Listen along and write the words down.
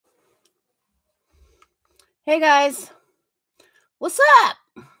Hey guys, what's up?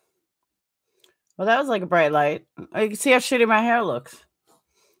 Well, that was like a bright light. Oh, you can see how shitty my hair looks.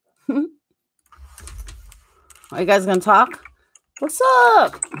 Are you guys gonna talk? What's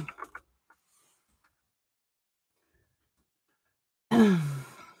up? All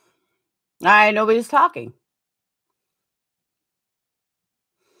right, nobody's talking.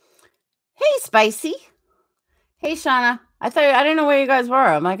 Hey, Spicy. Hey, Shauna. I didn't know where you guys were.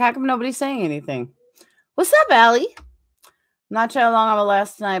 I'm like, how come nobody's saying anything? What's up, Allie? Not sure how long I will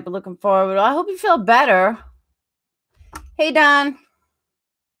last tonight, but looking forward. I hope you feel better. Hey, Don.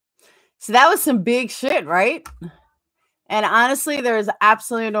 So that was some big shit, right? And honestly, there is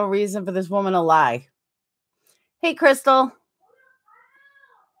absolutely no reason for this woman to lie. Hey, Crystal.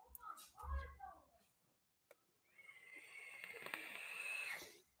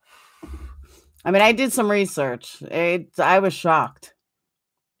 I mean, I did some research. I was shocked.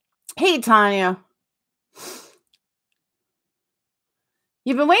 Hey, Tanya.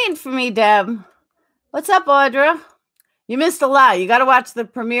 You've been waiting for me, Deb. What's up, Audra? You missed a lot. You got to watch the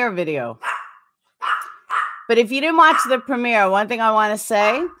premiere video. But if you didn't watch the premiere, one thing I want to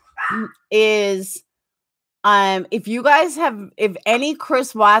say is if any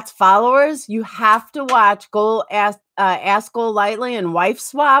Chris Watts followers, you have to watch Ask Go Lightly and Wife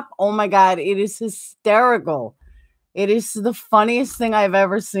Swap. Oh my God, it is hysterical. It is the funniest thing I've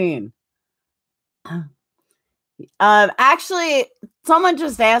ever seen. Actually, someone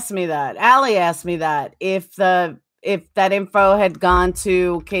just asked me that. Allie asked me that if that info had gone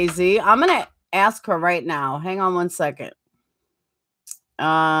to KZ. I'm gonna ask her right now. Hang on one second.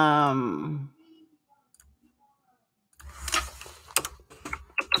 All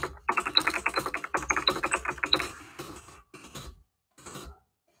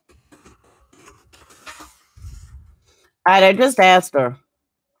right, I just asked her.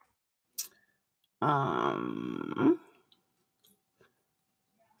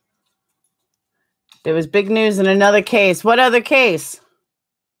 There was big news in another case. What other case?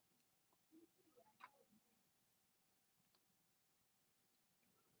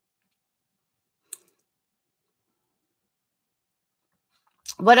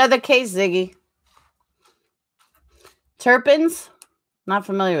 What other case, Ziggy? Turpins? Not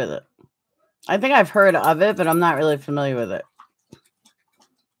familiar with it. I think I've heard of it, but I'm not really familiar with it.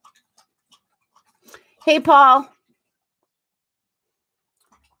 Hey, Paul.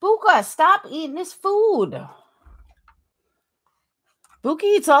 Buka, stop eating this food. Buki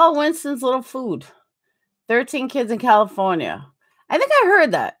eats all Winston's little food. 13 kids in California. I think I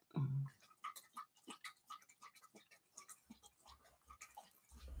heard that.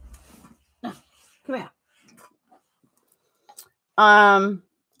 Come here.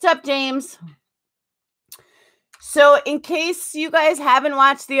 What's up, James? So in case you guys haven't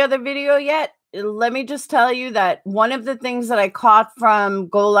watched the other video yet, let me just tell you that one of the things that I caught from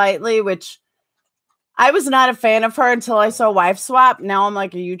Go Lightly, which I was not a fan of her until I saw Wife Swap. Now I'm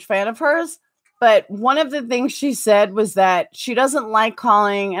like a huge fan of hers. But one of the things she said was that she doesn't like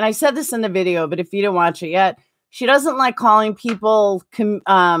calling, and I said this in the video, but if you didn't watch it yet, she doesn't like calling people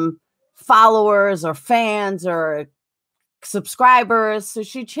followers or fans or subscribers. So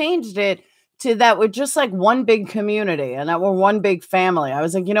she changed it to that we're just like one big community and that we're one big family. I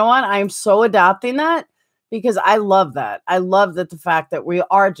was like, you know what? I'm so adopting that because I love that. I love that the fact that we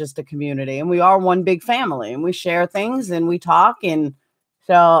are just a community and we are one big family and we share things and we talk. And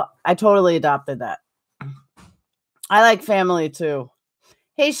so I totally adopted that. I like family too.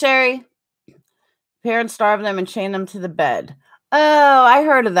 Hey, Sherry. Parents starve them and chain them to the bed. Oh, I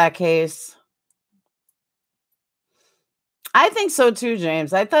heard of that case. I think so too,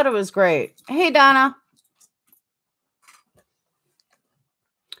 James. I thought it was great. Hey, Donna.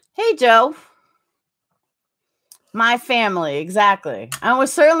 Hey, Joe. My family, exactly. And we're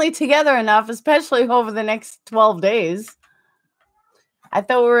certainly together enough, especially over the next 12 days. I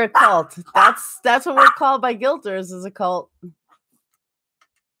thought we were a cult. That's what we're called by guilters, is a cult.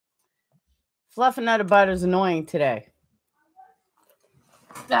 Fluff and Nutter Butter is annoying today.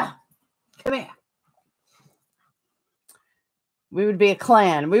 Come here. We would be a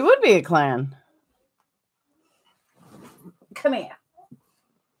clan. We would be a clan. Come here.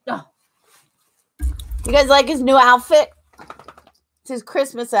 Oh. You guys like his new outfit? It's his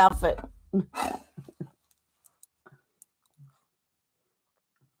Christmas outfit.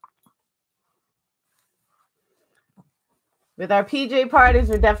 With our PJ parties,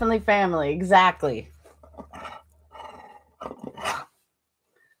 we're definitely family. Exactly.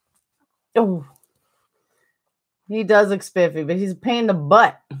 Oh. He does look spiffy, but he's a pain in the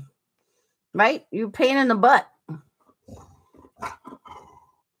butt. Right? You're a pain in the butt.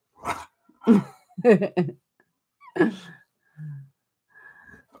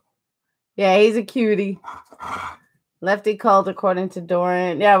 Yeah, he's a cutie. Lefty cult, according to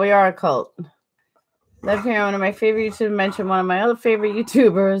Doran. Yeah, we are a cult. Left here, one of my favorite YouTubers mentioned one of my other favorite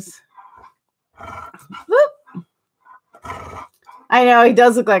YouTubers. Whoop. I know, he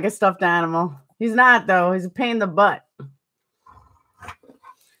does look like a stuffed animal. He's not, though. He's a pain in the butt.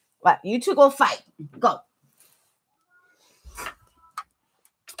 But you two go fight. Go.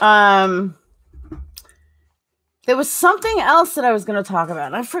 There was something else that I was going to talk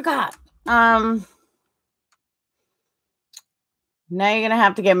about. I forgot. Now you're going to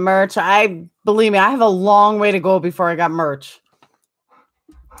have to get merch. Believe me, I have a long way to go before I got merch.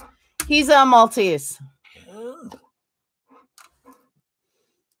 He's a Maltese.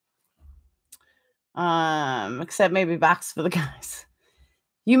 Except maybe box for the guys.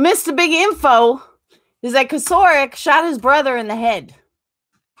 You missed a big info. Is that KOCOUREK shot his brother in the head.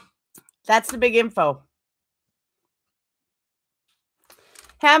 That's the big info.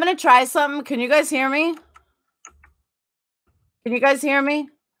 Hey, I'm going to try something. Can you guys hear me? Can you guys hear me?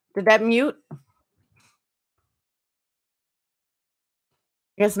 Did that mute?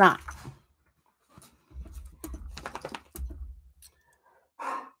 Guess not.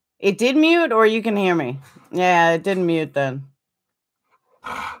 It did mute, or you can hear me? Yeah, it didn't mute then.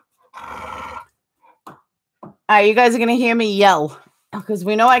 All right, you guys are going to hear me yell because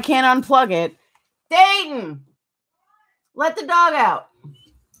we know I can't unplug it. Dayton, let the dog out.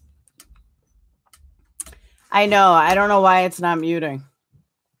 I know. I don't know why it's not muting.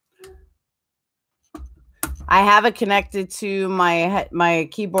 I have it connected to my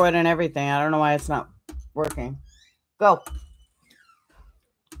keyboard and everything. I don't know why it's not working. Go.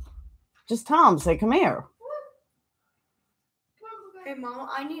 Just tell him. Say, come here. Hey, Mom,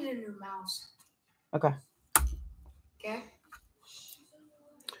 I need a new mouse. Okay. Okay.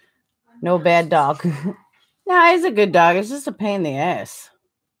 No bad dog. Nah, he's a good dog. It's just a pain in the ass.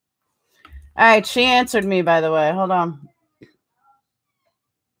 All right, she answered me, by the way. Hold on.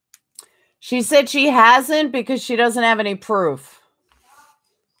 She said she hasn't because she doesn't have any proof.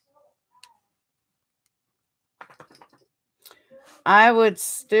 I would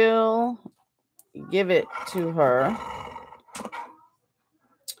still give it to her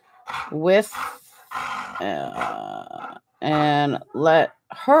with and let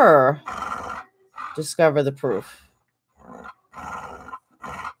her discover the proof.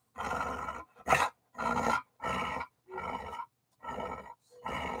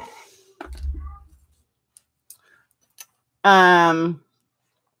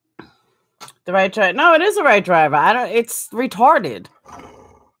 The right driver. No, it is a right driver. It's retarded.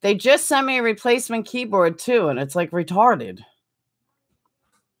 They just sent me a replacement keyboard too, and it's like retarded.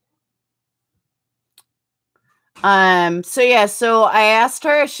 So yeah, so I asked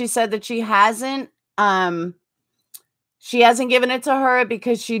her, she said that she hasn't given it to her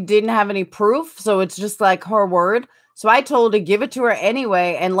because she didn't have any proof. So it's just like her word. So I told her, give it to her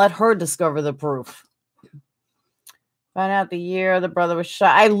anyway and let her discover the proof. Find out the year the brother was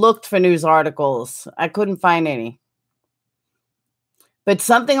shot. I looked for news articles. I couldn't find any. But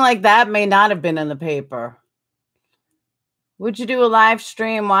something like that may not have been in the paper. Would you do a live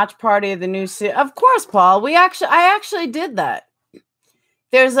stream watch party of the new series? Of course, Paul. I actually did that.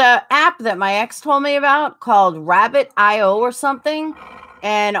 There's a app that my ex told me about called Rabbit.io or something.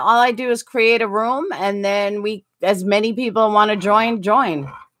 And all I do is create a room, and then as many people want to join.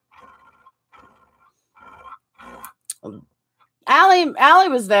 Allie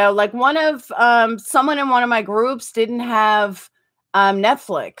was there. Like someone in one of my groups didn't have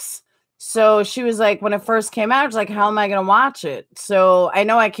Netflix. So she was like, when it first came out, I was like, how am I going to watch it? So I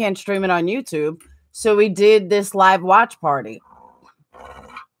know I can't stream it on YouTube. So we did this live watch party.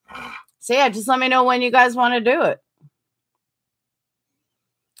 So yeah, just let me know when you guys want to do it.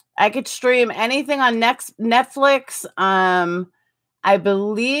 I could stream anything on Netflix. I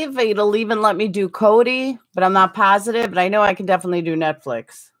believe it'll even let me do Cody, but I'm not positive. But I know I can definitely do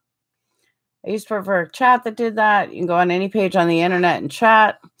Netflix. I used to prefer chat that did that. You can go on any page on the internet and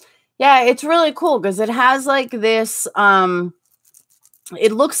chat. Yeah, it's really cool because it has like this.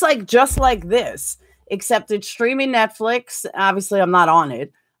 It looks like just like this, except it's streaming Netflix. Obviously, I'm not on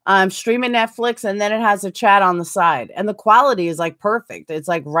it. Streaming Netflix, and then it has a chat on the side. And the quality is like perfect. It's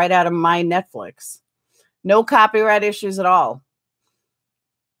like right out of my Netflix. No copyright issues at all.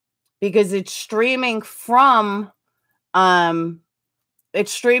 Because it's streaming from my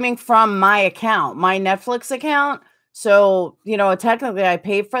account, my Netflix account. So, technically I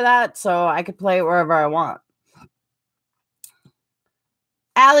paid for that, so I could play it wherever I want.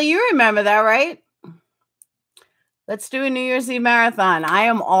 Allie, you remember that, right? Let's do a New Year's Eve marathon. I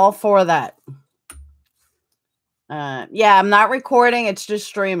am all for that. Yeah, I'm not recording. It's just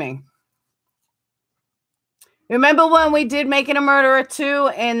streaming. Remember when we did Making a Murderer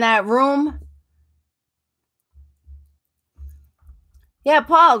 2 in that room? Yeah,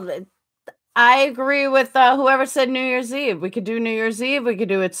 Paul, I agree with whoever said New Year's Eve. We could do New Year's Eve. We could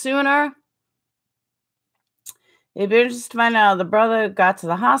do it sooner. It'd be interesting to find out the brother got to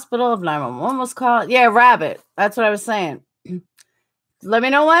the hospital if 911 was called. Yeah, Rabbit. That's what I was saying. Let me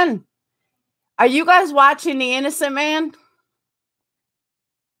know when. Are you guys watching The Innocent Man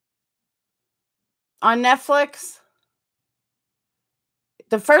on Netflix?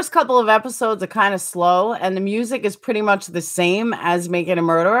 The first couple of episodes are kind of slow, and the music is pretty much the same as Making a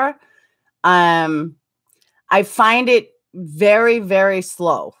Murderer. I find it very, very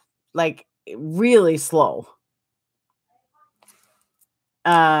slow, like really slow.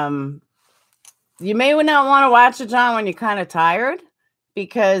 You may not want to watch it, John, when you're kind of tired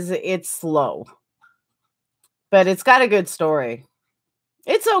because it's slow, but it's got a good story.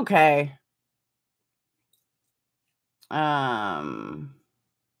 It's okay.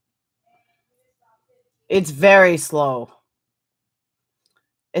 It's very slow,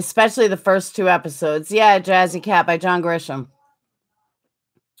 especially the first 2 episodes. Yeah, Jazzy Cat by John Grisham.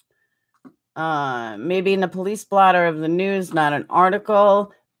 Maybe in the police blotter of the news, not an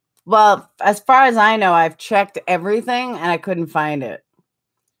article. Well, as far as I know, I've checked everything and I couldn't find it.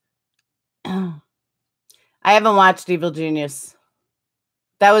 I haven't watched Evil Genius.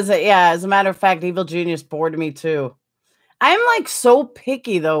 That was it. Yeah, as a matter of fact, Evil Genius bored me too. I'm like so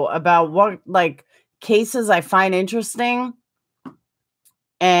picky though about what like cases I find interesting.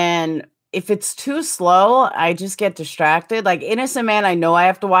 And if it's too slow, I just get distracted. Like Innocent Man, I know I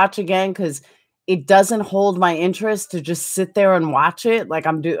have to watch again because it doesn't hold my interest to just sit there and watch it. Like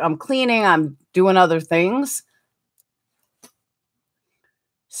I'm cleaning, I'm doing other things.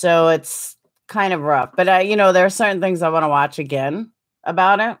 So it's kind of rough. But there are certain things I want to watch again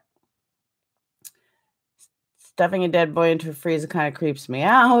about it. Stuffing a dead boy into a freezer kind of creeps me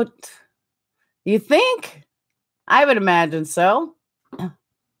out. You think? I would imagine so. No,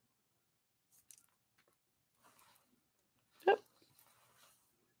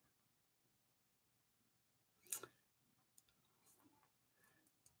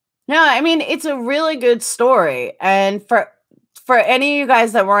 I mean, it's a really good story. And for any of you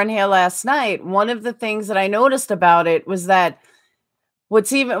guys that weren't here last night, one of the things that I noticed about it was that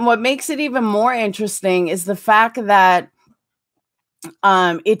what makes it even more interesting is the fact that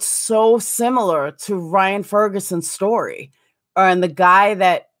it's so similar to Ryan Ferguson's story, and the guy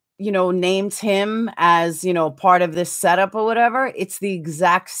that names him as part of this setup or whatever. It's the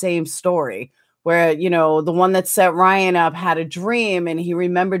exact same story where the one that set Ryan up had a dream and he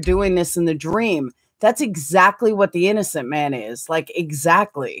remembered doing this in the dream. That's exactly what The Innocent Man is, like,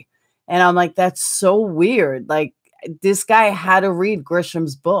 exactly. And I'm like, that's so weird. Like, this guy had to read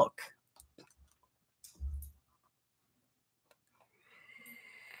Grisham's book.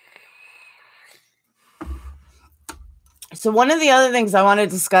 So one of the other things I want to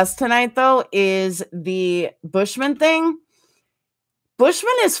discuss tonight, though, is the Bushman thing.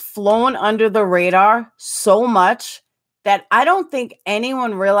 Bushman is flown under the radar so much that I don't think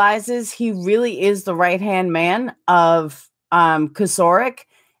anyone realizes he really is the right-hand man of KOCOUREK,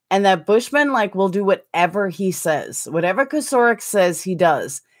 and that Bushman will do whatever he says. Whatever KOCOUREK says, he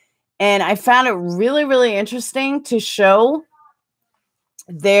does. And I found it really, really interesting to show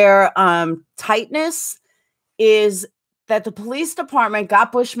their tightness is that the police department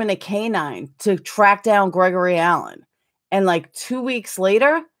got Bushman a canine to track down Gregory Allen. And 2 weeks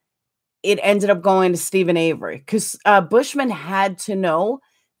later, it ended up going to Stephen Avery because Bushman had to know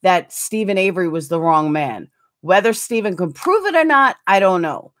that Stephen Avery was the wrong man. Whether Stephen could prove it or not, I don't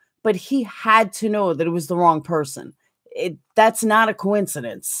know. But he had to know that it was the wrong person. That's not a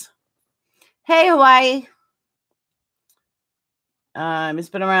coincidence. Hey, Hawaii. He's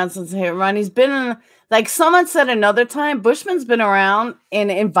been around since the hit run. He's been like someone said another time, Bushman's been around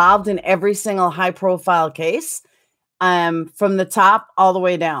and involved in every single high profile case, from the top all the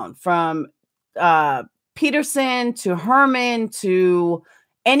way down, from Peterson to Herman to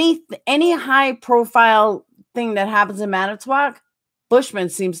any high profile thing that happens in Manitowoc. Bushman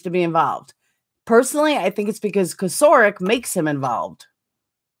seems to be involved. Personally, I think it's because KOCOUREK makes him involved.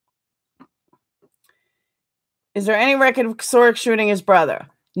 Is there any record of KOCOUREK shooting his brother?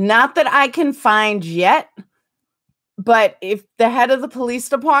 Not that I can find yet, but if the head of the police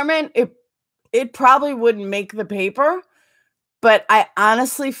department, it probably wouldn't make the paper. But I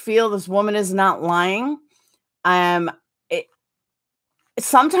honestly feel this woman is not lying.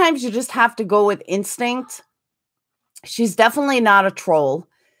 Sometimes you just have to go with instinct. She's definitely not a troll.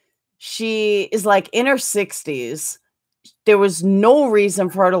 She is like in her 60s. There was no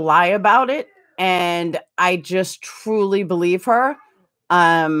reason for her to lie about it. And I just truly believe her.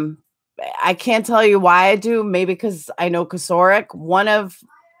 I can't tell you why I do. Maybe because I know KOCOUREK.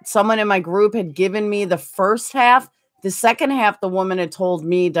 Someone in my group had given me the first half. The second half, the woman had told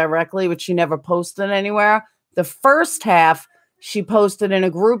me directly, which she never posted anywhere. The first half, she posted in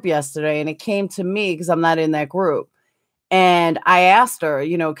a group yesterday, and it came to me because I'm not in that group. And I asked her,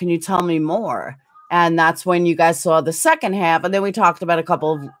 can you tell me more? And that's when you guys saw the second half. And then we talked about a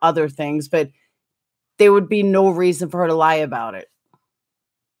couple of other things, but there would be no reason for her to lie about it.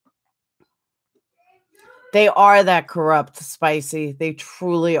 They are that corrupt, Spicy. They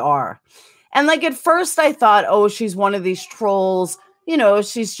truly are. And like at first I thought, oh, she's one of these trolls.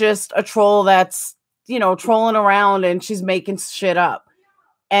 She's just a troll that's, trolling around and she's making shit up.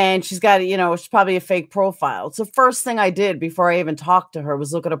 And she's got, she's probably a fake profile. It's the first thing I did before I even talked to her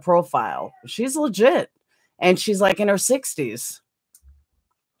was look at a profile. She's legit. And she's like in her 60s.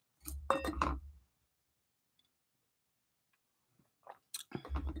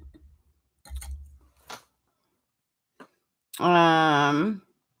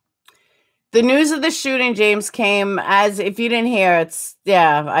 The news of the shooting, James, came as, if you didn't hear,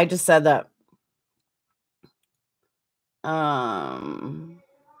 I just said that.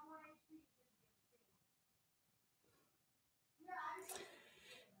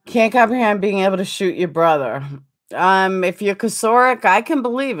 Can't comprehend being able to shoot your brother. If you're KOCOUREK, I can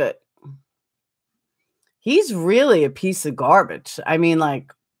believe it. He's really a piece of garbage. I mean,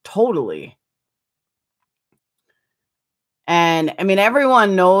 like, totally. And I mean,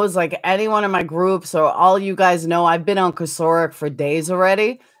 everyone knows, like anyone in my groups or all you guys know, I've been on KOCOUREK for days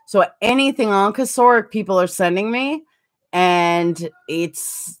already. So anything on KOCOUREK, people are sending me, and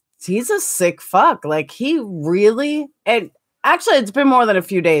he's a sick fuck. Like he really, and actually it's been more than a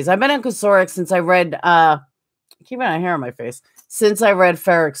few days. I've been on KOCOUREK since I read, keeping my hair on my face, since I read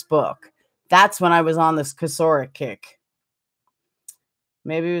Ferrick's book. That's when I was on this KOCOUREK kick.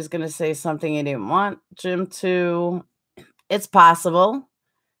 Maybe he was going to say something he didn't want Jim to. It's possible.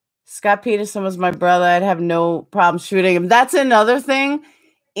 Scott Peterson was my brother. I'd have no problem shooting him. That's another thing.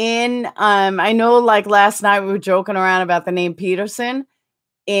 I know like last night we were joking around about the name Peterson.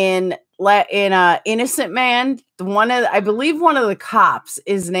 In Innocent Man, I believe one of the cops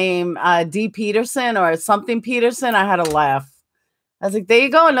is named D. Peterson or something Peterson. I had a laugh. I was like, there you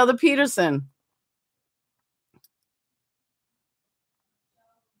go, another Peterson.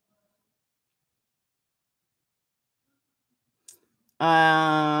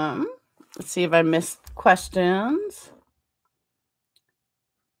 Let's see if I missed questions.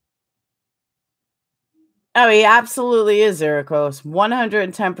 Oh, he absolutely is, Ericos.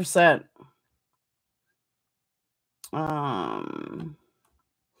 110%.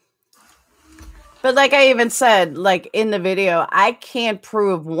 But like I even said, like in the video, I can't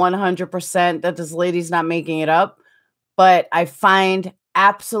prove 100% that this lady's not making it up, but I find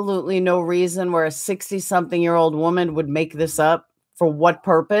absolutely no reason where a 60-something-year-old woman would make this up. For what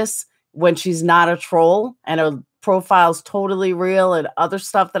purpose? When she's not a troll and her profile's totally real and other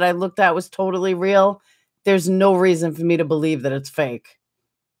stuff that I looked at was totally real. There's no reason for me to believe that it's fake.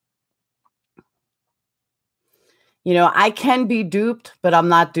 I can be duped, but I'm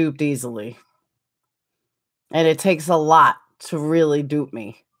not duped easily. And it takes a lot to really dupe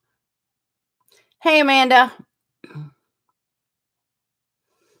me. Hey, Amanda.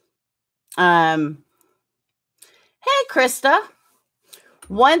 Hey, Krista.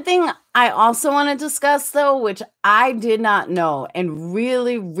 One thing I also want to discuss, though, which I did not know and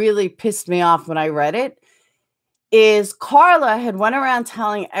really, really pissed me off when I read it, is Carla had went around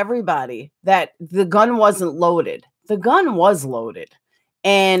telling everybody that the gun wasn't loaded. The gun was loaded.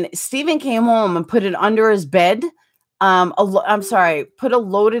 And Stephen came home and put it under his bed. Put a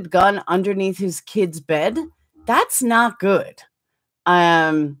loaded gun underneath his kid's bed. That's not good.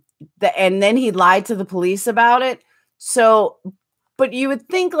 And then he lied to the police about it. So, but you would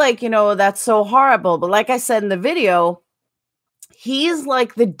think like, that's so horrible. But like I said in the video, he's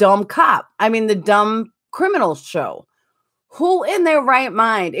like the dumb cop. I mean, the dumb criminal show. Who in their right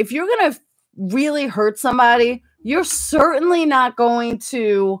mind, if you're going to really hurt somebody, you're certainly not going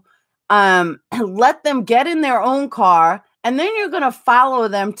to let them get in their own car, and then you're going to follow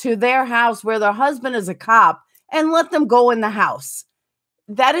them to their house where their husband is a cop and let them go in the house.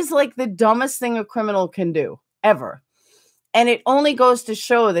 That is like the dumbest thing a criminal can do ever. And it only goes to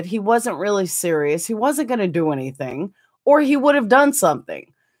show that he wasn't really serious. He wasn't going to do anything, or he would have done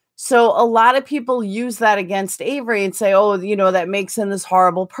something. So a lot of people use that against Avery and say, oh, that makes him this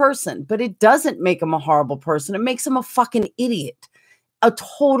horrible person. But it doesn't make him a horrible person. It makes him a fucking idiot. a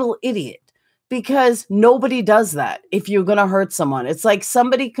total idiot because nobody does that if you're going to hurt someone. It's like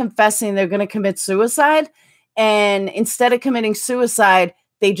somebody confessing they're going to commit suicide, and instead of committing suicide,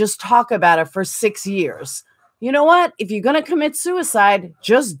 they just talk about it for 6 years. You know what? If you're going to commit suicide,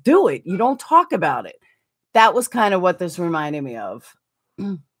 just do it. You don't talk about it. That was kind of what this reminded me of.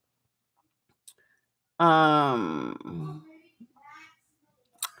 Yeah,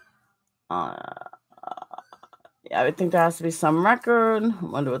 I would think there has to be some record. I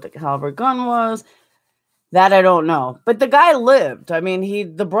wonder what the caliber gun was. That I don't know. But the guy lived. I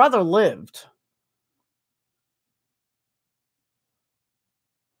mean, the brother lived.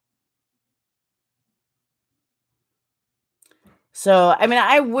 So, I mean,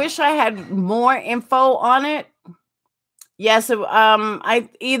 I wish I had more info on it. Yes, I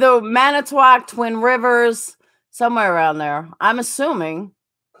either Manitowoc, Twin Rivers, somewhere around there. I'm assuming.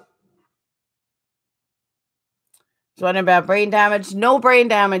 So what about brain damage? No brain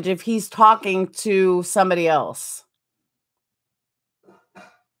damage if he's talking to somebody else.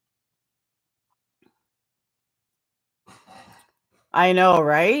 I know,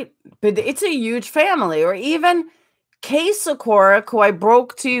 right? But it's a huge family. Or even KOCOUREK, who I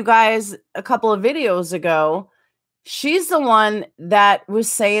broke to you guys a couple of videos ago. She's the one that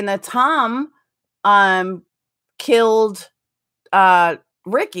was saying that Tom killed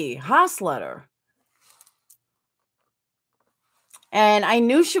Ricky Hosletter. And I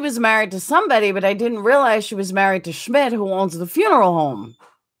knew she was married to somebody, but I didn't realize she was married to Schmidt, who owns the funeral home.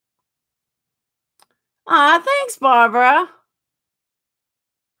 Thanks, Barbara.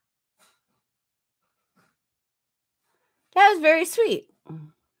 That was very sweet.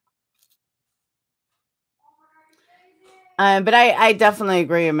 But I definitely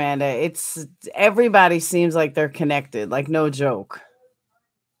agree, Amanda. Everybody seems like they're connected, like no joke.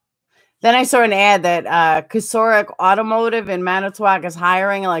 Then I saw an ad that KOCOUREK Automotive in Manitowoc is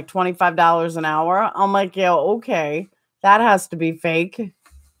hiring at like $25 an hour. I'm like, yeah, okay. That has to be fake.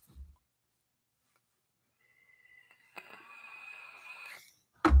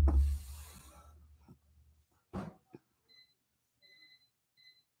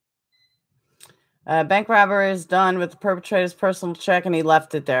 Bank robber is done with the perpetrator's personal check, and he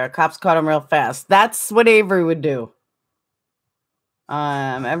left it there. Cops caught him real fast. That's what Avery would do.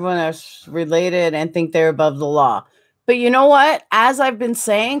 Everyone is related and think they're above the law. But you know what? As I've been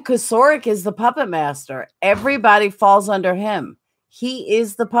saying, KOCOUREK is the puppet master. Everybody falls under him. He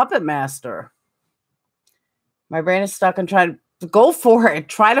is the puppet master. My brain is stuck on trying to go for it.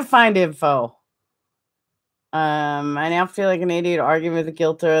 Try to find info. I now feel like an idiot arguing with the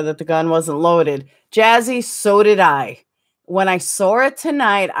guilter that the gun wasn't loaded. Jazzy, so did I. When I saw it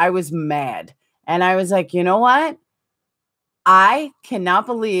tonight, I was mad. And I was like, you know what? I cannot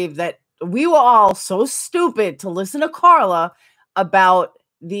believe that we were all so stupid to listen to Carla about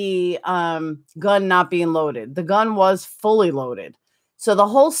the gun not being loaded. The gun was fully loaded. So the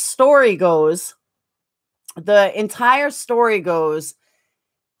whole story goes, the entire story goes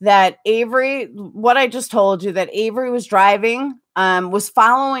that Avery, what I just told you, that Avery was driving, was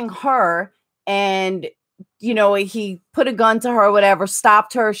following her, and, you know, he put a gun to her, whatever,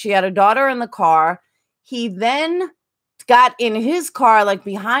 stopped her. She had a daughter in the car. He then got in his car, like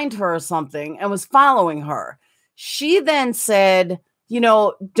behind her or something, and was following her. She then said, you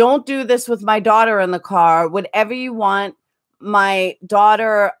know, don't do this with my daughter in the car. Whatever you want, my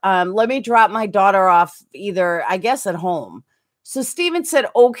daughter, let me drop my daughter off either, I guess, at home. So Steven said,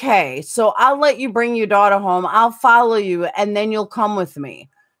 okay, so I'll let you bring your daughter home. I'll follow you, and then you'll come with me.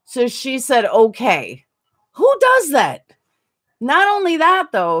 So she said, okay. Who does that? Not only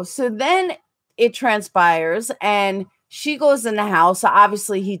that, though. So then it transpires, and she goes in the house. So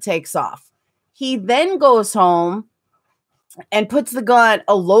obviously, he takes off. He then goes home and puts the gun,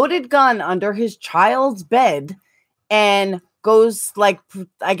 a loaded gun, under his child's bed and goes, like,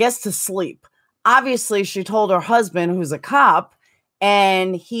 I guess, to sleep. Obviously, she told her husband, who's a cop,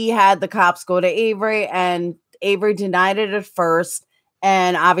 and he had the cops go to Avery, and Avery denied it at first.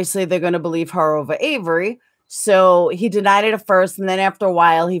 And obviously, they're going to believe her over Avery. So he denied it at first, and then after a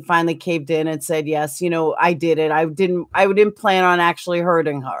while, he finally caved in and said, yes, you know, I did it. I didn't plan on actually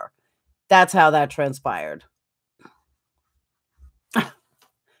hurting her. That's how that transpired.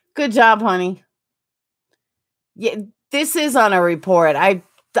 Good job, honey. Yeah, this is on a report. I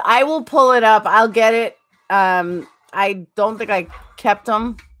will pull it up. I'll get it. I don't think I kept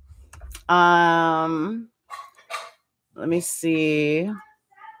them. Let me see.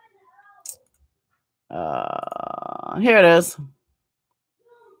 Here it is.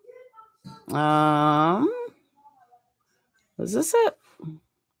 Is this it?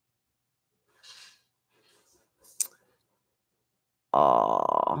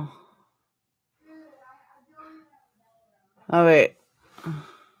 Oh, wait.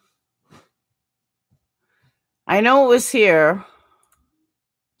 I know it was here.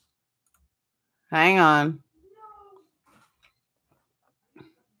 Hang on.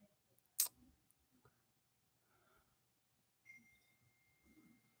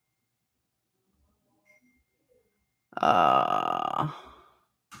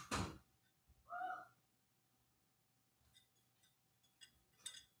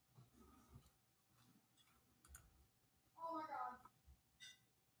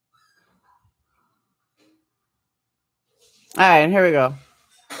 All right, here we go.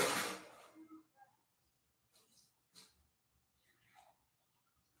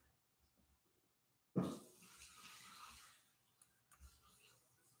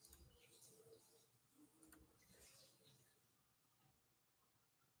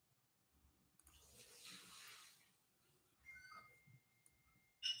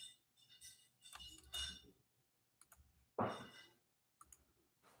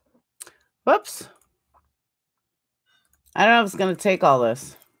 Whoops. I don't know if it's going to take all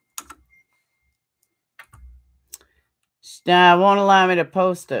this. Nah, it won't allow me to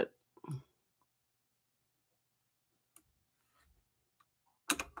post it.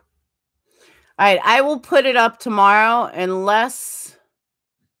 All right, I will put it up tomorrow unless...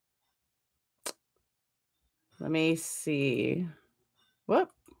 Let me see. Whoop.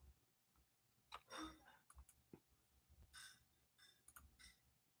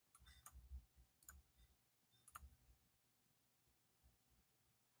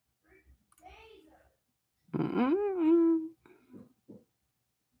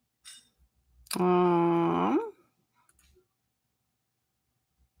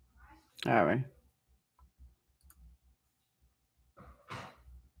 All right.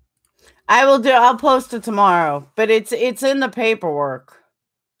 I'll post it tomorrow, but it's in the paperwork.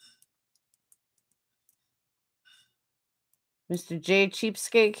 Mr. J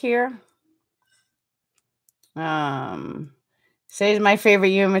Cheapskate here. Says my favorite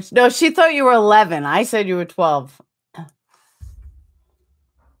human. No, she thought you were 11. I said you were 12.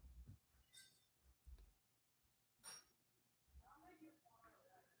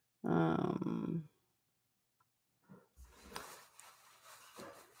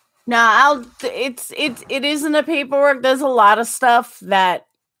 No, it is in the paperwork. There's a lot of stuff that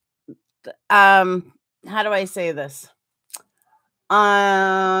how do I say this?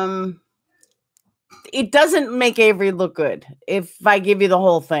 It doesn't make Avery look good if I give you the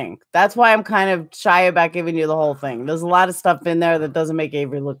whole thing. That's why I'm kind of shy about giving you the whole thing. There's a lot of stuff in there that doesn't make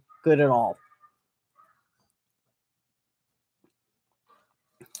Avery look good at all.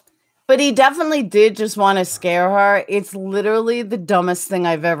 But he definitely did just want to scare her. It's literally the dumbest thing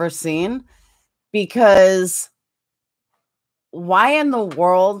I've ever seen, because why in the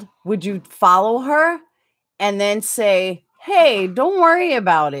world would you follow her and then say, hey, don't worry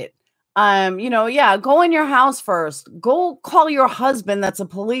about it? Yeah, go in your house first. Go call your husband that's a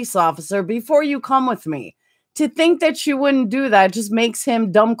police officer before you come with me. To think that she wouldn't do that just makes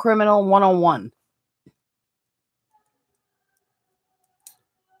him dumb criminal 101.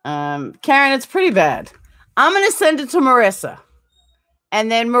 Karen, it's pretty bad. I'm going to send it to Marissa.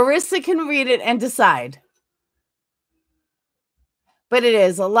 And then Marissa can read it and decide. But it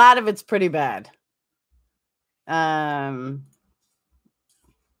is. A lot of it's pretty bad.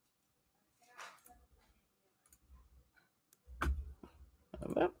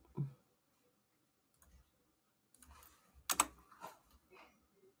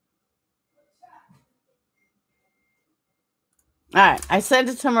 All right. I sent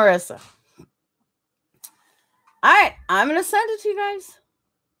it to Marissa. All right. I'm going to send it to you guys.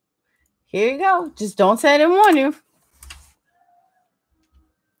 Here you go. Just don't say I didn't warn you.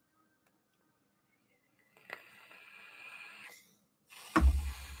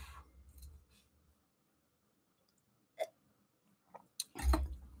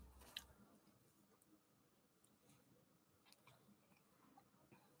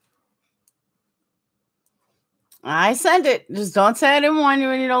 I sent it. Just don't say I didn't warn you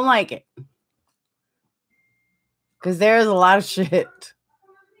when you don't like it. Because there's a lot of shit.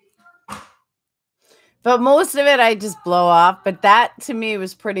 But most of it I just blow off. But that to me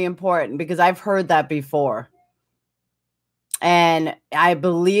was pretty important because I've heard that before. And I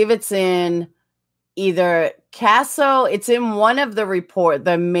believe it's in either Casso. It's in one of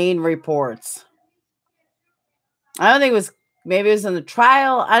the main reports. I don't think it was, maybe it was in the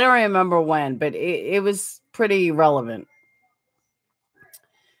trial. I don't remember when, but it was pretty relevant.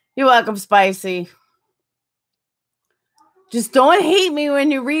 You're welcome, Spicy. Just don't hate me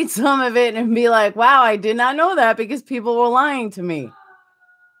when you read some of it and be like, wow, I did not know that because people were lying to me.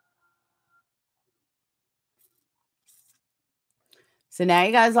 So now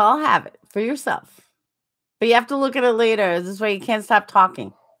you guys all have it for yourself. But you have to look at it later. This way you can't stop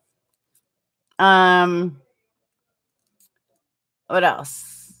talking. What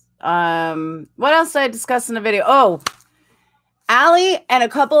else? What else did I discuss in the video? Oh, Allie and a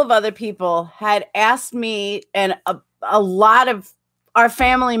couple of other people had asked me, and a lot of our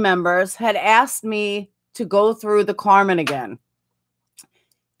family members had asked me to go through the Carmen again.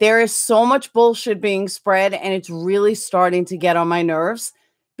 There is so much bullshit being spread, and it's really starting to get on my nerves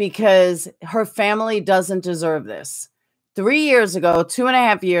because her family doesn't deserve this. 3 years ago,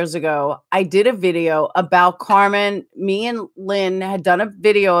 2.5 years ago, I did a video about Carmen. Me and Lynn had done a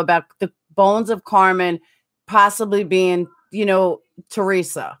video about the bones of Carmen possibly being,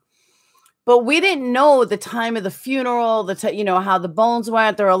 Teresa. But we didn't know the time of the funeral, how the bones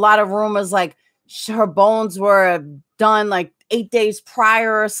went. There were a lot of rumors like her bones were done like 8 days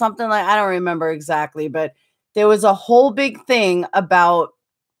prior or something like, I don't remember exactly, but there was a whole big thing about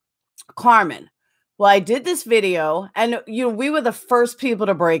Carmen. Well, I did this video and we were the first people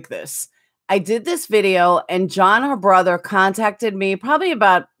to break this. I did this video and John, her brother, contacted me probably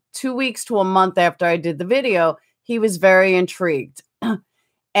about 2 weeks to a month after I did the video. He was very intrigued.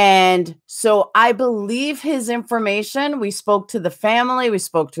 And so I believe his information. We spoke to the family. We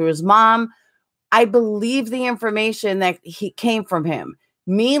spoke to his mom. I believe the information that he came from him.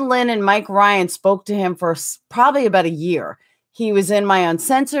 Me, Lynn, and Mike Ryan spoke to him for probably about a year. He was in my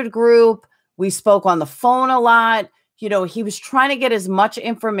uncensored group. We spoke on the phone a lot. He was trying to get as much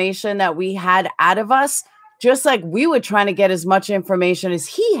information that we had out of us, just like we were trying to get as much information as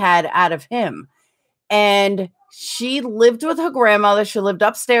he had out of him. And she lived with her grandmother. She lived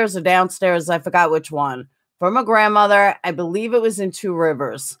upstairs or downstairs. I forgot which one. From a grandmother. I believe it was in Two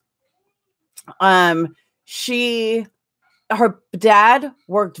Rivers. Her dad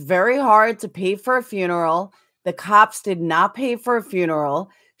worked very hard to pay for a funeral. The cops did not pay for a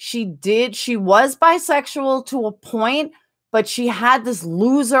funeral. She was bisexual to a point, but she had this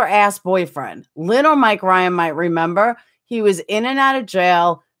loser ass boyfriend. Lynn or Mike Ryan might remember. He was in and out of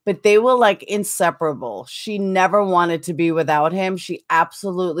jail, but they were like inseparable. She never wanted to be without him. She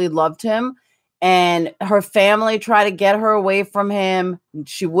absolutely loved him. And her family tried to get her away from him.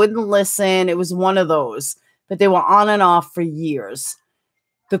 She wouldn't listen. It was one of those. But they were on and off for years.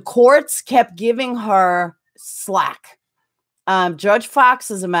 The courts kept giving her slack. Judge Fox,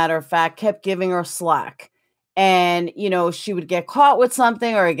 as a matter of fact, kept giving her slack. And, she would get caught with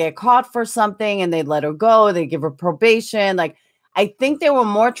something or get caught for something and they'd let her go. They'd give her probation. Like, I think they were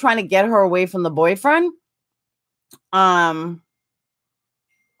more trying to get her away from the boyfriend.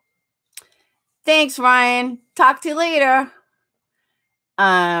 Thanks, Ryan. Talk to you later.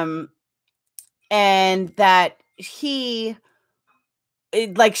 And that she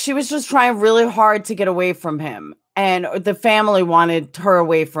was just trying really hard to get away from him. And the family wanted her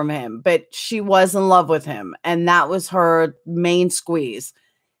away from him, but she was in love with him. And that was her main squeeze.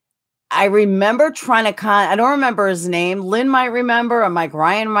 I remember trying to I don't remember his name. Lynn might remember, or Mike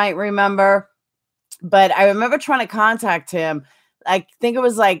Ryan might remember. But I remember trying to contact him. I think it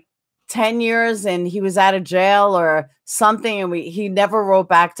was like 10 years and he was out of jail or something. And he never wrote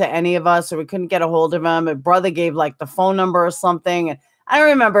back to any of us, or we couldn't get a hold of him. My brother gave like the phone number or something. And I don't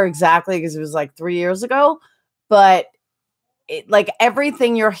remember exactly because it was like 3 years ago. But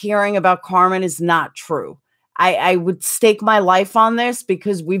everything you're hearing about Carmen is not true. I would stake my life on this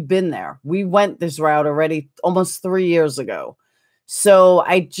because we've been there. We went this route already almost 3 years ago. So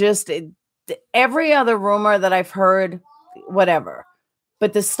every other rumor that I've heard, whatever.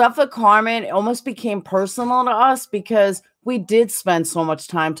 But the stuff with Carmen almost became personal to us because we did spend so much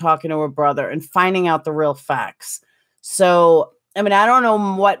time talking to her brother and finding out the real facts. So, I don't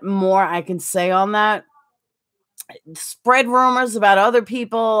know what more I can say on that. Spread rumors about other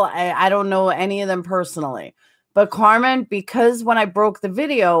people. I don't know any of them personally. But Carmen, because when I broke the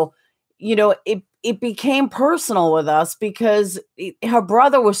video, it became personal with us because her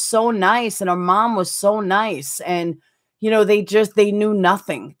brother was so nice and her mom was so nice. And, they knew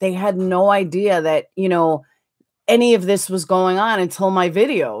nothing. They had no idea that, any of this was going on until my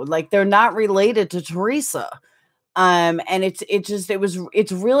video. Like, they're not related to Teresa. And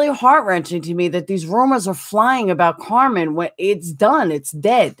it's really heart-wrenching to me that these rumors are flying about Carmen when it's done, it's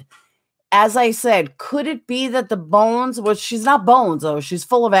dead. As I said, could it be that the bones, well, she's not bones though, she's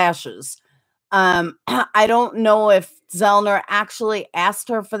full of ashes. I don't know if Zellner actually asked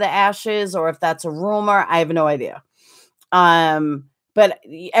her for the ashes or if that's a rumor. I have no idea. But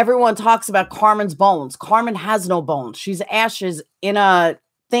everyone talks about Carmen's bones. Carmen has no bones. She's ashes in a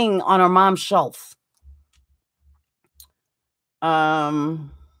thing on her mom's shelf.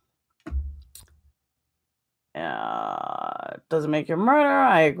 Doesn't make you a murderer.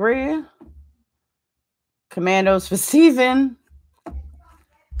 I agree. Commandos for Steven.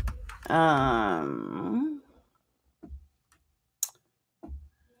 But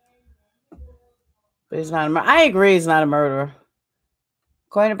he's not a murderer. I agree he's not a murderer.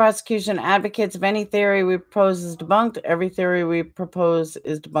 According to prosecution, advocates of any theory we propose is debunked. Every theory we propose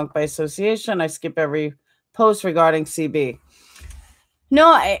is debunked by association. I skip every post regarding CB.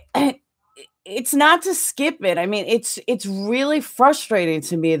 No, it's not to skip it. I mean, it's really frustrating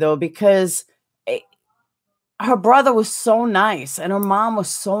to me, though, because her brother was so nice and her mom was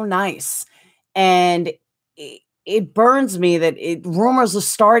so nice. And it burns me that rumors are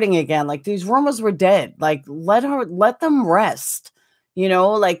starting again. Like, these rumors were dead. Like, let them rest. You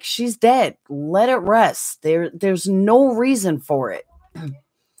know, like, she's dead. Let it rest. There's no reason for it.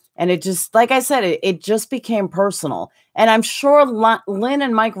 And it just, like I said, it just became personal. And I'm sure Lynn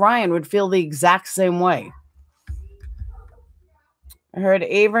and Mike Ryan would feel the exact same way. I heard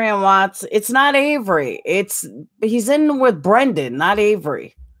Avery and Watts. It's not Avery. He's in with Brendan, not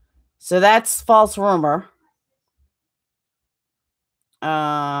Avery. So that's false rumor.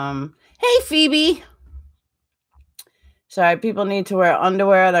 Hey, Phoebe. Sorry, people need to wear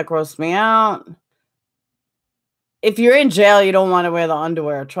underwear. That grossed me out. If you're in jail, you don't want to wear the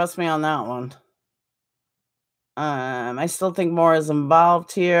underwear. Trust me on that one. I still think more is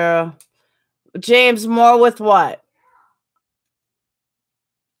involved here. James, more with what?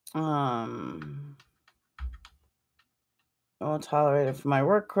 I won't tolerate it from my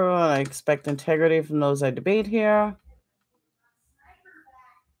work crew, and I expect integrity from those I debate here.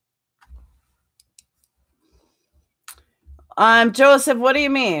 Joseph, what do you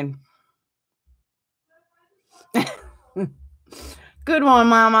mean? Good one,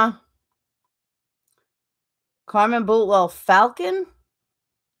 Mama. Carmen Bootwell, Falcon?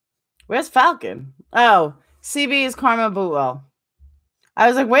 Where's Falcon? Oh, CB is Carmen Bootwell. I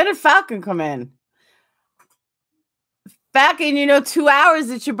was like, where did Falcon come in? Falcon, 2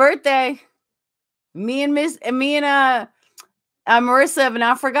 hours. It's your birthday. Me and Marissa have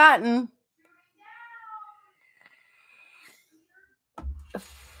not forgotten.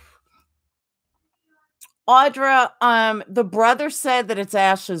 Audra, the brother said that it's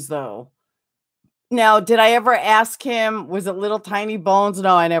ashes, though. Now, did I ever ask him, was it little tiny bones?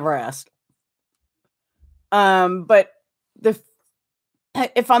 No, I never asked. But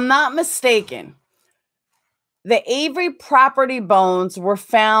if I'm not mistaken, the Avery property bones were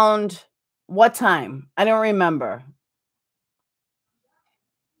found what time? I don't remember.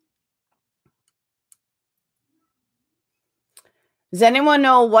 Does anyone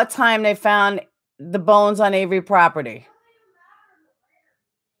know what time they found the bones on Avery property?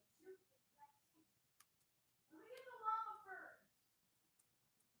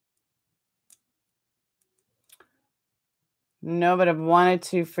 No, but I've wanted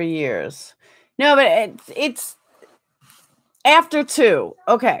to for years. No, but it's after 2.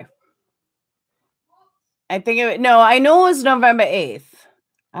 Okay. I know it was November 8th.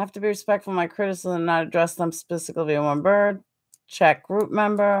 I have to be respectful of my criticism and not address them specifically in one bird. Check group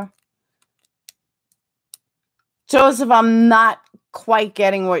member. Joseph, I'm not quite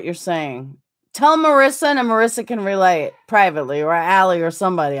getting what you're saying. Tell Marissa, and Marissa can relay it privately, or Allie or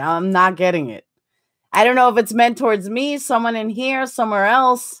somebody. I'm not getting it. I don't know if it's meant towards me, someone in here, somewhere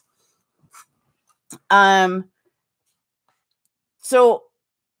else. So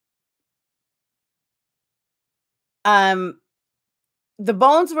the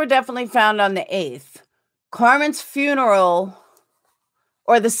bones were definitely found on the 8th. Carmen's funeral,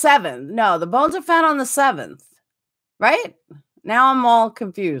 or the 7th. No, the bones are found on the 7th, right? Now I'm all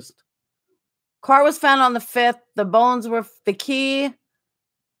confused. Car was found on the 5th. The key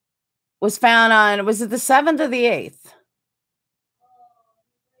was found on, was it the 7th or the 8th?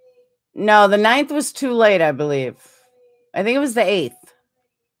 No, the 9th was too late, I believe. I think it was the 8th.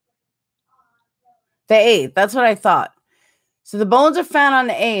 The 8th, that's what I thought. So the bones are found on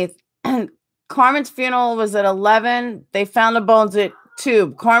the 8th. Carmen's funeral was at 11. They found the bones at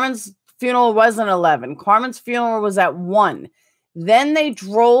 2. Carmen's funeral wasn't 11. Carmen's funeral was at 1. Then they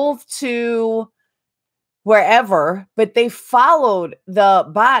drove to wherever, but they followed the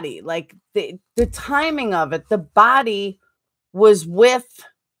body. Like the timing of it, the body was with,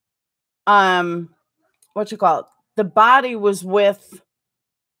 the body was with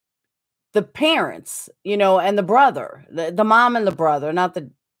the parents, and the brother, the mom and the brother, not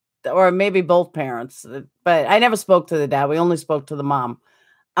the or maybe both parents, but I never spoke to the dad. We only spoke to the mom.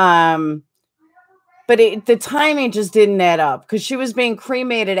 But the timing just didn't add up because she was being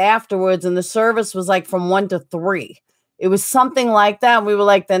cremated afterwards, and the service was like from 1 to 3. It was something like that. We were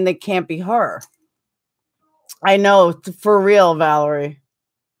like, then it can't be her. I know, for real, Valerie.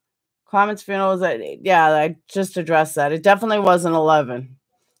 Clement's funeral was at 8. Yeah, I just addressed that. It definitely wasn't 11.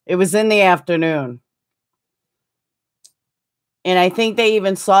 It was in the afternoon. And I think they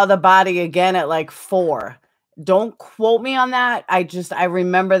even saw the body again at like 4. Don't quote me on that. I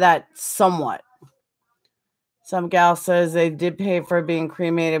remember that somewhat. Some gal says they did pay for being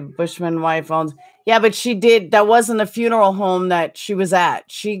cremated. Bushman wife owns. Yeah, but she did. That wasn't the funeral home that she was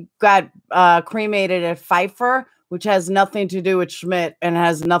at. She got cremated at Pfeiffer, which has nothing to do with Schmidt and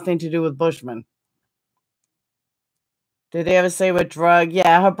has nothing to do with Bushman. Did they ever say what drug?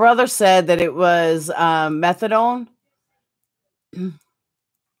 Yeah, her brother said that it was methadone.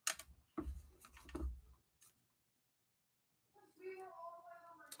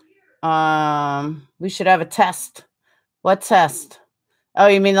 We should have a test. What test? Oh,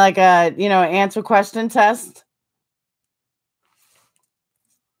 you mean like a, answer question test?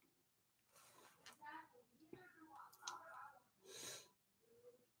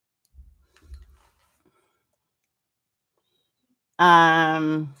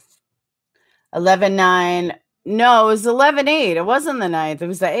 Um 11-9. No, it was 11-8. It wasn't the 9th. It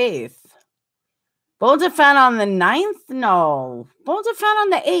was the 8th. Bones are found on the 9th? No. Bones are found on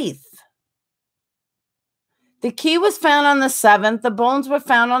the 8th. The key was found on the 7th. The bones were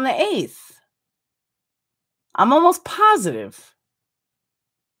found on the 8th. I'm almost positive.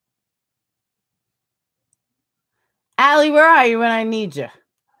 Allie, where are you when I need you?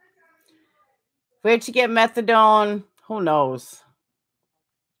 Where'd you get methadone? Who knows?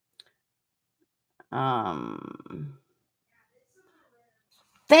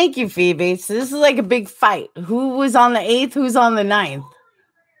 Thank you, Phoebe. So this is like a big fight. Who was on the 8th? Who's on the 9th?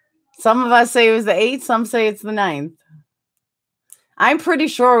 Some of us say it was the 8th. Some say it's the 9th. I'm pretty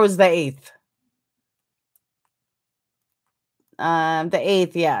sure it was the 8th. The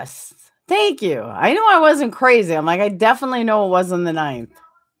 8th, yes. Thank you. I knew I wasn't crazy. I'm like, I definitely know it wasn't the 9th.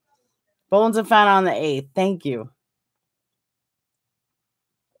 Bones are found on the 8th. Thank you.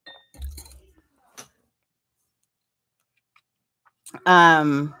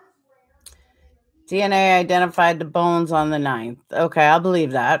 DNA identified the bones on the 9th. Okay, I'll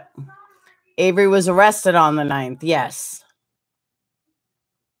believe that. Avery was arrested on the 9th. Yes.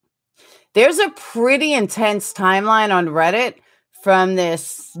 There's a pretty intense timeline on Reddit from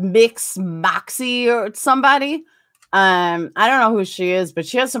this Mix Moxie or somebody. I don't know who she is, but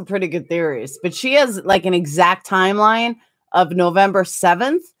she has some pretty good theories. But she has like an exact timeline of November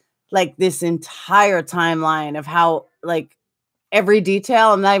 7th, like this entire timeline of how, like, every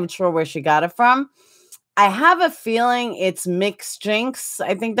detail. I'm not even sure where she got it from. I have a feeling it's Mix Jinx.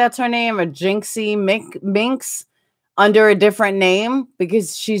 I think that's her name, or Jinxie Minx, under a different name,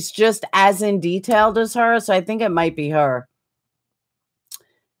 because she's just as in detailed as her. So I think it might be her.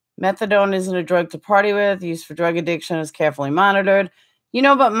 Methadone isn't a drug to party with. Used for drug addiction is carefully monitored.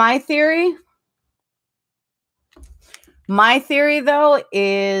 But my theory though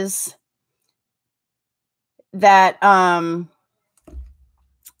is that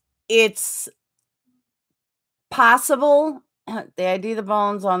it's possible. They ID the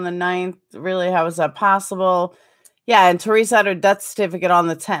bones on the 9th. Really, how is that possible? Yeah, and Teresa had her death certificate on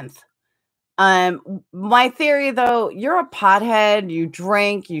the 10th. My theory, though, you're a pothead, you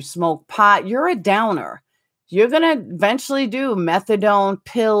drink, you smoke pot, you're a downer. You're going to eventually do methadone,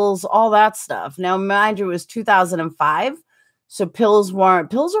 pills, all that stuff. Now, mind you, it was 2005, so pills were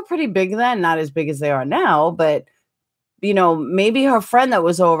pretty big then, not as big as they are now, but, maybe her friend that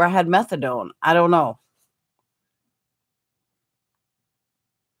was over had methadone. I don't know.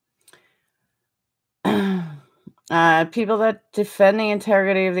 People that defend the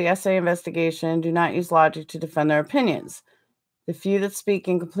integrity of the SA investigation do not use logic to defend their opinions. The few that speak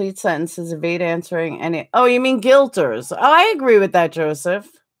in complete sentences evade answering any. Oh, you mean guilters? Oh, I agree with that, Joseph.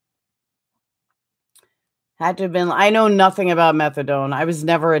 Had to have been. I know nothing about methadone. I was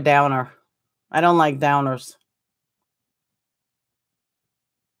never a downer. I don't like downers.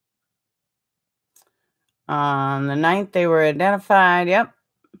 On the 9th, they were identified. Yep.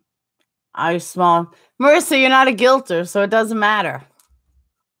 I was small. Marissa, you're not a guilter, so it doesn't matter.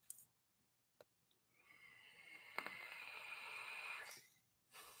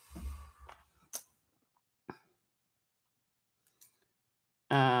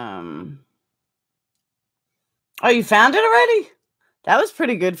 Oh, you found it already? That was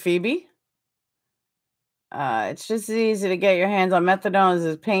pretty good, Phoebe. It's just as easy to get your hands on methadone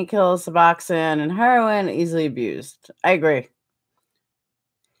as painkillers, Suboxone, and heroin, easily abused. I agree.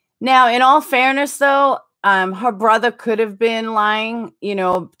 Now, in all fairness, though, her brother could have been lying,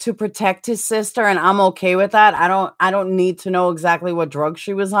 to protect his sister, and I'm okay with that. I don't need to know exactly what drug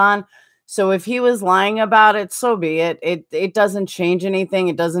she was on. So if he was lying about it, so be it. It doesn't change anything.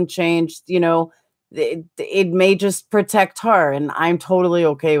 It doesn't change, it may just protect her, and I'm totally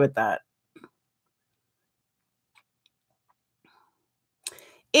okay with that.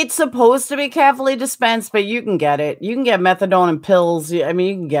 It's supposed to be carefully dispensed, but you can get it. You can get methadone in pills. I mean,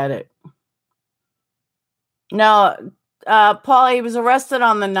 you can get it. No, Paul, he was arrested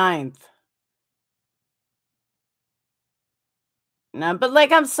on the 9th. No, but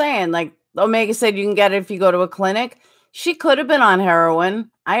like I'm saying, like Omega said, you can get it if you go to a clinic. She could have been on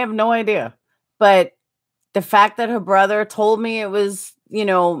heroin. I have no idea. But the fact that her brother told me it was,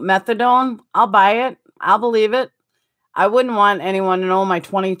 methadone, I'll buy it. I'll believe it. I wouldn't want anyone to know my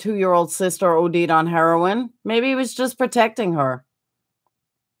 22-year-old sister OD'd on heroin. Maybe he was just protecting her.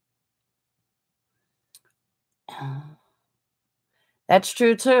 That's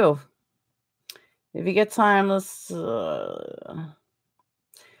true too. If you get time, let's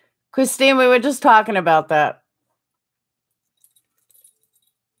Christine, we were just talking about that.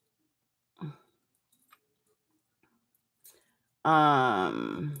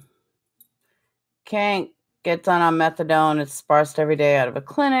 Can't get done on methadone. It's sparsed every day out of a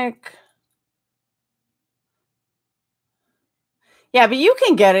clinic. Yeah, but you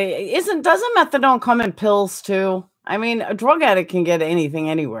can get it. Doesn't methadone come in pills too? I mean, a drug addict can get anything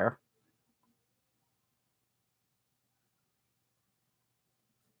anywhere.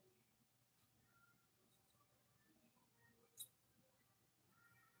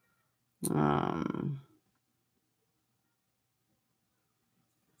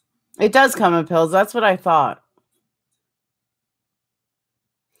 It does come in pills. That's what I thought.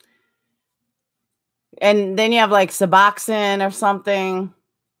 And then you have like Suboxone or something.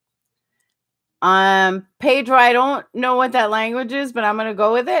 Pedro, I don't know what that language is, but I'm gonna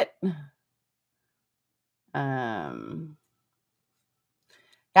go with it. Yeah,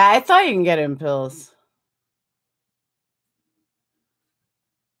 I thought you can get it in pills.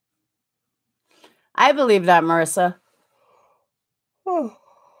 I believe that, Marissa. Oh.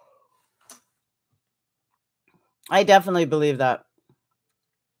 I definitely believe that.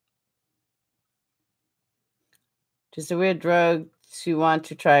 Just a weird drug to want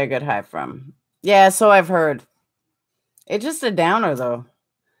to try a good high from. Yeah, so I've heard. It's just a downer, though.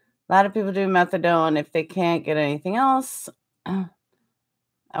 A lot of people do methadone if they can't get anything else. I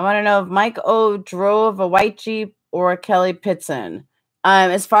want to know if Mike O drove a white Jeep or Kelly Pitson.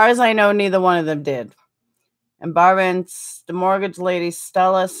 As far as I know, neither one of them did. And Barb and the mortgage lady,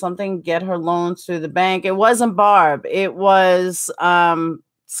 Stella, something get her loans through the bank. It wasn't Barb. It was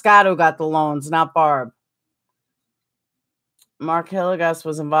Scott who got the loans, not Barb. Mark Hillegas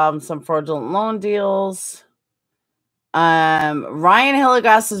was involved in some fraudulent loan deals. Ryan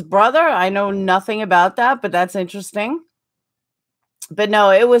Hillegas's brother, I know nothing about that, but that's interesting. But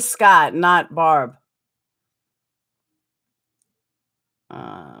no, it was Scott, not Barb.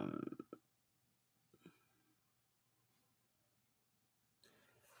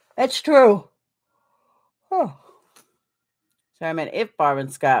 That's true. Oh. So I meant if Barb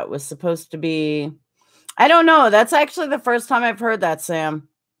and Scott was supposed to be, I don't know. That's actually the first time I've heard that, Sam.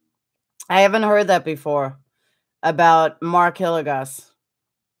 I haven't heard that before about Mark Hillegas.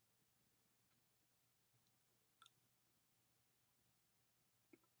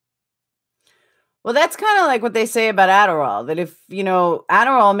 Well, that's kind of like what they say about Adderall, that if,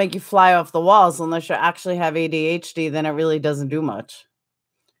 Adderall will make you fly off the walls unless you actually have ADHD, then it really doesn't do much.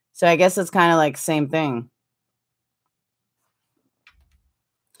 So I guess it's kind of like same thing.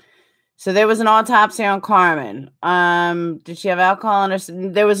 So there was an autopsy on Carmen. Did she have alcohol in her?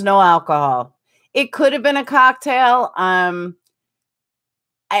 There was no alcohol. It could have been a cocktail. I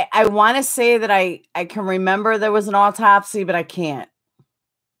want to say that I can remember there was an autopsy, but I can't.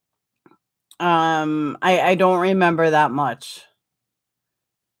 I don't remember that much.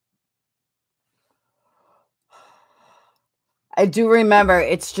 I do remember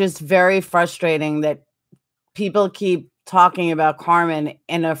it's just very frustrating that people keep talking about Carmen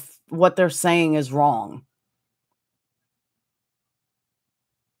and if what they're saying is wrong.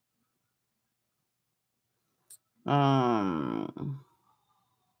 You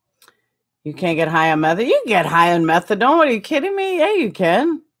can't get high on methadone. You can get high on methadone. What, are you kidding me? Yeah, you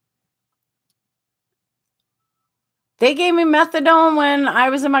can. They gave me methadone when I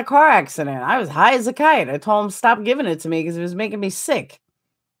was in my car accident. I was high as a kite. I told them stop giving it to me because it was making me sick.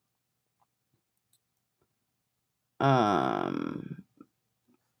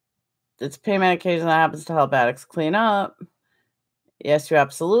 It's pain medication that happens to help addicts clean up. Yes, you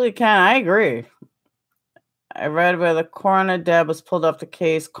absolutely can. I agree. I read where the coroner Deb was pulled off the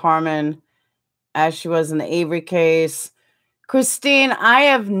case, Carmen, as she was in the Avery case. Christine, I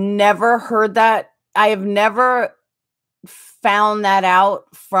have never heard that. I have never found that out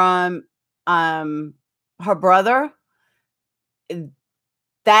from her brother.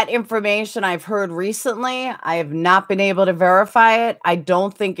 That information I've heard recently. I have not been able to verify it. I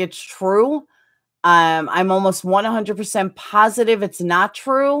don't think it's true. I'm almost 100% positive it's not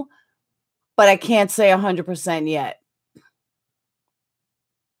true, but I can't say 100% yet.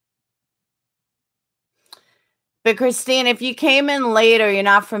 But Christine, if you came in later, you're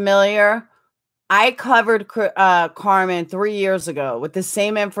not familiar. I covered Carmen 3 years ago with the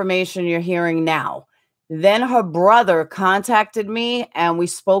same information you're hearing now. Then her brother contacted me and we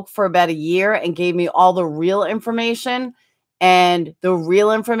spoke for about a year and gave me all the real information. And the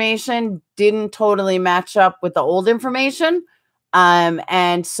real information didn't totally match up with the old information.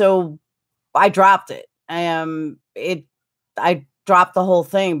 And so I dropped it. I dropped the whole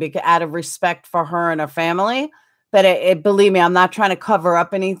thing because out of respect for her and her family. But believe me, I'm not trying to cover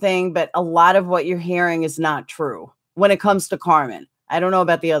up anything, but a lot of what you're hearing is not true when it comes to Carmen. I don't know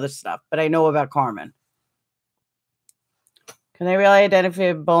about the other stuff, but I know about Carmen. Can they really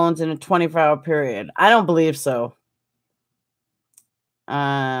identify bones in a 24-hour period? I don't believe so.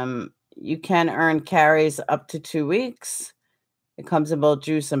 You can earn carries up to 2 weeks. It comes in both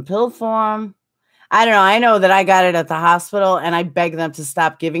juice and pill form. I don't know. I know that I got it at the hospital and I begged them to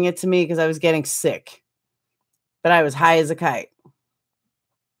stop giving it to me because I was getting sick. But I was high as a kite.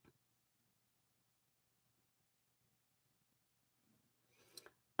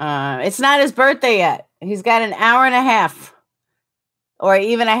 It's not his birthday yet. He's got an hour and a half or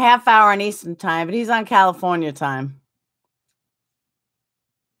even a half hour on Eastern time, but he's on California time.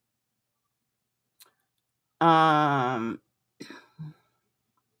 I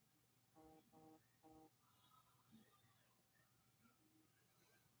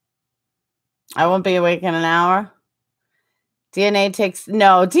won't be awake in an hour. DNA takes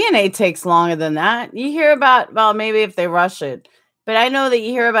longer than that. You hear about, well, maybe if they rush it, but I know that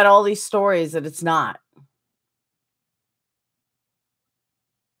you hear about all these stories that it's not.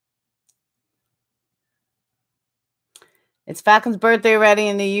 It's Falcon's birthday already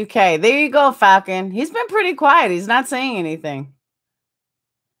in the UK. There you go, Falcon. He's been pretty quiet. He's not saying anything.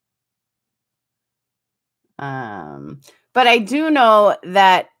 But I do know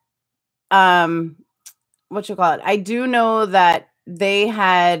that, what you call it? I do know that they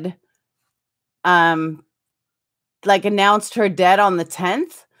had, like announced her dead on the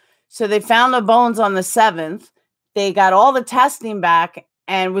 10th. So they found the bones on the 7th. They got all the testing back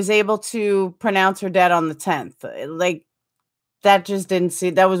and was able to pronounce her dead on the 10th. Like that just didn't see,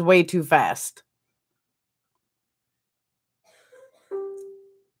 that was way too fast.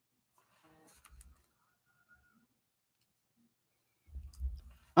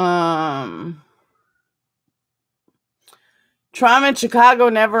 Trauma in Chicago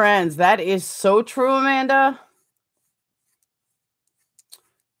never ends. That is so true, Amanda.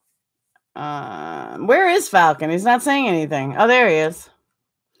 Where is Falcon? He's not saying anything. Oh, there he is.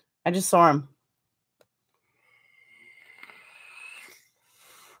 I just saw him.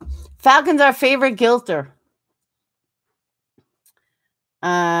 Falcon's our favorite guilter.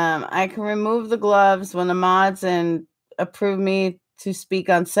 I can remove the gloves when the mods and approve me to speak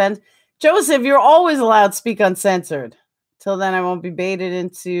uncensored. Joseph, you're always allowed to speak uncensored. Till then, I won't be baited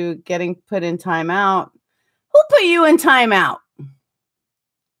into getting put in timeout. Who put you in timeout?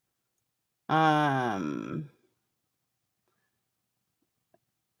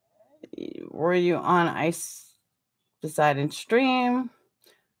 Were you on ice beside in stream?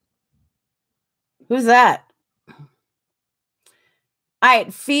 Who's that? All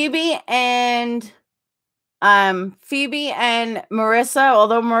right, Phoebe and Marissa,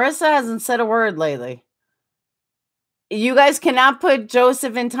 although Marissa hasn't said a word lately. You guys cannot put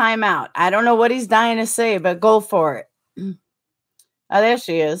Joseph in timeout. I don't know what he's dying to say, but go for it. Oh, there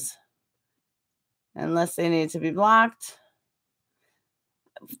she is. Unless they need to be blocked.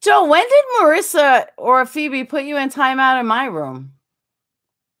 Joe, when did Marissa or Phoebe put you in timeout in my room?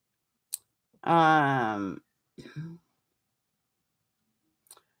 Falcon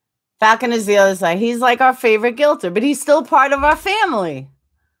is the other side. He's like our favorite guilter, but he's still part of our family.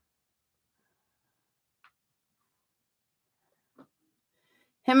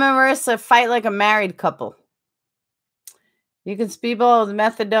 Him and Marissa fight like a married couple. You can speedball with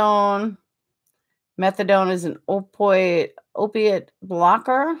methadone. Methadone is an opiate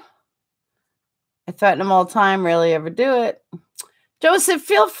blocker. I threaten him all the time. Rarely ever do it. Joseph,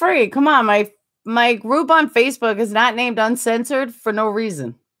 feel free. Come on. My group on Facebook is not named Uncensored for no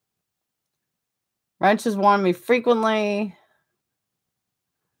reason. Wrenches warn me frequently.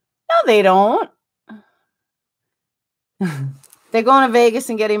 No, they don't. They're going to Vegas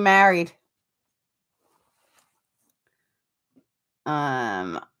and getting married.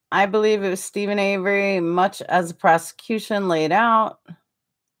 I believe it was Stephen Avery, much as the prosecution laid out.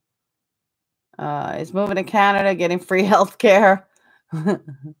 He's moving to Canada, getting free health care.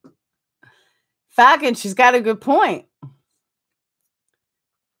 Falcon, she's got a good point. Can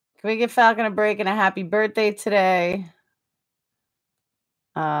we give Falcon a break and a happy birthday today?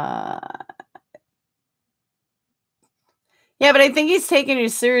 Yeah, but I think he's taking you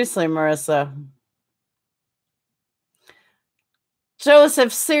seriously, Marissa.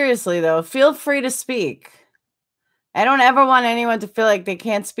 Joseph, seriously, though, feel free to speak. I don't ever want anyone to feel like they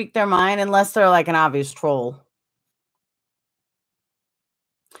can't speak their mind unless they're like an obvious troll.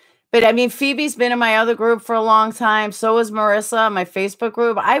 But I mean, Phoebe's been in my other group for a long time. So is Marissa, my Facebook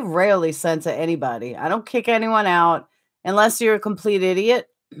group. I rarely censor anybody. I don't kick anyone out unless you're a complete idiot.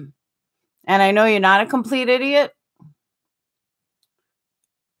 And I know you're not a complete idiot.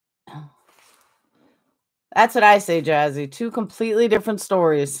 That's what I say, Jazzy. Two completely different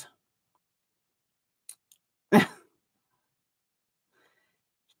stories. There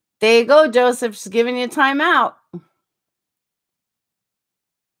you go, Joseph. She's giving you time out.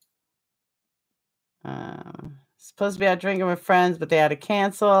 Supposed to be out drinking with friends, but they had to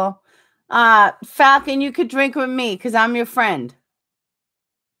cancel. Falcon, you could drink with me because I'm your friend.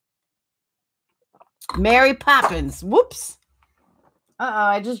 Mary Poppins. Whoops.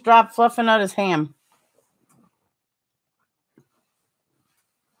 I just dropped Fluffinutter's ham.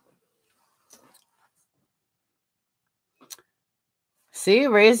 See,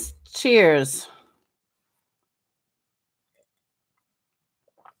 raise cheers.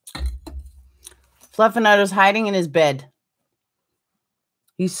 Fluffinutter's hiding in his bed.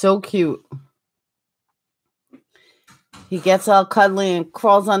 He's so cute. He gets all cuddly and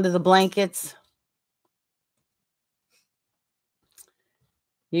crawls under the blankets.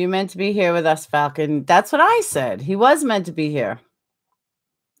 You meant to be here with us, Falcon. That's what I said. He was meant to be here.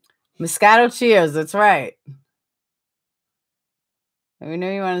 Moscato cheers. That's right. We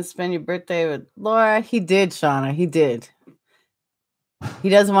know you want to spend your birthday with Laura. He did, Shauna. He did. He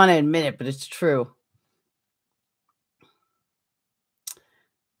doesn't want to admit it, but it's true.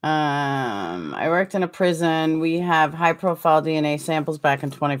 I worked in a prison. We have high-profile DNA samples back in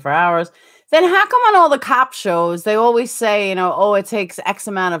 24 hours. Then how come on all the cop shows, they always say, you know, oh, it takes X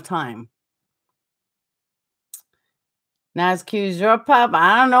amount of time? Nas Q's your pup?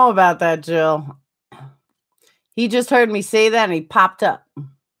 I don't know about that, Jill. He just heard me say that and he popped up.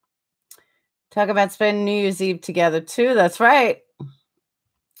 Talk about spending New Year's Eve together too. That's right.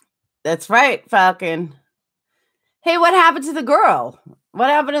 That's right, Falcon. Hey, what happened to the girl? What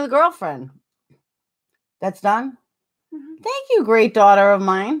happened to the girlfriend? That's done? Mm-hmm. Thank you, great daughter of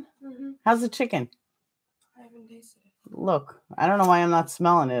mine. Mm-hmm. How's the chicken? I haven't tasted it. Look, I don't know why I'm not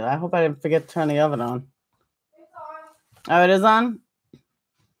smelling it. I hope I didn't forget to turn the oven on. It's on. Oh, it is on?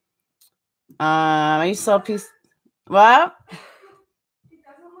 I used to sell piece. What? It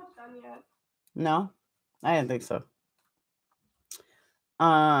doesn't look done yet. No, I didn't think so.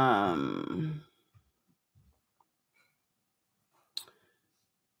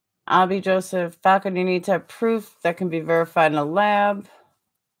 I'll be Joseph. Falcon, you need to have proof that can be verified in a lab.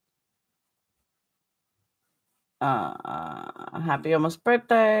 Happy almost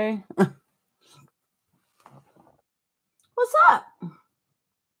birthday. What's up?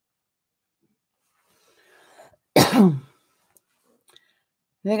 I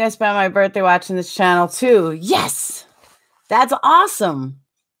think I spent my birthday watching this channel too. Yes, that's awesome.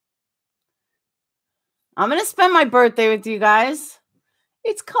 I'm going to spend my birthday with you guys.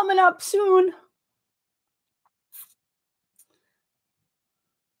 It's coming up soon.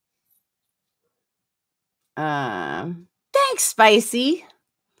 Thanks, Spicy.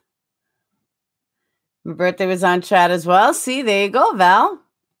 My birthday was on chat as well. See, there you go, Val.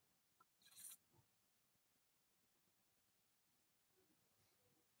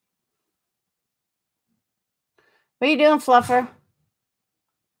 What are you doing, Fluffer?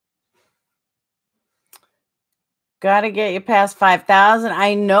 Got to get you past 5,000.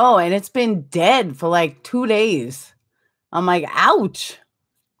 I know, and it's been dead for like 2 days. I'm like, ouch.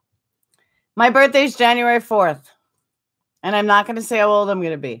 My birthday's January 4th. And I'm not going to say how old I'm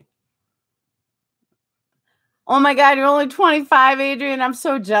going to be. Oh my God, you're only 25, Adrian. I'm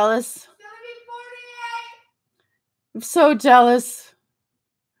so jealous. It's gonna be 48. I'm so jealous.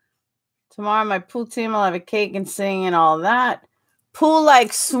 Tomorrow, my pool team will have a cake and sing and all that. Pool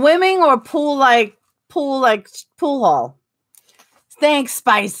like swimming or pool hall? Thanks,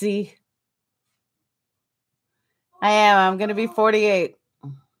 Spicy. I am. I'm going to be 48.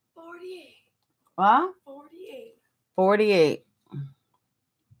 48. What? 48. 48.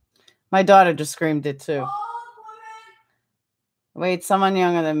 My daughter just screamed it too. Wait, someone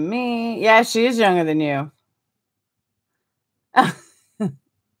younger than me? Yeah, she is younger than you.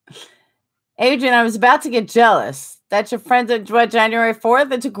 Adrian, I was about to get jealous. That's your friend at January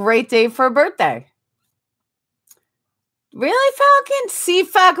 4th? It's a great day for a birthday. Really, Falcon? See,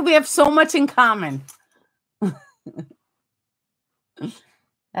 Falcon, we have so much in common.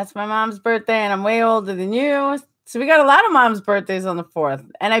 That's my mom's birthday, and I'm way older than you. So we got a lot of moms' birthdays on the 4th.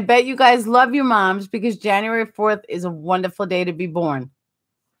 And I bet you guys love your moms because January 4th is a wonderful day to be born.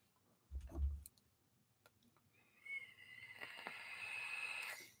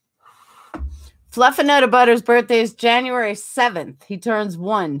 Fluffinutta Butter's birthday is January 7th. He turns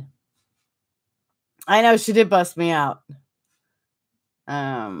 1. I know, she did bust me out.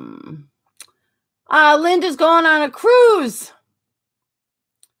 Linda's going on a cruise.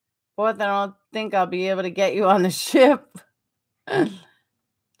 4th, I don't think I'll be able to get you on the ship.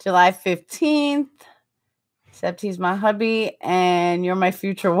 July 15th. Except he's my hubby and you're my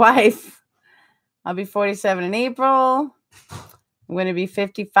future wife. I'll be 47 in April. I'm going to be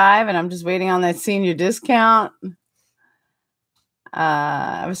 55 and I'm just waiting on that senior discount.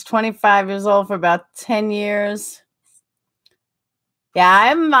 I was 25 years old for about 10 years.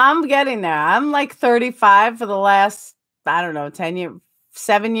 Yeah, I'm getting there. I'm like 35 for the last, I don't know, 10 years,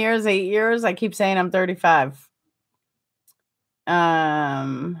 7 years, 8 years. I keep saying I'm 35.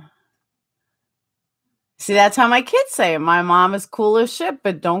 See, that's how my kids say it. My mom is cool as shit,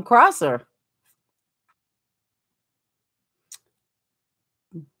 but don't cross her.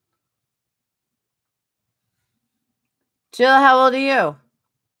 Jill, how old are you?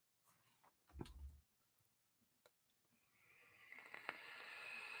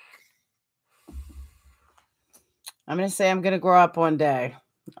 I'm going to say I'm going to grow up one day.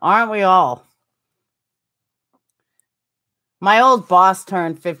 Aren't we all? My old boss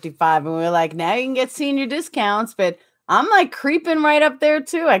turned 55 and we were like, now you can get senior discounts, but I'm like creeping right up there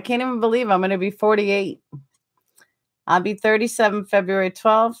too. I can't even believe I'm going to be 48. I'll be 37 February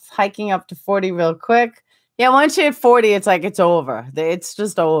 12th, hiking up to 40 real quick. Yeah, once you hit 40, it's like it's over. It's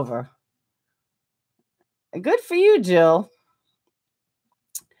just over. Good for you, Jill.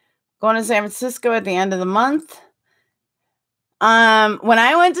 Going to San Francisco at the end of the month. When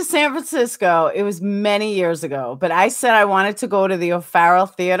I went to San Francisco, it was many years ago, but I said I wanted to go to the O'Farrell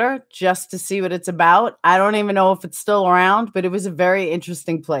Theater just to see what it's about. I don't even know if it's still around, but it was a very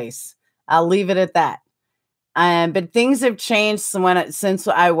interesting place. I'll leave it at that. But things have changed since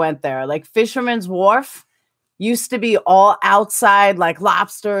I went there. Like Fisherman's Wharf used to be all outside, like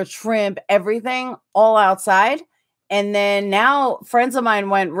lobster, shrimp, everything, all outside. And then now friends of mine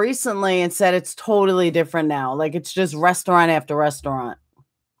went recently and said it's totally different now. Like it's just restaurant after restaurant.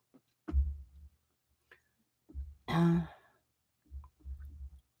 How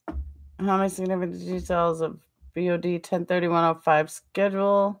many significant details of BOD 103105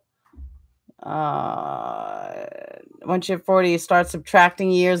 schedule? Once you hit 40, you start subtracting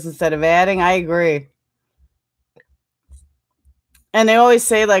years instead of adding. I agree. And they always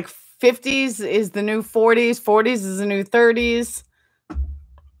say like 50s is the new 40s, 40s is the new 30s.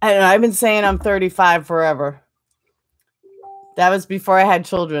 I don't know, I've been saying I'm 35 forever. That was before I had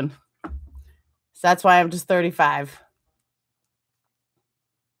children. So that's why I'm just 35.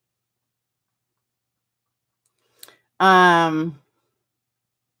 I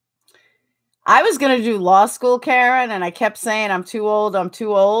was going to do law school, Karen, and I kept saying I'm too old. I'm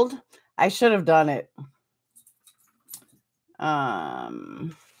too old. I should have done it.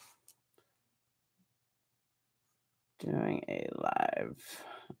 Doing a live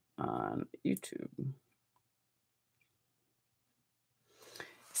on YouTube.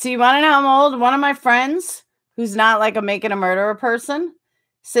 So you want to know how old? One of my friends, who's not like a making a murderer person,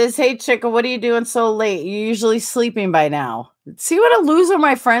 says, hey, Chicka, what are you doing so late? You're usually sleeping by now. See what a loser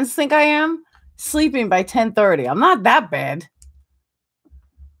my friends think I am? Sleeping by 10:30. I'm not that bad.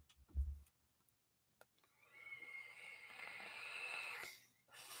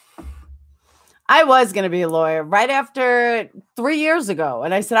 I was going to be a lawyer right after 3 years ago.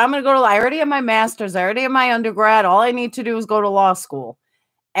 And I said, I'm going to go to, I already have my master's. I already have my undergrad. All I need to do is go to law school.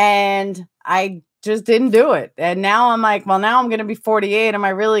 And I just didn't do it. And now I'm like, well, now I'm going to be 48. Am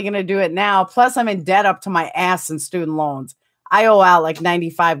I really going to do it now? Plus I'm in debt up to my ass in student loans. I owe out like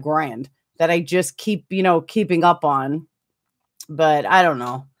 95 grand that I just keep, keeping up on. But I don't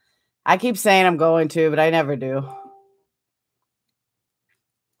know. I keep saying I'm going to, but I never do.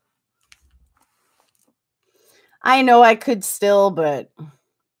 I know I could still, but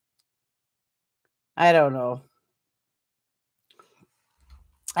I don't know.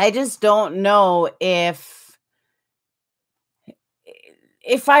 I just don't know if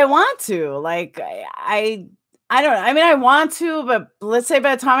I want to. Like I don't know. I mean, I want to, but let's say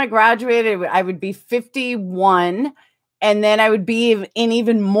by the time I graduated, I would be 51, and then I would be in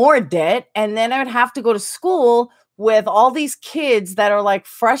even more debt, and then I would have to go to school with all these kids that are like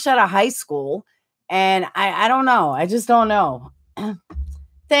fresh out of high school, and I don't know. I just don't know.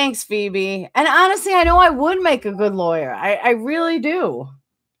 Thanks, Phoebe. And honestly, I know I would make a good lawyer. I really do.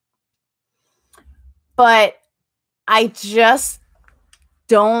 But I just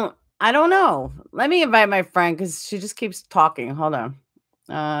I don't know. Let me invite my friend because she just keeps talking. Hold on.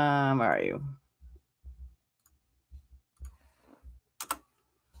 Where are you?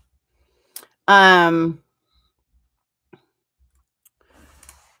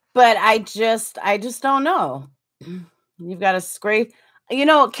 But I just don't know. You've got to scrape. You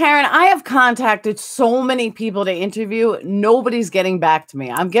know, Karen, I have contacted so many people to interview. Nobody's getting back to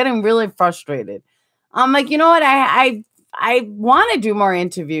me. I'm getting really frustrated. I'm like, you know what? I want to do more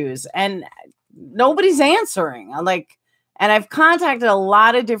interviews and nobody's answering. I'm like, and I've contacted a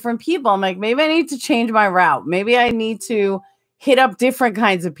lot of different people. I'm like, maybe I need to change my route. Maybe I need to hit up different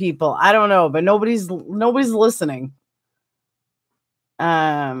kinds of people. I don't know, but nobody's listening.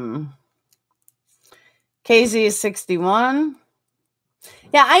 KZ is 61.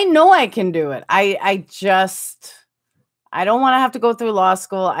 Yeah, I know I can do it. I don't want to have to go through law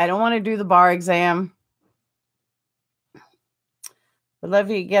school. I don't want to do the bar exam. I'd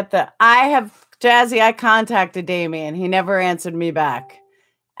love you to get Jazzy, I contacted Damien. He never answered me back.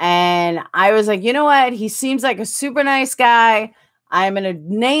 And I was like, you know what? He seems like a super nice guy. I'm going to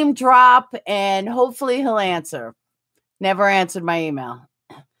name drop and hopefully he'll answer. Never answered my email.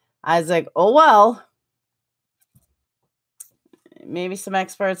 I was like, oh, well. Maybe some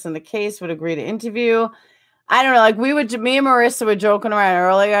experts in the case would agree to interview. I don't know. Like me and Marissa were joking around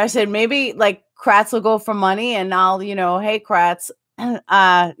earlier. I said, maybe like Kratz will go for money and I'll, hey, Kratz,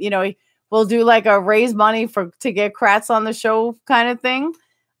 we'll do like a raise money to get Kratz on the show kind of thing.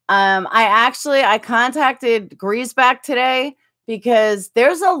 I contacted Griesbach today because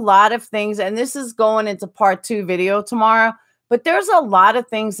there's a lot of things, and this is going into part 2 video tomorrow, but there's a lot of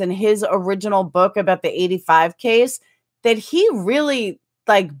things in his original book about the 85 case that he really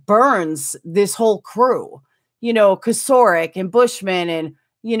like burns this whole crew, KOCOUREK and Bushman and,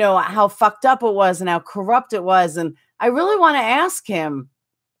 how fucked up it was and how corrupt it was. And I really want to ask him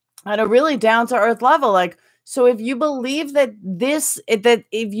at a really down to earth level, like, so if you believe that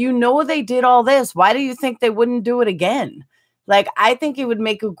if you know they did all this, why do you think they wouldn't do it again? Like, I think it would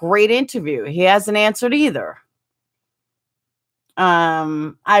make a great interview. He hasn't answered either.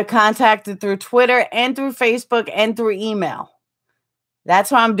 I contacted through Twitter and through Facebook and through email.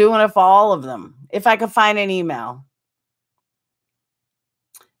 That's why I'm doing it for all of them. If I could find an email.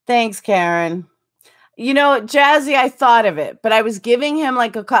 Thanks, Karen. Jazzy, I thought of it, but I was giving him I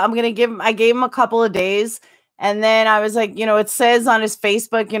gave him a couple of days. And then I was like, it says on his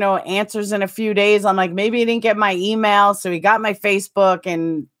Facebook, answers in a few days. I'm like, maybe he didn't get my email. So he got my Facebook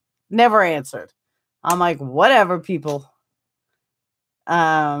and never answered. I'm like, whatever, people. We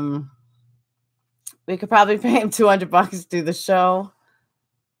could probably pay him $200 to do the show.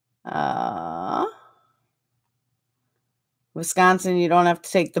 Wisconsin, you don't have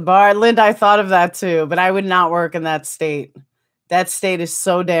to take the bar. Linda, I thought of that too, but I would not work in that state. That state is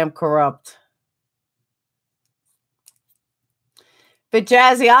so damn corrupt. But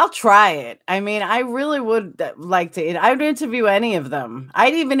Jazzy, I'll try it. I mean, I really would like to. I would interview any of them.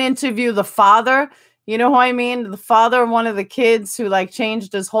 I'd even interview the father. You know who I mean? The father of one of the kids who like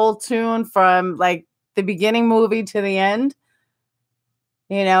changed his whole tune from like the beginning movie to the end.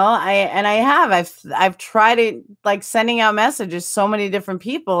 I've tried it, like sending out messages, so many different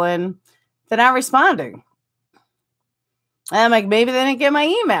people, and they're not responding. And I'm like, maybe they didn't get my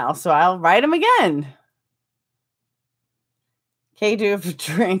email, so I'll write them again. Okay, do it for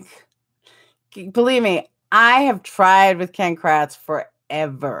drink. Believe me, I have tried with Ken Kratz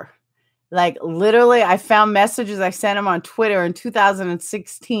forever. Like literally, I found messages I sent him on Twitter in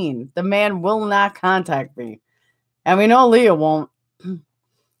 2016. The man will not contact me. And we know Leah won't.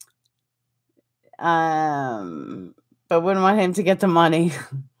 But wouldn't want him to get the money.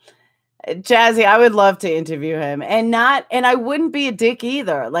 Jazzy, I would love to interview him and I wouldn't be a dick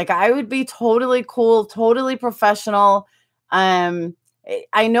either. Like I would be totally cool, totally professional.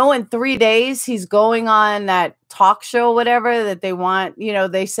 I know in 3 days he's going on that talk show, whatever that they want.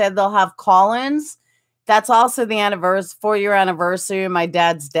 They said they'll have call-ins. That's also the 4-year anniversary of my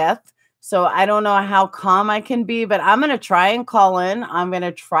dad's death. So I don't know how calm I can be, but I'm going to try and call in. I'm going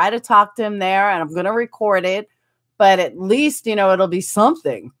to try to talk to him there, and I'm going to record it. But at least, it'll be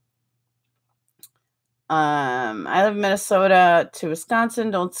something. I live in Minnesota to Wisconsin.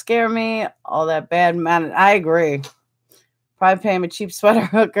 Don't scare me. All that bad, man. I agree. Probably pay him a cheap sweater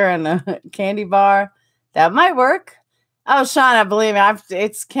hooker and a candy bar. That might work. Oh, Sean, I believe me.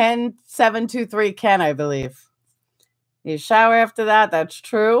 It's Ken 723 Ken, I believe. You shower after that. That's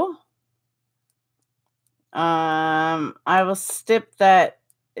true. I will stip that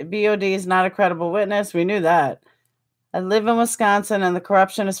BOD is not a credible witness. We knew that. I live in Wisconsin and the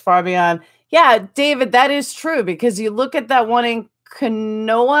corruption is far beyond. Yeah, David, that is true because you look at that one in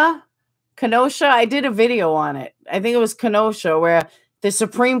Kenosha. I did a video on it. I think it was Kenosha where the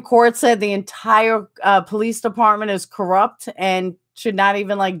Supreme Court said the entire police department is corrupt and should not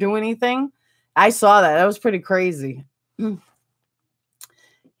even do anything. I saw that. That was pretty crazy.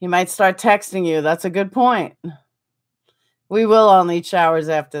 He might start texting you. That's a good point. We will all need showers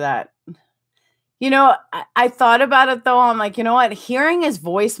after that. I thought about it, though. I'm like, you know what? Hearing his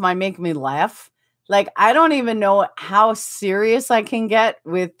voice might make me laugh. I don't even know how serious I can get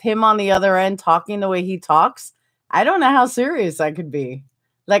with him on the other end talking the way he talks. I don't know how serious I could be.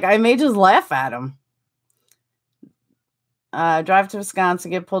 I may just laugh at him. Drive to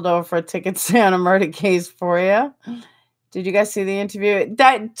Wisconsin, get pulled over for a ticket, stay on a murder case for you. Did you guys see the interview?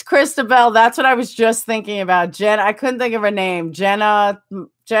 That Christabel, that's what I was just thinking about. Jen, I couldn't think of her name. Jenna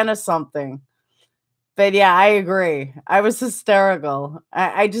something. But yeah, I agree. I was hysterical.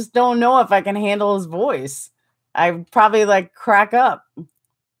 I just don't know if I can handle his voice. I'd probably crack up.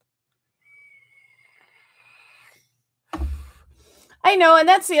 I know, and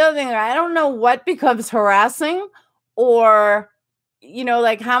that's the other thing. I don't know what becomes harassing or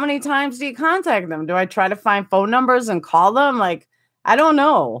how many times do you contact them? Do I try to find phone numbers and call them? I don't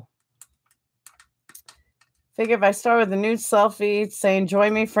know. Figure if I start with a nude selfie saying,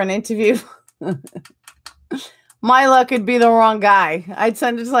 join me for an interview. My luck would be the wrong guy. I'd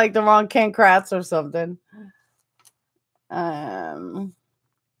send it to the wrong Ken Kratz or something. But,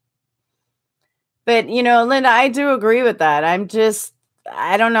 Linda, I do agree with that. I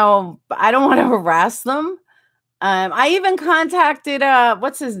don't know. I don't want to harass them. I even contacted,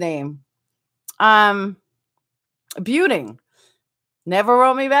 what's his name? Buting. Never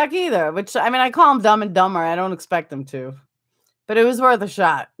wrote me back either, which, I call him Dumb and Dumber. I don't expect him to. But it was worth a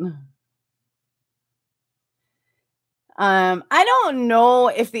shot. I don't know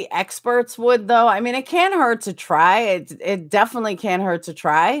if the experts would, though. It can't hurt to try. It definitely can't hurt to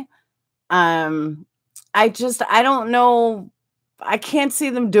try. I don't know. I can't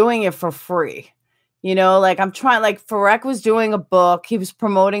see them doing it for free. I'm trying, Farek was doing a book. He was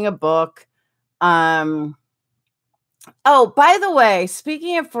promoting a book. Oh, by the way,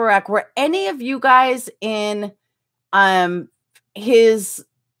 speaking of Farek, were any of you guys in his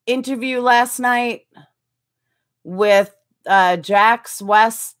interview last night with Jax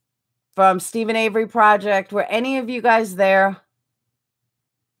West from Stephen Avery Project? Were any of you guys there?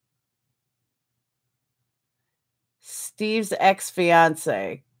 Steve's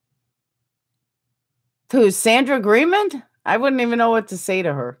ex-fiance. Who's Sandra Greenman? I wouldn't even know what to say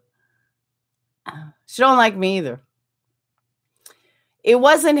to her. She don't like me either. It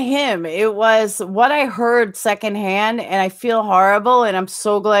wasn't him. It was what I heard secondhand, and I feel horrible, and I'm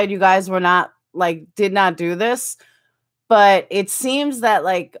so glad you guys were not did not do this. But it seems that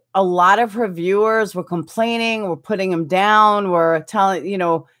a lot of her viewers were complaining, were putting him down, were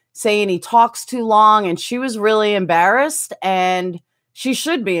telling, saying he talks too long, and she was really embarrassed, and she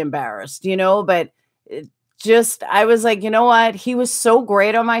should be embarrassed, but I was like, you know what? He was so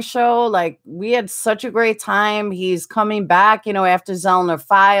great on my show. We had such a great time. He's coming back, after Zellner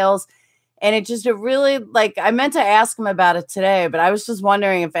Files. And it really, I meant to ask him about it today, but I was just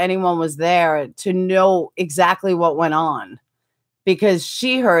wondering if anyone was there to know exactly what went on because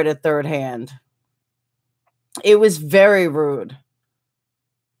she heard it third hand. It was very rude.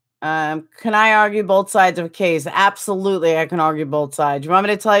 Can I argue both sides of a case? Absolutely, I can argue both sides. You want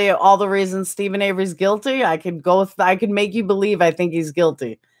me to tell you all the reasons Stephen Avery's guilty? I could make you believe I think he's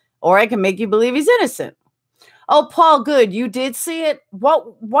guilty, or I can make you believe he's innocent. Oh, Paul, good. You did see it.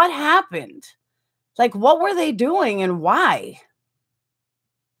 What happened? What were they doing and why?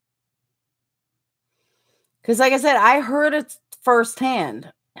 Because, like I said, I heard it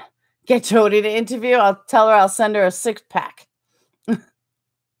firsthand. Get Jody to interview. I'll tell her I'll send her a 6-pack.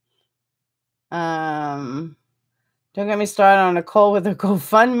 Don't get me started on Nicole with a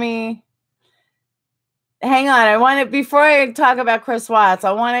GoFundMe. Hang on. I want to, before I talk about Chris Watts,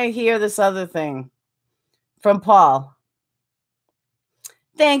 I want to hear this other thing from Paul.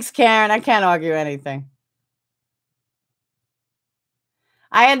 Thanks, Karen. I can't argue anything.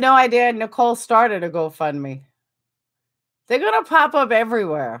 I had no idea Nicole started a GoFundMe. They're going to pop up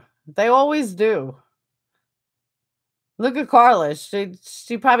everywhere. They always do. Look at Carla.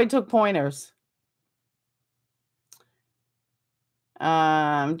 She probably took pointers.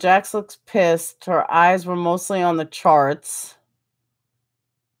 Jax looks pissed. Her eyes were mostly on the charts.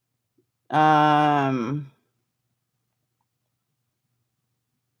 Jazzy,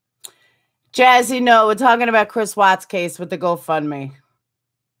 no, we're talking about Chris Watts' case with the GoFundMe.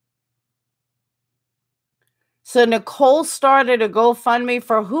 So Nicole started a GoFundMe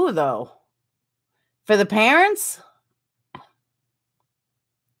for who, though? For the parents?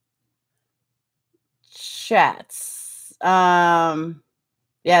 Chats. Yeah,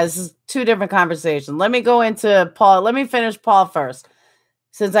 this is two different conversations. Let me go into Paul. Let me finish Paul first,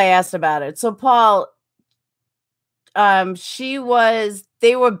 since I asked about it. So Paul,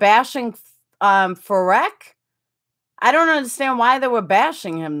 they were bashing KOCOUREK. I don't understand why they were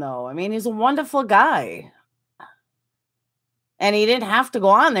bashing him, though. I mean, he's a wonderful guy. And he didn't have to go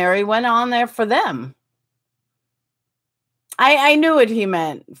on there. He went on there for them. I knew what he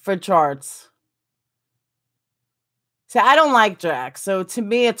meant for charts. See, I don't like Jax. So to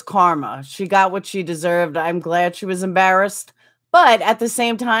me, it's karma. She got what she deserved. I'm glad she was embarrassed. But at the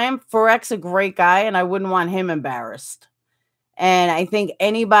same time, KOCOUREK's a great guy, and I wouldn't want him embarrassed. And I think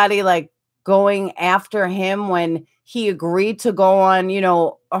anybody like going after him when he agreed to go on,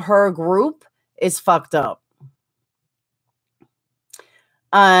 her group is fucked up.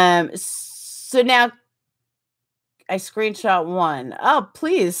 So now I screenshot one. Oh,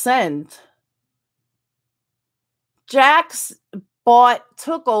 please send. Jax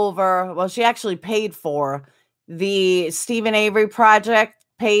took over. Well, she actually paid for the Stephen Avery project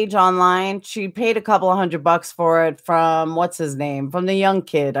page online. She paid a couple of $100 for it from what's his name? From the young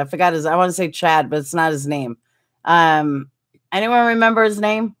kid. I forgot I want to say Chad, but it's not his name. Anyone remember his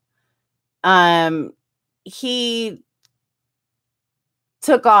name? He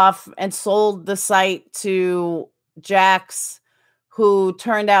took off and sold the site to Jax, who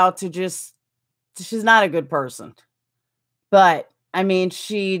turned out to she's not a good person. But I mean,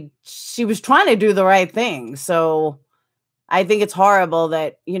 she was trying to do the right thing. So I think it's horrible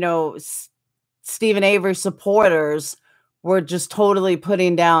that, Stephen Avery supporters were just totally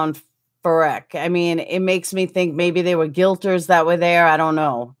putting down KOCOUREK. I mean, it makes me think maybe they were guilters that were there. I don't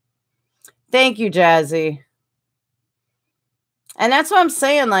know. Thank you, Jazzy. And that's what I'm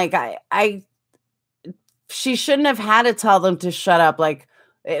saying. Like, she shouldn't have had to tell them to shut up. Like,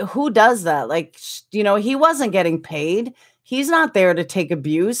 who does that? Like, he wasn't getting paid. He's not there to take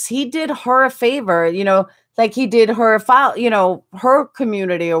abuse. He did her a favor, like he did her her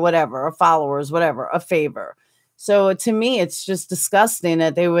community or whatever, or followers, whatever, a favor. So to me, it's just disgusting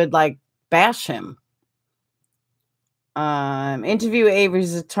that they would like bash him. Interview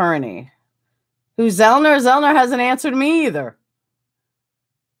Avery's attorney. Who's Zellner? Zellner hasn't answered me either.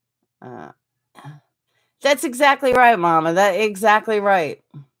 That's exactly right, Mama. That's exactly right.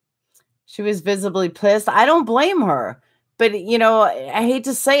 She was visibly pissed. I don't blame her. But, I hate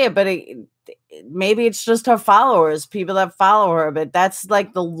to say it, but maybe it's just her followers, people that follow her. But that's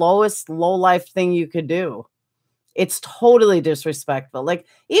like the lowest low-life thing you could do. It's totally disrespectful. Like,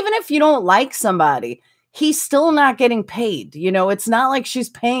 even if you don't like somebody, he's still not getting paid. It's not like she's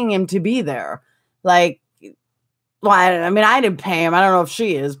paying him to be there. Like, well, I mean, I didn't pay him. I don't know if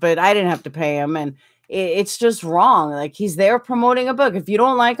she is, but I didn't have to pay him. And it's just wrong. Like, he's there promoting a book. If you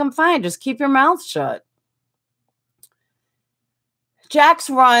don't like him, fine. Just keep your mouth shut. Jax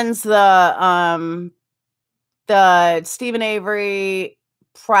runs the Stephen Avery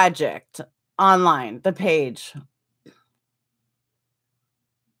project online, the page.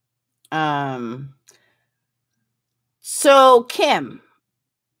 So Kim,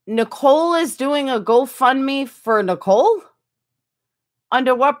 Nicole is doing a GoFundMe for Nicole?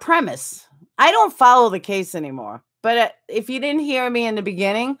 Under what premise? I don't follow the case anymore. But if you didn't hear me in the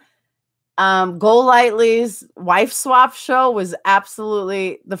beginning, Golightly's wife swap show was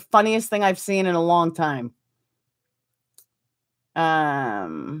absolutely the funniest thing I've seen in a long time.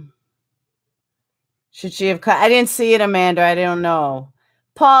 Should she have cut? I didn't see it, Amanda. I don't know.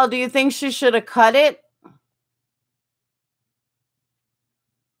 Paul, do you think she should have cut it?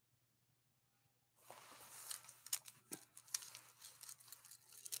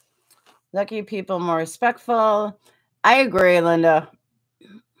 Lucky people more respectful. I agree, Linda.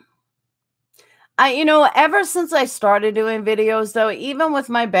 Ever since I started doing videos, though, even with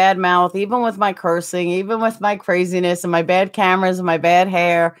my bad mouth, even with my cursing, even with my craziness and my bad cameras and my bad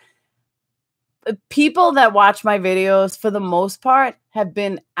hair, people that watch my videos for the most part have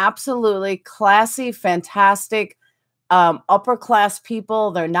been absolutely classy, fantastic, upper class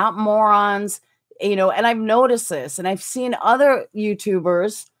people. They're not morons, and I've noticed this, and I've seen other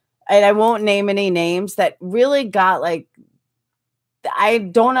YouTubers, and I won't name any names, that really got like, I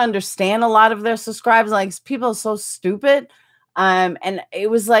don't understand a lot of their subscribers. Like, people are so stupid. And it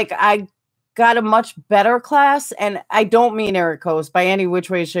was like I got a much better class, and I don't mean Ericos by any which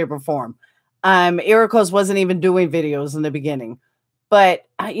way, shape, or form. Ericos wasn't even doing videos in the beginning. But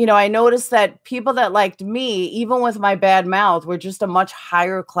I noticed that people that liked me, even with my bad mouth, were just a much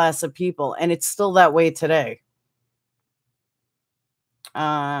higher class of people, and it's still that way today.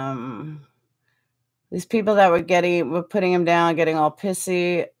 These people that were putting him down, getting all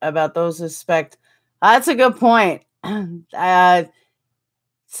pissy about those who suspect. That's a good point.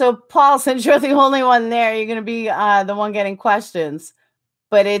 So, Paul, since you're the only one there, you're going to be the one getting questions.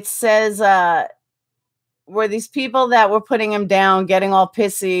 But it says, were these people that were putting him down getting all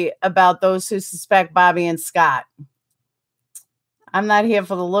pissy about those who suspect Bobby and Scott? I'm not here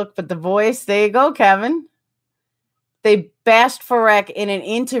for the look, but the voice. There you go, Kevin. They bashed KOCOUREK in an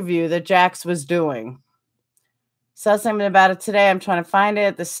interview that Jax was doing. Saw something about it today. I'm trying to find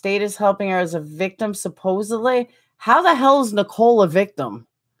it. The state is helping her as a victim, supposedly. How the hell is Nicole a victim?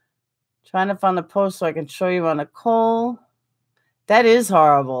 Trying to find the post so I can show you on Nicole. That is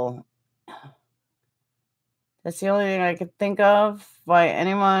horrible. That's the only thing I could think of why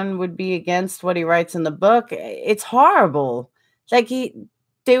anyone would be against what he writes in the book. It's horrible. Like he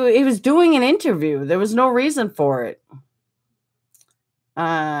was doing an interview. There was no reason for it.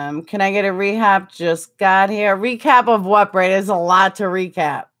 Can I get a recap? Just got here. Recap of what, Brady? There's a lot to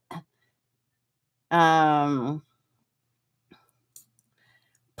recap. Paul,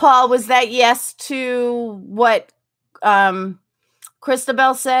 was that yes to what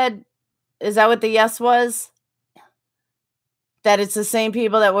Christabel said? Is that what the yes was? That it's the same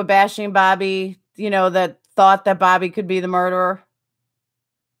people that were bashing Bobby, that thought that Bobby could be the murderer?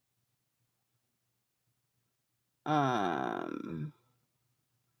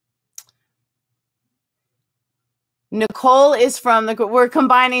 Nicole is from we're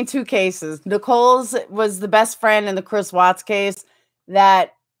combining two cases. Nicole's was the best friend in the Chris Watts case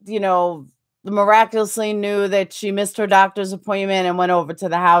that, miraculously knew that she missed her doctor's appointment and went over to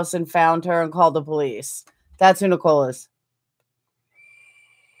the house and found her and called the police. That's who Nicole is.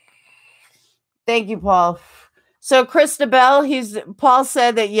 Thank you, Paul. So Christabel, Paul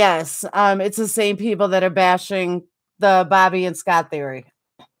said that yes, it's the same people that are bashing the Bobby and Scott theory.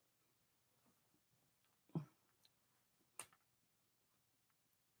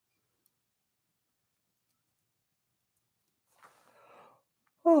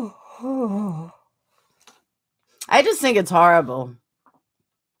 I just think it's horrible.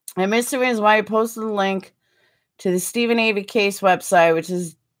 And Mr. Reasons why I posted a link to the Stephen Avey case website, which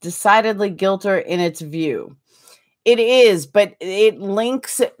is decidedly guilty in its view. It is, but it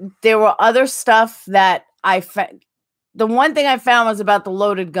links. There were other stuff that I found. The one thing I found was about the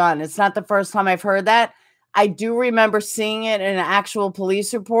loaded gun. It's not the first time I've heard that. I do remember seeing it in an actual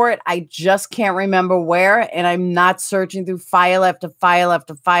police report. I just can't remember where, and I'm not searching through file after file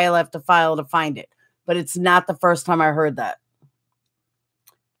after file after file to find it. But it's not the first time I heard that.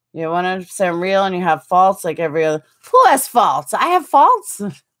 You're 100% real, and you have faults like every other. Who has faults? I have faults.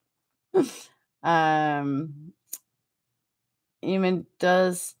 Human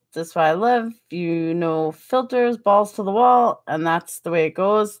does. That's why I live. Filters, balls to the wall, and that's the way it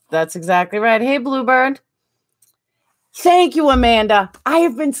goes. That's exactly right. Hey, Bluebird. Thank you, Amanda. I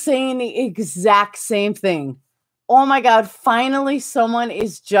have been saying the exact same thing. Oh my God, finally someone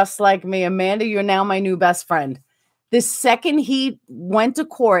is just like me. Amanda, you're now my new best friend. The second he went to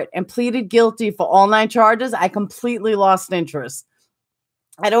court and pleaded guilty for all 9 charges, I completely lost interest.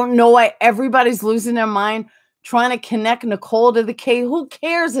 I don't know why everybody's losing their mind trying to connect Nicole to the case. Who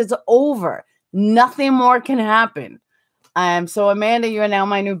cares? It's over. Nothing more can happen. So Amanda, you're now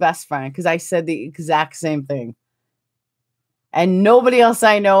my new best friend because I said the exact same thing. And nobody else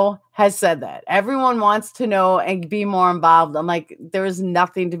I know has said that. Everyone wants to know and be more involved. I'm like, there is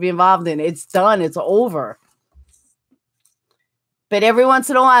nothing to be involved in. It's done. It's over. But every once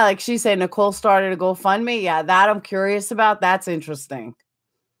in a while, like she said, Nicole started a GoFundMe. Yeah, that I'm curious about. That's interesting.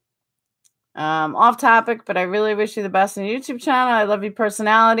 Off topic, but I really wish you the best in your YouTube channel. I love your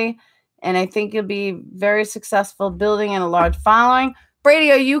personality, and I think you'll be very successful building in a large following.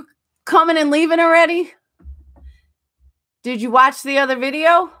 Brady, are you coming and leaving already? Did you watch the other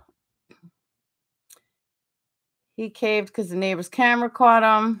video? He caved because the neighbor's camera caught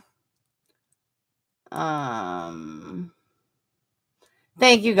him.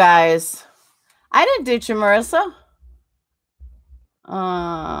 Thank you guys. I didn't ditch you, Marissa.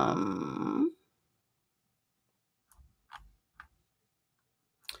 I'm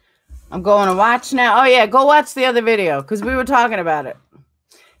going to watch now. Oh yeah, go watch the other video because we were talking about it.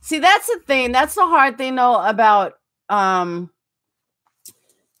 See, that's the thing. That's the hard thing though about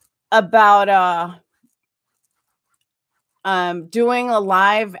doing a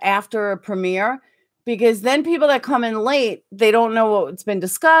live after a premiere, because then people that come in late, they don't know what's been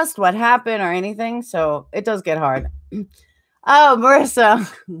discussed, what happened, or anything. So it does get hard. Oh,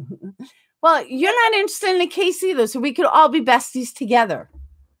 Marissa. Well, you're not interested in the case either, so we could all be besties together.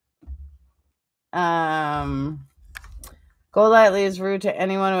 Go lightly is rude to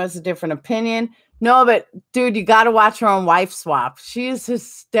anyone who has a different opinion. No, but dude, you got to watch her on Wife Swap. She is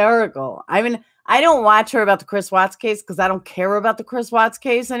hysterical. I mean, I don't watch her about the Chris Watts case because I don't care about the Chris Watts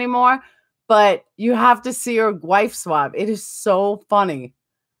case anymore. But you have to see her Wife Swap. It is so funny.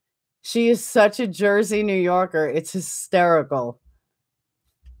 She is such a Jersey New Yorker. It's hysterical.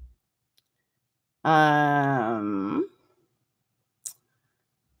 And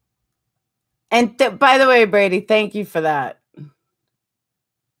by the way, Brady, thank you for that.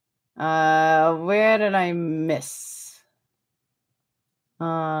 Where did I miss?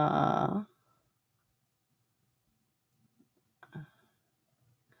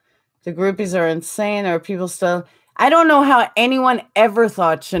 The groupies are insane. There are people still... I don't know how anyone ever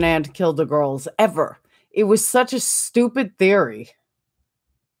thought Shanann killed the girls, ever. It was such a stupid theory.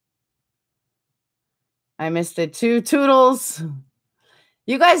 I missed it too. Toodles.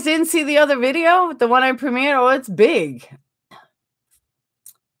 You guys didn't see the other video? The one I premiered? Oh, it's big.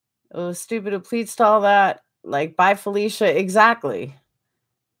 Oh, stupid to please all that. Like, bye, Felicia. Exactly.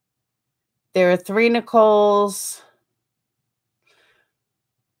 There are 3 Nicoles.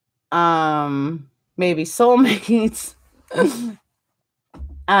 Maybe soulmates.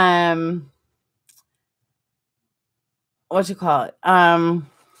 What you call it?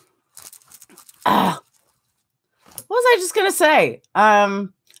 What was I just gonna say? Oh,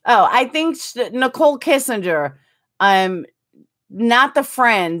 I think Nicole Kissinger, not the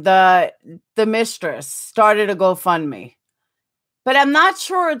friend, the mistress, started a GoFundMe, but I'm not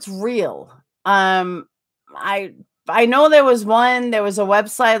sure it's real. I know there was a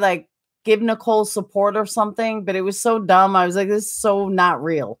website like Give Nicole Support or something, but it was so dumb. I was like, this is so not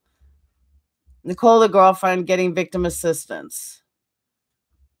real. Nicole, the girlfriend, getting victim assistance.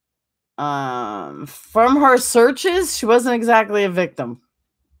 From her searches, she wasn't exactly a victim.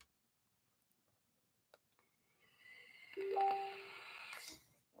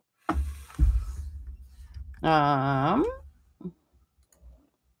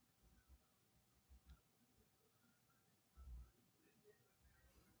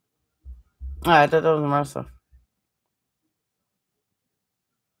 All right, that was Marissa.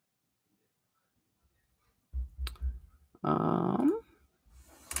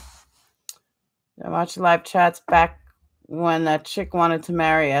 I watched live chats back when that chick wanted to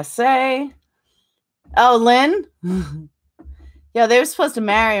marry SA. Oh, Lynn? Yeah, they were supposed to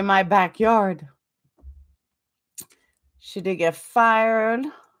marry in my backyard. She did get fired.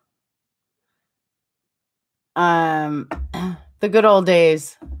 The good old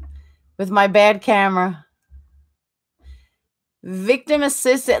days with my bad camera. Victim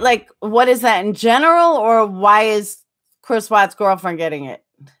assistant, like, what is that in general, or why is Chris Watts' girlfriend getting it?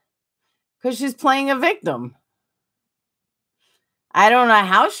 Because she's playing a victim. I don't know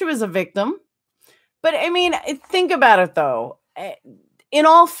how she was a victim, but I mean, think about it though. In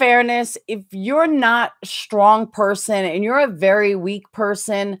all fairness, if you're not a strong person and you're a very weak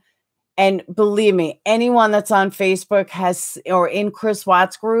person, and believe me, anyone that's on Facebook has, or in Chris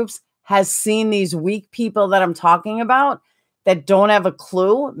Watts groups, has seen these weak people that I'm talking about that don't have a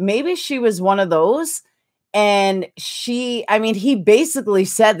clue. Maybe she was one of those. And he basically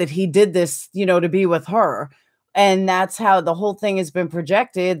said that he did this, to be with her. And that's how the whole thing has been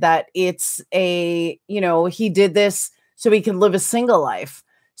projected, that it's he did this so he could live a single life.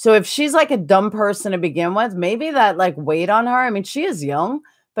 So if she's like a dumb person to begin with, maybe that like weighed on her. I mean, she is young,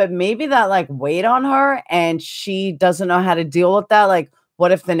 but maybe that like weighed on her and she doesn't know how to deal with that. Like,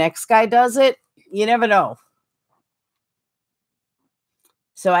 what if the next guy does it? You never know.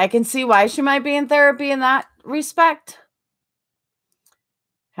 So I can see why she might be in therapy in that respect.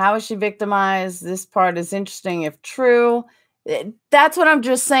 How is she victimized? This part is interesting if true. That's what I'm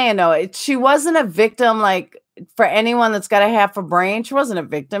just saying, though. She wasn't a victim, like, for anyone that's got a half a brain. She wasn't a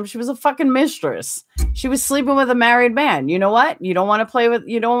victim. She was a fucking mistress. She was sleeping with a married man. You know what? You don't want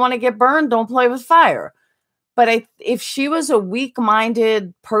to get burned. Don't play with fire. But if she was a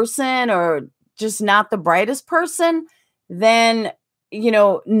weak-minded person or just not the brightest person, then,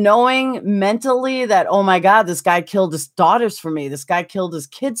 knowing mentally that, oh my God, this guy killed his daughters for me. This guy killed his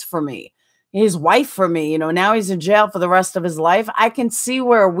kids for me, his wife for me. Now he's in jail for the rest of his life. I can see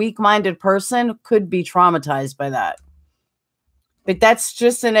where a weak-minded person could be traumatized by that. But that's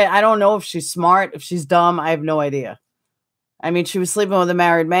just in it. I don't know if she's smart, if she's dumb. I have no idea. I mean, she was sleeping with a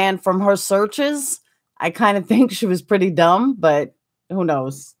married man. From her searches, I kind of think she was pretty dumb, but who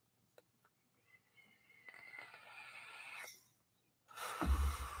knows?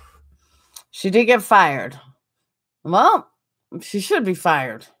 She did get fired. Well, she should be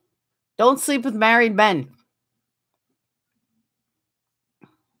fired. Don't sleep with married men.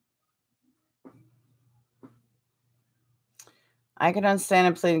 I can understand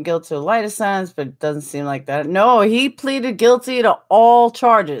him pleading guilty to a lighter sentence, but it doesn't seem like that. No, he pleaded guilty to all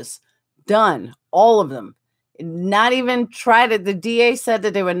charges. Done. All of them. Not even tried it. The DA said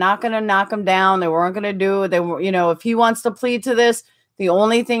that they were not going to knock him down. They weren't going to do it. They were, if he wants to plead to this, the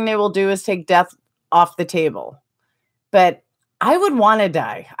only thing they will do is take death off the table. But I would want to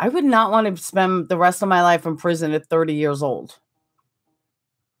die. I would not want to spend the rest of my life in prison at 30 years old.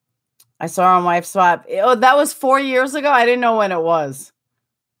 I saw her on Wife Swap. Oh, that was 4 years ago. I didn't know when it was.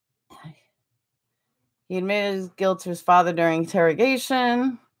 He admitted his guilt to his father during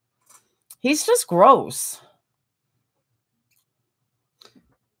interrogation. He's just gross.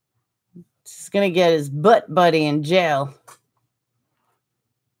 He's going to get his butt buddy in jail.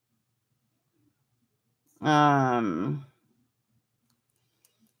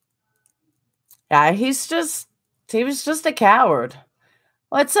 Yeah, he was just a coward.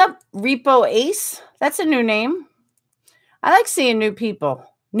 What's up, Repo Ace? That's a new name. I like seeing new people,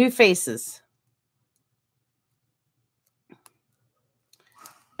 new faces.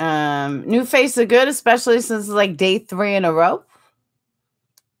 New faces are good, especially since it's like day 3 in a row.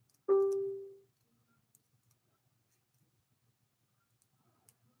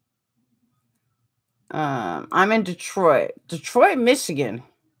 I'm in Detroit, Michigan.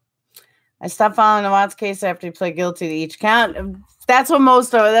 I stopped following the Watts case after he pled guilty to each count. That's what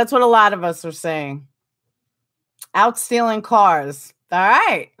a lot of us are saying. Out stealing cars. All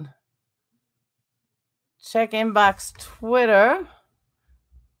right. Check inbox Twitter.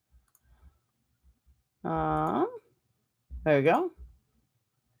 There you go.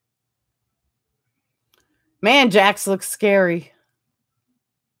 Man, Jax looks scary.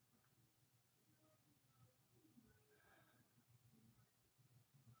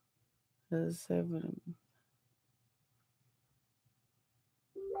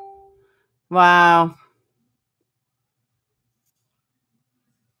 Wow.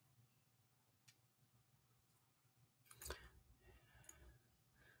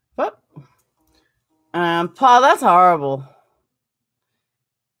 Paul, that's horrible.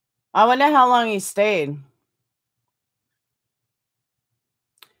 I wonder how long he stayed.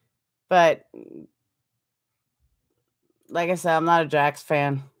 But like I said, I'm not a Jax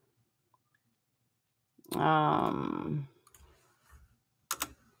fan.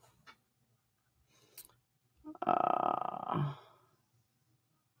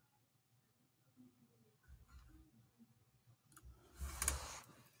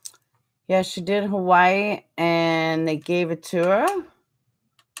 Yeah, she did Hawaii, and they gave it to her.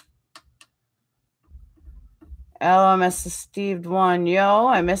 LMS Steve won. Yo,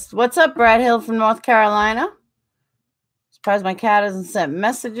 I missed. What's up, Brad Hill from North Carolina? Surprised my cat hasn't sent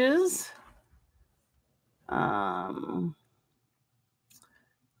messages. I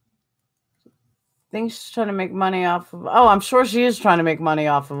think she's trying to make money off of. Oh, I'm sure she is trying to make money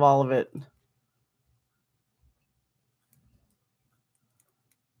off of all of it.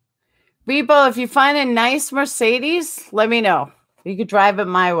 Repo, if you find a nice Mercedes, let me know. You could drive it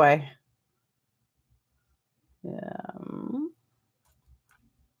my way.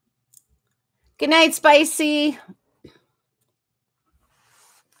 Good night, Spicy.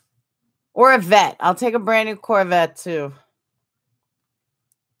 Or a vet. I'll take a brand new Corvette, too.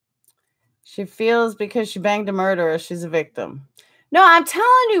 She feels because she banged a murderer, she's a victim. No, I'm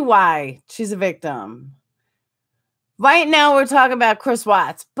telling you why she's a victim. Right now, we're talking about Chris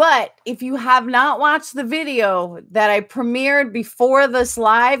Watts. But if you have not watched the video that I premiered before this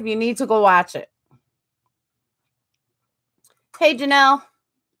live, you need to go watch it. Hey, Janelle.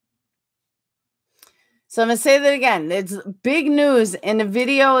 So I'm going to say that again. It's big news in the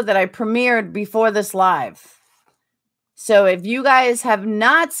video that I premiered before this live. So if you guys have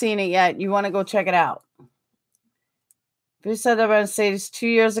not seen it yet, you want to go check it out. Who said that about Mercedes 2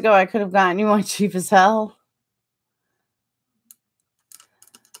 years ago? I could have gotten you one cheap as hell.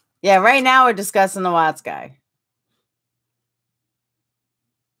 Yeah, right now we're discussing the Watts guy.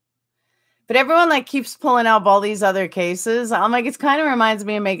 But everyone like keeps pulling up all these other cases. I'm like, it kind of reminds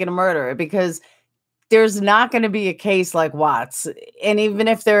me of Making a Murderer, because there's not going to be a case like Watts. And even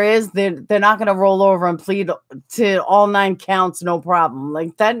if there is, they're not going to roll over and plead to all 9 counts, no problem.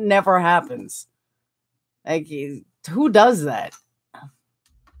 Like, that never happens. Like, who does that?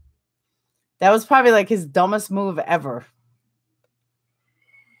 That was probably like his dumbest move ever.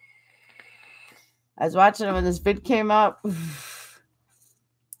 I was watching it when this vid came up.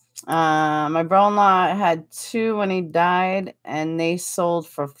 My brother-in-law had 2 when he died, and they sold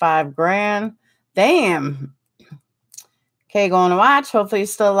for $5,000. Damn. Okay, going to watch. Hopefully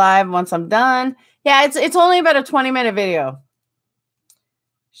he's still alive once I'm done. Yeah, it's only about a 20-minute video.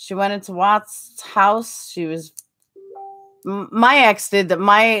 She went into Watts' house. She was... My ex did that.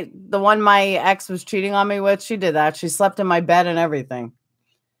 The one my ex was cheating on me with, she did that. She slept in my bed and everything.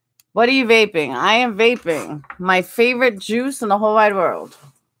 What are you vaping? I am vaping my favorite juice in the whole wide world.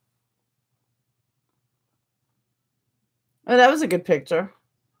 Oh, that was a good picture.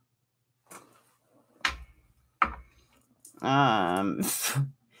 Karen,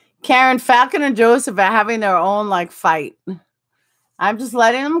 Falcon, and Joseph are having their own like fight. I'm just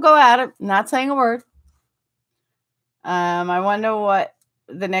letting them go at it. Not saying a word. I wonder what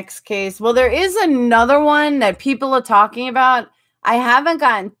the next case. Well, there is another one that people are talking about. I haven't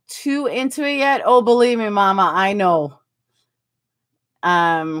gotten too into it yet. Oh, believe me, Mama, I know.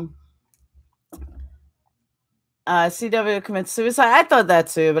 CW commits suicide. I thought that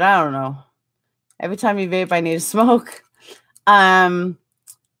too, but I don't know. Every time you vape, I need to smoke.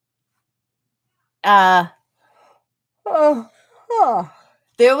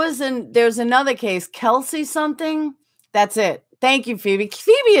 There's another case, Kelsey something. That's it. Thank you, Phoebe.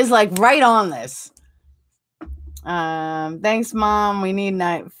 Phoebe is like right on this. Thanks, Mom. We need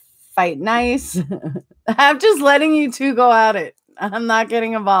fight nice. I'm just letting you two go at it. I'm not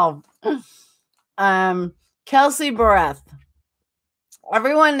getting involved. Kelsey Breath.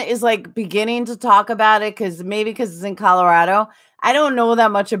 Everyone is like beginning to talk about it because it's in Colorado. I don't know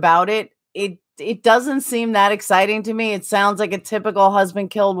that much about it. It doesn't seem that exciting to me. It sounds like a typical husband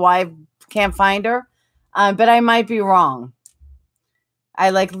killed wife, can't find her. But I might be wrong.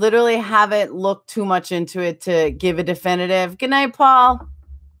 I like literally haven't looked too much into it to give a definitive. Good night, Paul.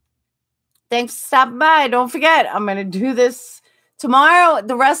 Thanks for stopping by. Don't forget, I'm going to do this tomorrow.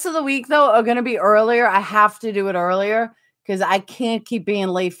 The rest of the week, though, are going to be earlier. I have to do it earlier because I can't keep being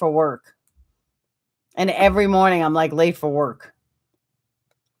late for work. And every morning I'm like late for work.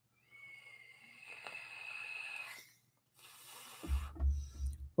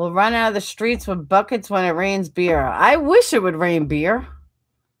 We'll run out of the streets with buckets when it rains beer. I wish it would rain beer.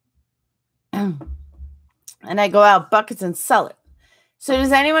 And I go out buckets and sell it. So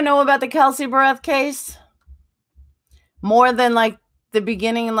does anyone know about the Kelsey Breath case? More than like the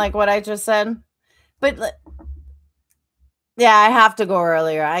beginning and like what I just said? But yeah, I have to go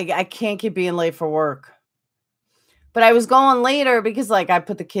earlier. I can't keep being late for work. But I was going later because like I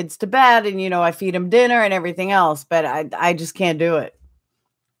put the kids to bed and, you know, I feed them dinner and everything else. But I just can't do it.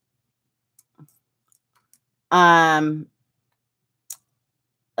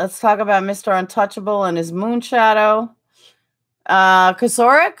 Let's talk about Mr. Untouchable and his moon shadow.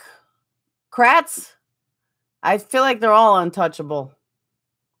 KOCOUREK? Kratz? I feel like they're all untouchable.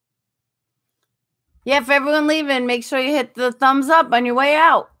 Yeah, for everyone leaving, make sure you hit the thumbs up on your way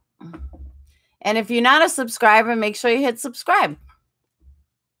out. And if you're not a subscriber, make sure you hit subscribe.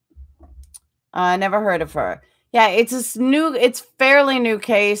 Never heard of her. Yeah, it's fairly new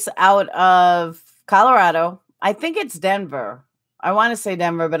case out of Colorado. I think it's Denver. I want to say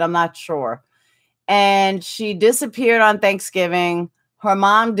Denver, but I'm not sure. And she disappeared on Thanksgiving. Her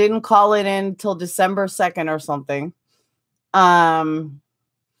mom didn't call it in till December 2nd or something. And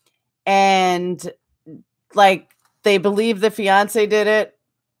like they believe the fiance did it.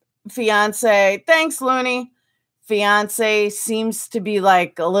 Fiance, thanks, Looney. Fiance seems to be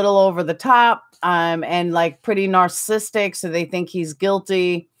like a little over the top, and like pretty narcissistic, so they think he's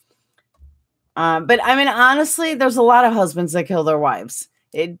guilty. But I mean, honestly, there's a lot of husbands that kill their wives.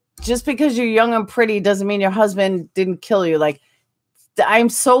 Just because you're young and pretty doesn't mean your husband didn't kill you. Like, I'm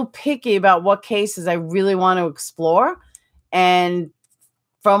so picky about what cases I really want to explore. And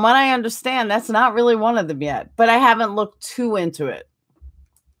from what I understand, that's not really one of them yet. But I haven't looked too into it.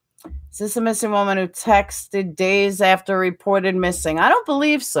 Is this a missing woman who texted days after reported missing? I don't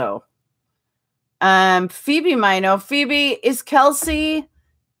believe so. Phoebe might know. Phoebe, is Kelsey...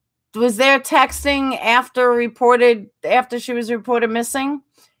 was there texting after she was reported missing?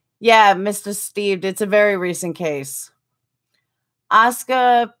 Yeah, Mr. Steve, it's a very recent case.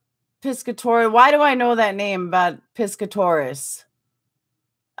 Oscar Piscatori. Why do I know that name about Piscatoris?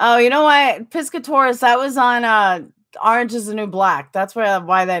 Oh, you know what? Piscators, that was on Orange is the New Black. That's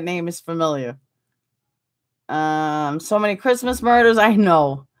why that name is familiar. So many Christmas murders. I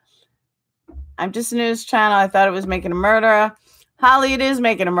know. I'm just a news channel. I thought it was making a murderer. Holly, it is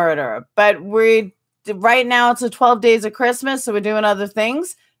making a murderer. But right now it's the 12 days of Christmas, so we're doing other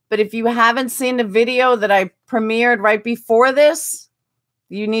things. But if you haven't seen the video that I premiered right before this,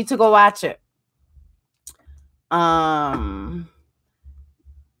 you need to go watch it.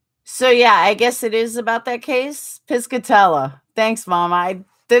 So yeah, I guess it is about that case. Piscatella. Thanks, Mom.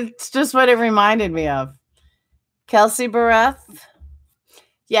 That's just what it reminded me of. Kelsey Barrett.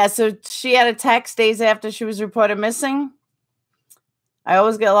 Yeah, so she had a text days after she was reported missing. I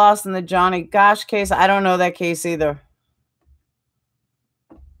always get lost in the Johnny Gosh case. I don't know that case either.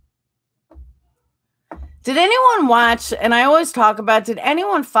 Did anyone watch, and I always talk about, did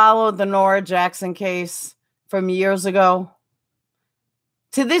anyone follow the Nora Jackson case from years ago?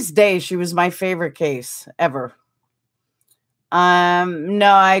 To this day, she was my favorite case ever.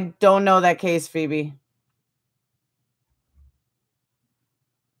 No, I don't know that case, Phoebe.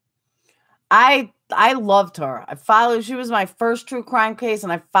 I loved her. She was my first true crime case,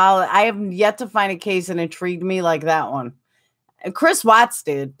 and I have yet to find a case that intrigued me like that one. And Chris Watts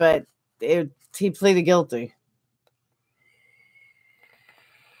did, but he pleaded guilty.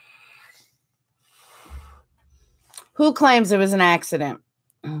 Who claims it was an accident?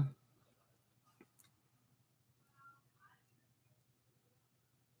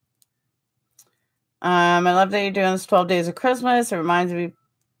 I love that you're doing this 12 days of Christmas. It reminds me,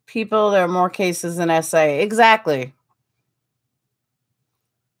 people, there are more cases than SA. Exactly.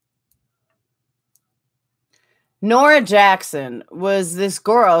 Nora Jackson was this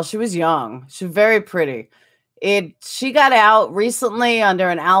girl. She was young. She was very pretty. She got out recently under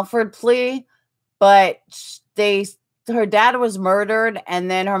an Alford plea, but her dad was murdered,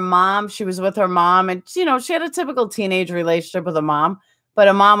 and then her mom, she was with her mom, and she had a typical teenage relationship with her mom, but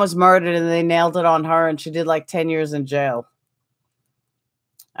her mom was murdered, and they nailed it on her, and she did like 10 years in jail.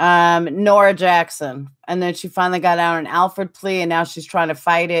 Nora Jackson, and then she finally got out on an Alford plea, and now she's trying to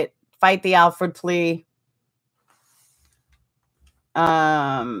fight the Alford plea.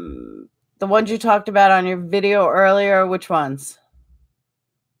 The ones you talked about on your video earlier, which ones?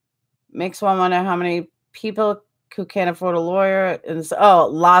 Makes one wonder how many people who can't afford a lawyer. Oh,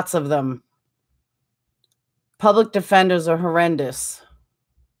 lots of them. Public defenders are horrendous.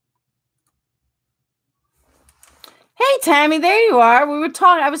 Hey, Tammy, there you are.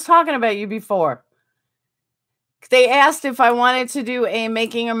 I was talking about you before. They asked if I wanted to do a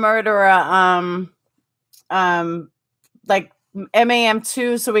Making a Murderer, like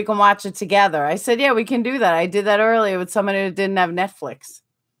MAM2 so we can watch it together. I said, yeah, we can do that. I did that earlier with someone who didn't have Netflix.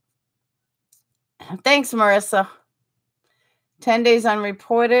 Thanks, Marissa. 10 Days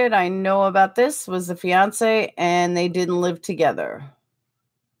Unreported. I know about this. Was the fiance, and they didn't live together.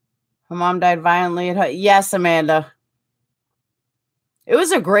 Her mom died violently at her. Yes, Amanda. It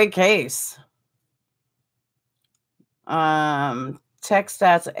was a great case. Text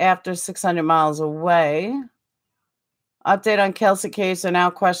stats after 600 miles away. Update on Kelsey case. Are now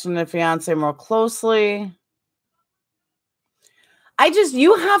questioning the fiance more closely.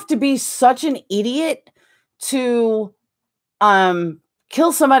 You have to be such an idiot to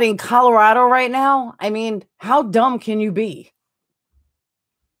kill somebody in Colorado right now. I mean, how dumb can you be?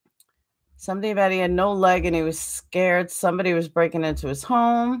 Something about he had no leg and he was scared. Somebody was breaking into his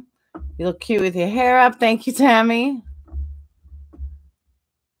home. You look cute with your hair up. Thank you, Tammy.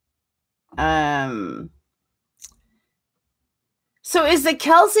 So is the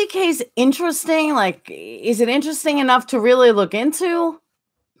Kelsey case interesting? Like, is it interesting enough to really look into?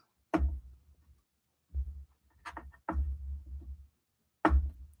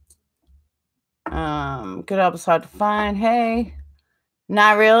 Good help is hard to find. Hey,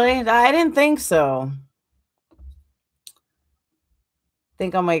 not really. I didn't think so.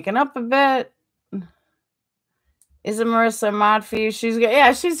 Think I'm waking up a bit. Is it Marissa mod for you? She's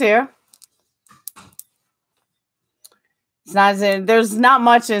here. It's not. There's not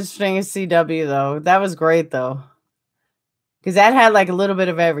much interesting in CW though. That was great though, because that had like a little bit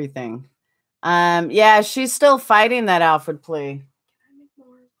of everything. Yeah, she's still fighting that Alfred plea.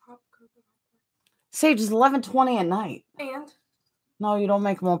 Sage, it's 11:20 at night. And? No, you don't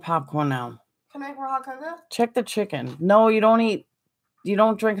make more popcorn now. Can I make more hot cocoa? Check the chicken. No, you don't eat. You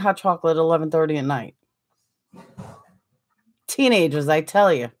don't drink hot chocolate at 11:30 at night. Teenagers, I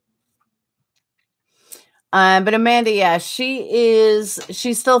tell you. But Amanda, yeah,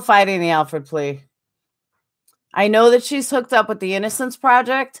 she's still fighting the Alfred plea. I know that she's hooked up with the Innocence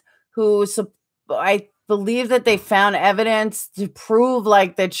Project, who I believe that they found evidence to prove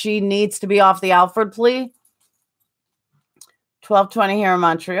like that she needs to be off the Alford plea. 12:20 here in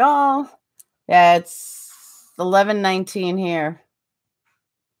Montreal. Yeah, it's 11:19 here.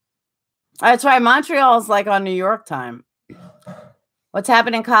 That's right. Montreal is like on New York time. What's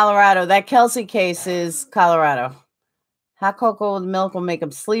happening in Colorado? That Kelsey case is Colorado. Hot cocoa with milk will make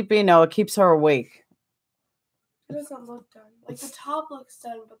him sleepy. No, it keeps her awake. It doesn't look done. Like the top looks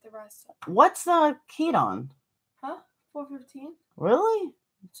done, but the rest. What's the heat on? Huh? 4:15. Really?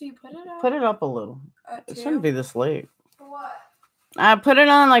 So you put it up? Put it up a little. It shouldn't be this late. For what? I put it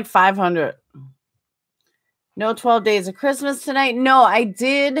on like 500. No 12 days of Christmas tonight. No, I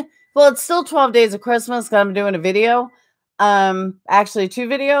did. Well, it's still 12 days of Christmas because I'm doing a video. Actually 2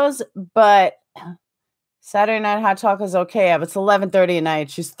 videos, but Saturday Night Hot Chocolate is okay. It's 11:30 at night.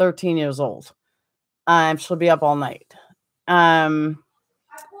 She's 13 years old. She'll be up all night. I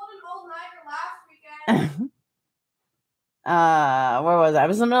pulled an all-nighter last weekend. Where was I? I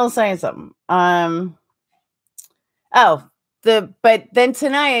was in the middle of saying something. But then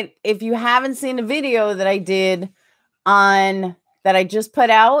tonight, if you haven't seen the video that I did that I just put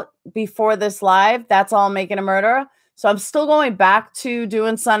out before this live, that's all Making a Murderer. So I'm still going back to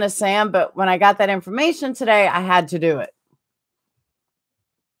doing Son of Sam, but when I got that information today, I had to do it.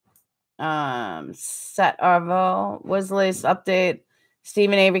 Set Arvo, Wesley's update,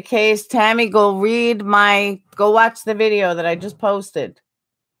 Stephen Avery case. Tammy, go watch the video that I just posted.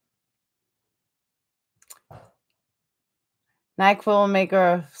 NyQuil will make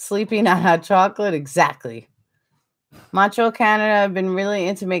her sleepy, not hot chocolate. Exactly. Montreal, Canada. I've been really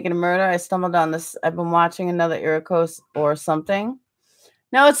into Making a Murder. I stumbled on this. I've been watching another Iracose or something.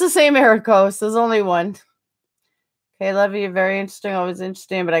 No, it's the same Iracose. There's only one. Okay, love you. Very interesting. Always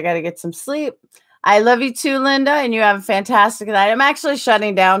interesting, but I got to get some sleep. I love you too, Linda, and you have a fantastic night. I'm actually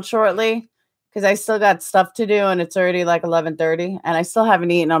shutting down shortly because I still got stuff to do, and it's already like 11:30, and I still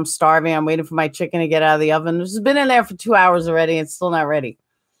haven't eaten. I'm starving. I'm waiting for my chicken to get out of the oven. It's been in there for 2 hours already. It's still not ready.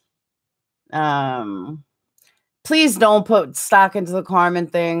 Please don't put stock into the Carmen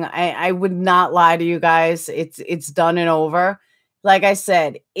thing. I would not lie to you guys. It's done and over. Like I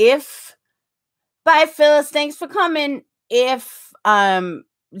said, bye, Phyllis. Thanks for coming. If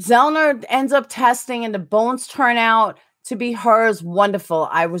Zellner ends up testing and the bones turn out to be hers, wonderful.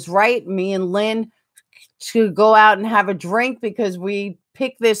 I was right. Me and Lynn should go out and have a drink because we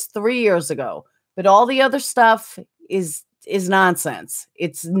picked this 3 years ago. But all the other stuff is nonsense.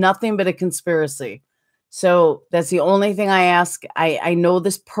 It's nothing but a conspiracy. So that's the only thing I ask. I know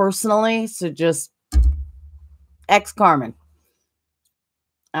this personally, so just ex Carmen.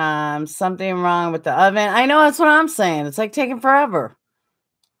 Something wrong with the oven. I know, that's what I'm saying. It's like taking forever.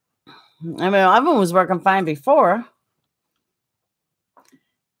 I mean, the oven was working fine before.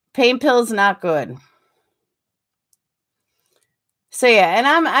 Pain pills, not good. So yeah, and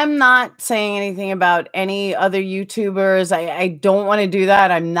I'm not saying anything about any other YouTubers. I don't want to do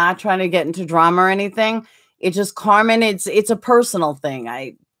that. I'm not trying to get into drama or anything. It's just Carmen. It's a personal thing.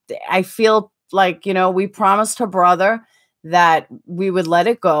 I feel like, we promised her brother that we would let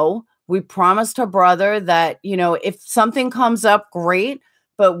it go. We promised her brother that, if something comes up, great,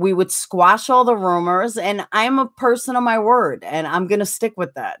 but we would squash all the rumors. And I'm a person of my word, and I'm going to stick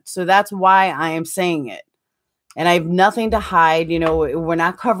with that. So that's why I am saying it. And I have nothing to hide. We're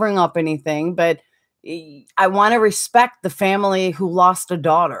not covering up anything, but I want to respect the family who lost a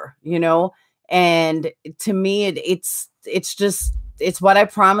daughter, and to me, it's what I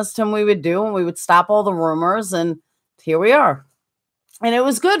promised him we would do, and we would stop all the rumors, and here we are. And it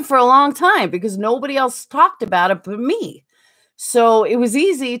was good for a long time because nobody else talked about it but me. So it was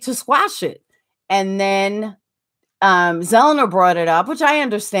easy to squash it. And then Zellner brought it up, which I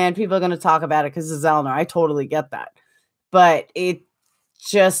understand. People are going to talk about it because of Zellner. I totally get that. But it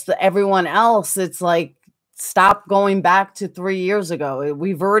just, everyone else, it's like, stop going back to 3 years ago.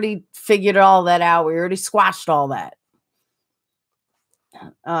 We've already figured all that out. We already squashed all that.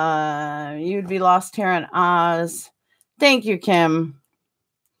 You'd be lost here in Oz. Thank you, Kim.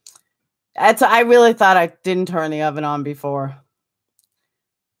 I really thought I didn't turn the oven on before.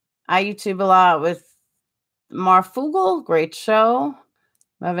 I YouTube a lot with Marfugel. Great show.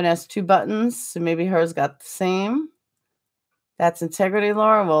 Evan has 2 buttons, so maybe hers got the same. That's integrity,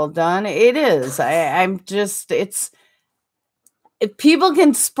 Laura. Well done. It is. I'm just, if people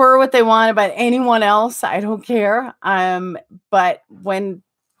can spur what they want about anyone else, I don't care. But when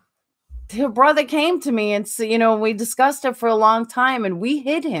her brother came to me and we discussed it for a long time and we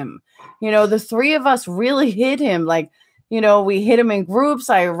hid him. The 3 of us really hid him. Like, we hid him in groups.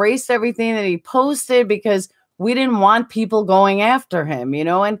 I erased everything that he posted because we didn't want people going after him,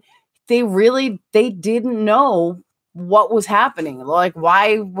 and they didn't know what was happening. Like,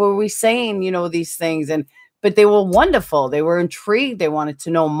 why were we saying, these things? But they were wonderful. They were intrigued. They wanted to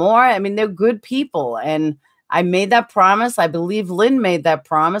know more. I mean, they're good people. And I made that promise. I believe Lynn made that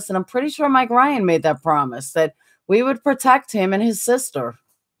promise. And I'm pretty sure Mike Ryan made that promise that we would protect him and his sister.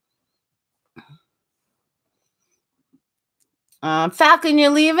 Falcon, you're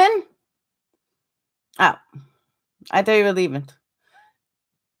leaving? Oh, I thought you were leaving.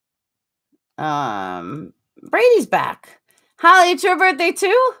 Brady's back. Holly, it's your birthday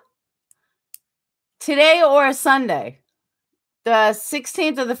too? Today or Sunday? The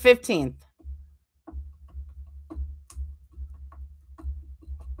 16th or the 15th?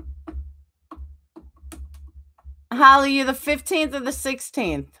 Holly, you the 15th or the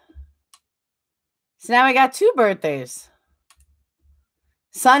 16th? So now we got 2 birthdays.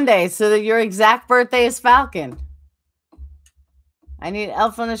 Sunday, so that your exact birthday is Falcon. I need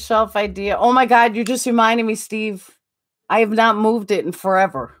Elf on the Shelf idea. Oh my God, you just reminded me, Steve. I have not moved it in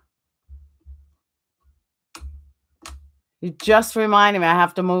forever. You just reminded me I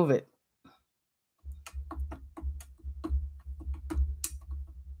have to move it.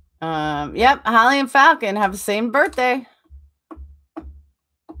 Yep, Holly and Falcon have the same birthday.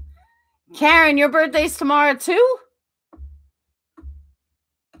 Karen, your birthday's tomorrow too?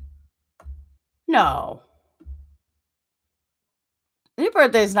 No. Your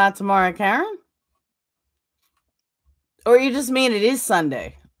birthday's not tomorrow, Karen. Or you just mean it is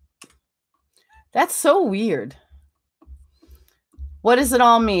Sunday. That's so weird. What does it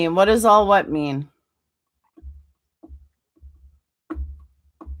all mean? What does all what mean?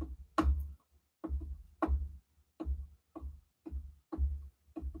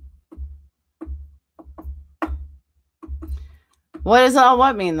 What does all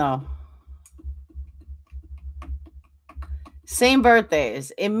what mean, though? Same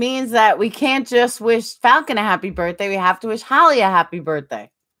birthdays. It means that we can't just wish Falcon a happy birthday. We have to wish Holly a happy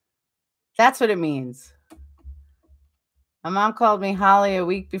birthday. That's what it means. My mom called me Holly a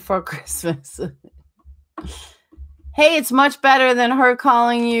week before Christmas. Hey, it's much better than her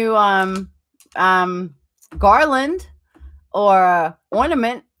calling you garland or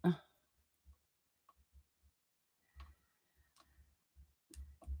ornament.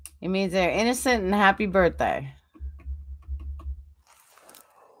 It means they're innocent and happy birthday.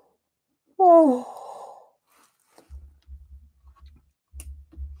 Oh.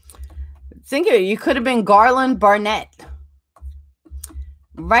 Think of it. You could have been Garland Barnett.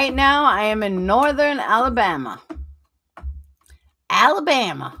 Right now, I am in northern Alabama.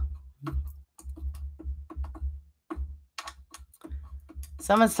 Alabama.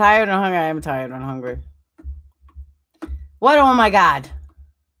 Someone's tired and hungry. I am tired and hungry. What? Oh my God.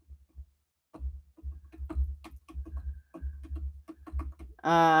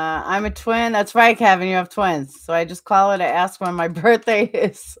 I'm a twin. That's right, Kevin. You have twins. So I just call her to ask when my birthday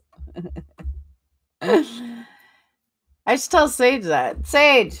is. I should tell Sage that.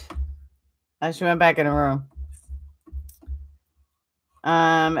 Sage. She went back in the room.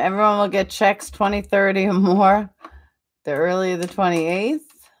 Everyone will get checks 2030 or more. The earlier the 28th.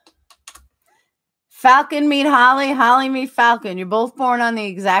 Falcon meet Holly. Holly meet Falcon. You're both born on the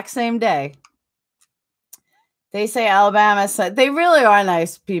exact same day. They say Alabama. They really are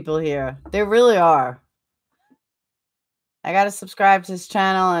nice people here. They really are. I got to subscribe to his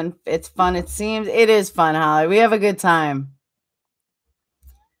channel, and it's fun. It seems it is fun, Holly. We have a good time.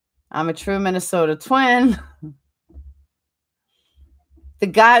 I'm a true Minnesota twin. The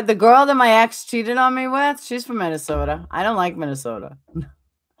girl that my ex cheated on me with, she's from Minnesota. I don't like Minnesota.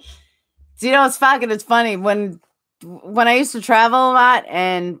 It's Falcon. It's funny when I used to travel a lot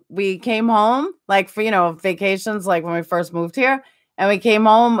and we came home, like for, vacations, like when we first moved here and we came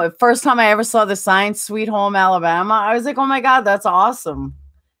home, the first time I ever saw the sign, Sweet Home Alabama, I was like, oh my God, that's awesome.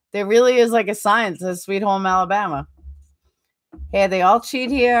 There really is like a sign that says Sweet Home Alabama. Hey, they all cheat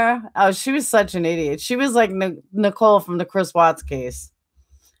here. Oh, she was such an idiot. She was like Nicole from the Chris Watts case.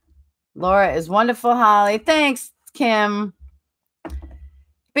 Laura is wonderful, Holly. Thanks, Kim.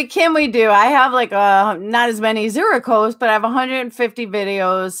 But Kim, we do. I have like not as many Zericos, but I have 150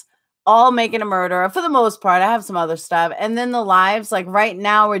 videos, all making a murder. For the most part, I have some other stuff. And then the lives, like right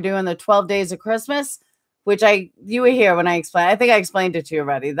now we're doing the 12 Days of Christmas, which you were here when I explained. I think I explained it to you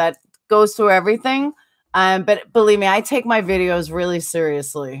already. That goes through everything. But believe me, I take my videos really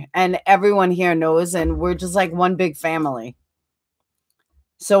seriously. And everyone here knows, and we're just like one big family.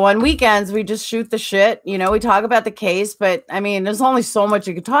 So on weekends, we just shoot the shit. We talk about the case, but I mean, there's only so much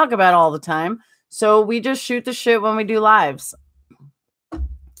you can talk about all the time. So we just shoot the shit when we do lives.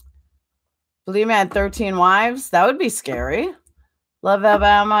 Believe me, I had 13 wives. That would be scary. Love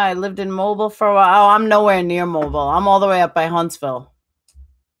Alabama. I lived in Mobile for a while. Oh, I'm nowhere near Mobile. I'm all the way up by Huntsville.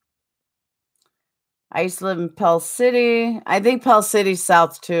 I used to live in Pell City. I think Pell City's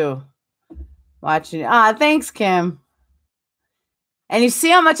south too. Watching. Thanks, Kim. And you see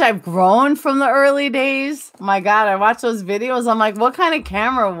how much I've grown from the early days? My God, I watch those videos. I'm like, what kind of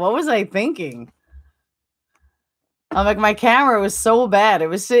camera? What was I thinking? I'm like, my camera was so bad.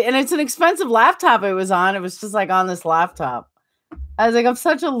 And it's an expensive laptop it was on. It was just like on this laptop. I was like, I'm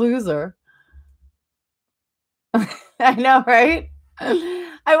such a loser. I know, right?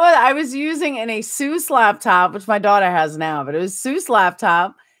 I was using an Asus laptop, which my daughter has now, but it was Asus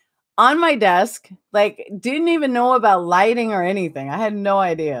laptop on my desk. Like, didn't even know about lighting or anything. I had no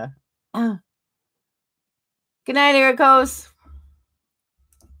idea. Good night, Ericos.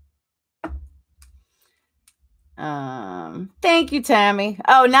 Thank you, Tammy.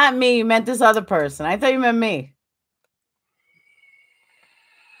 Oh, not me. You meant this other person. I thought you meant me.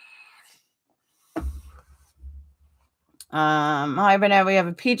 Hi, Bernard. We have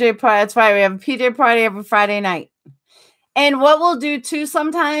a PJ party. That's right. We have a PJ party every Friday night. And what we'll do too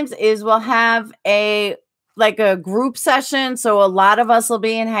sometimes is we'll have a group session. So a lot of us will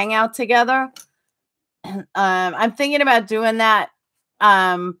be in hangout together. I'm thinking about doing that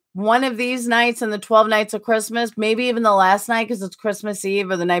one of these nights in the 12 nights of Christmas, maybe even the last night because it's Christmas Eve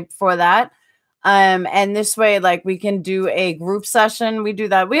or the night before that. And this way, like, we can do a group session. We do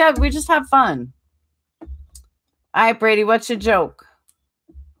that. We just have fun. All right, Brady, what's your joke?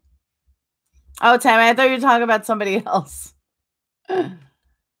 Oh, Tammy, I thought you were talking about somebody else. Yeah,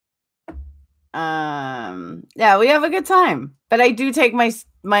 we have a good time, but I do take my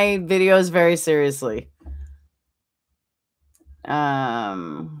videos very seriously.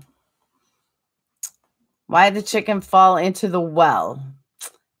 Why did the chicken fall into the well?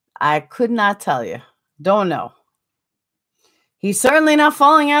 I could not tell you. Don't know. He's certainly not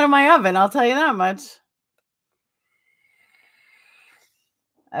falling out of my oven, I'll tell you that much.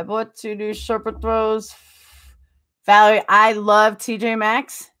 I bought 2 new Sherpa throws. Valerie, I love TJ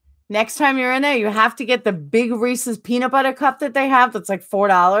Maxx. Next time you're in there, you have to get the big Reese's peanut butter cup that they have. That's like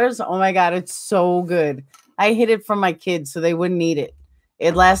 $4. Oh my God, it's so good. I hid it from my kids so they wouldn't eat it.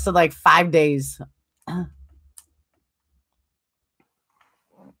 It lasted like 5 days.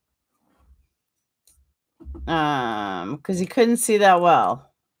 Because he couldn't see that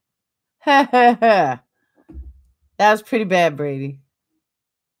well. That was pretty bad, Brady.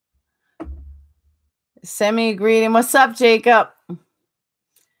 Send me a greeting. What's up, Jacob?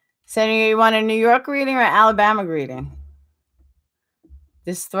 You want a New York greeting or Alabama greeting?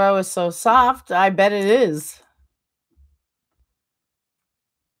 This throw is so soft. I bet it is.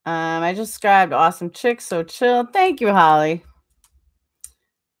 I just subscribed. Awesome chick, so chill. Thank you, Holly.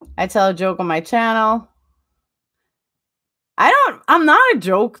 I tell a joke on my channel. I'm not a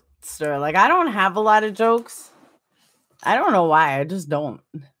jokester. Like, I don't have a lot of jokes. I don't know why. I just don't.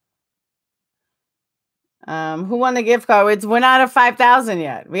 Who won the gift card? We're not at 5,000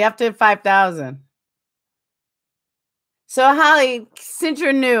 yet. We have to hit 5,000. So, Holly, since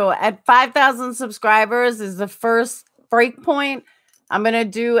you're new, at 5,000 subscribers is the first break point. I'm gonna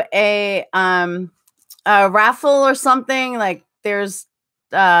do a raffle or something. Like, there's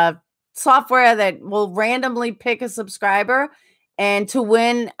software that will randomly pick a subscriber, and to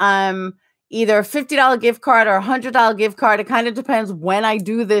win either a $50 gift card or a $100 gift card. It kind of depends when I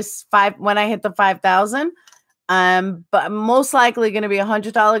do this when I hit the 5,000. But most likely going to be a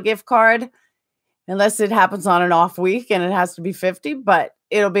 $100 gift card, unless it happens on an off week and it has to be 50. But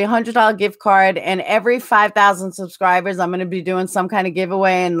it'll be a $100 gift card, and every 5,000 subscribers, I'm going to be doing some kind of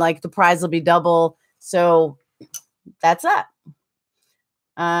giveaway, and like the prize will be double. So that's that.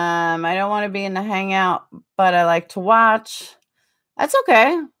 I don't want to be in the hangout, but I like to watch. That's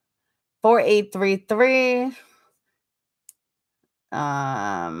okay. 4833.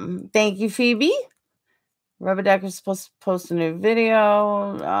 Thank you, Phoebe. Rubber Duck is supposed to post a new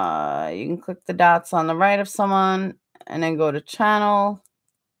video. You can click the dots on the right of someone and then go to channel.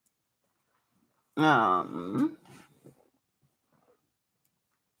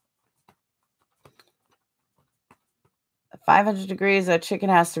 500 degrees, that chicken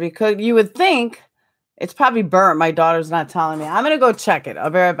has to be cooked. You would think it's probably burnt. My daughter's not telling me. I'm going to go check it. I'll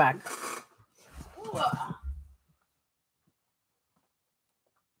be right back.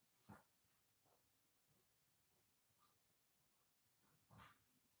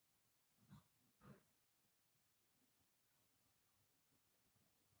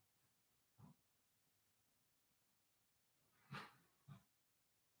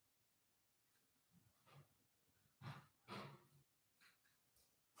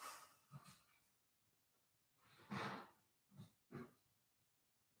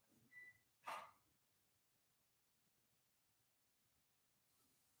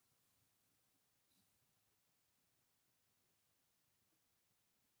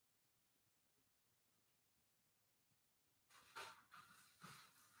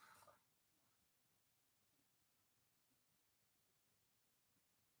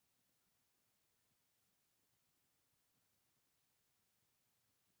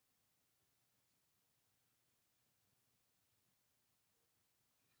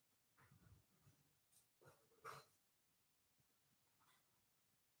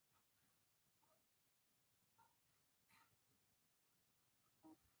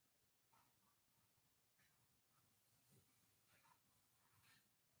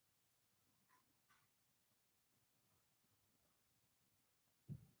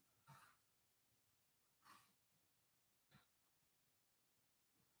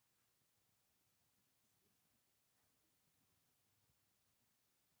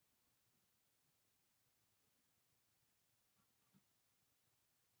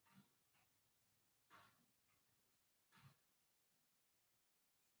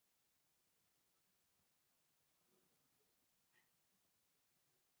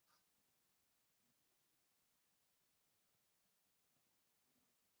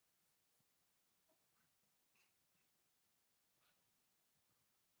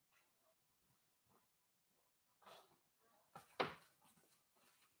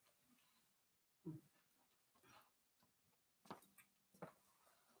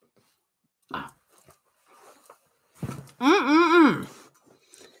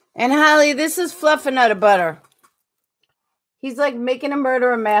 And Holly, this is Fluff and Nutter Butter. He's like making a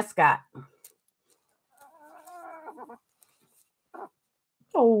murderer mascot.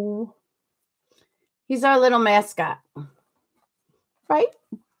 Oh. He's our little mascot. Right?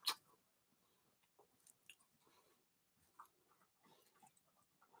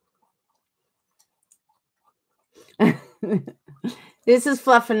 This is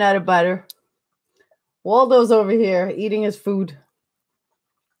Fluff and Nutter Butter. Waldo's over here eating his food.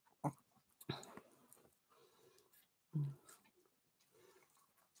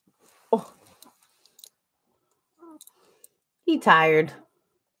 Oh. He tired.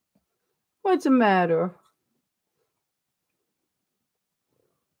 What's the matter?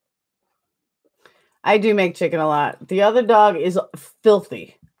 I do make chicken a lot. The other dog is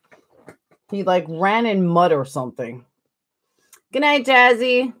filthy. He like ran in mud or something. Good night,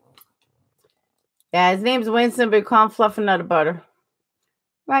 Jazzy. Yeah, his name's Winston, but we call him Fluff and Nutter Butter.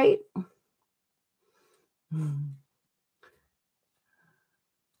 Right?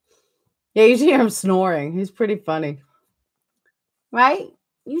 Yeah, you should hear him snoring. He's pretty funny. Right?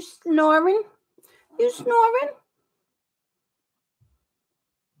 You snoring? You snoring?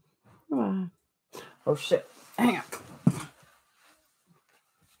 Oh, shit. Hang on.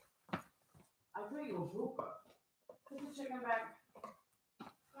 I thought you were Buka. Put the chicken back.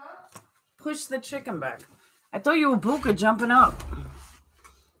 Huh? Push the chicken back. I thought you were Buka jumping up.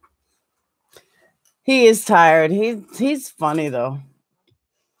 He is tired. He's funny, though.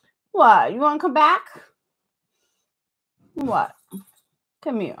 What? You want to come back? What?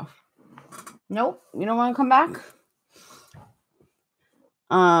 Come here. Nope. You don't want to come back?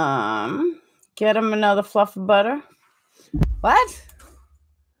 Get him another fluff of butter. What?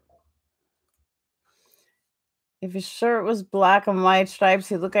 If his shirt was black and white stripes,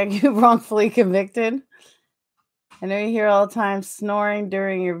 he'd look like you wrongfully convicted. I know you hear all the time snoring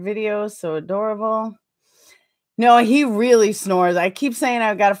during your videos. So adorable. No, he really snores. I keep saying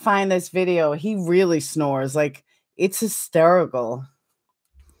I've got to find this video. He really snores. Like, it's hysterical.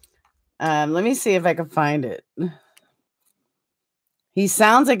 Let me see if I can find it. He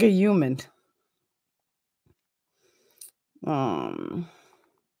sounds like a human.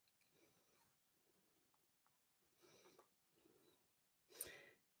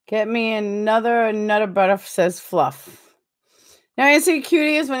 Get me another Nutter Butter, says Fluff. Now, you see how cute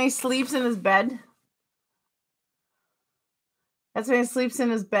he is when he sleeps in his bed? That's when he sleeps in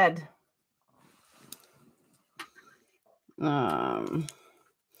his bed. Let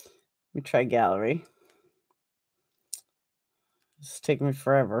me try gallery. It's taking me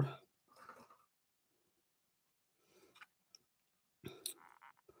forever.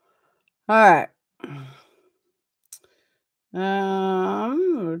 All right.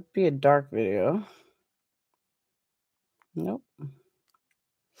 It would be a dark video. Nope.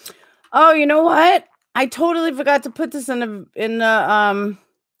 Oh, you know what? I totally forgot to put this in the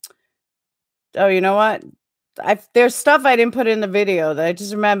oh, you know what? There's stuff I didn't put in the video that I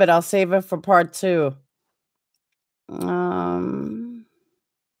just remembered. I'll save it for part 2.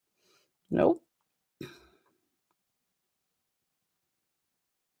 Nope.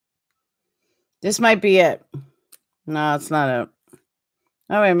 This might be it. No, it's not it.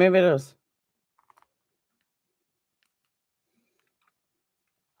 Oh, wait, maybe it is.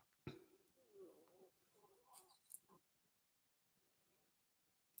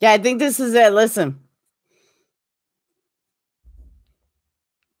 Yeah, I think this is it. Listen.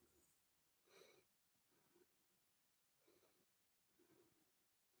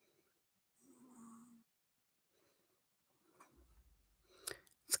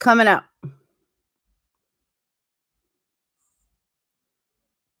 It's coming up.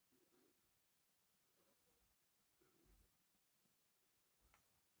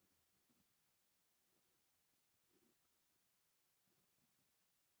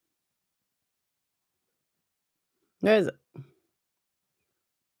 Where is it?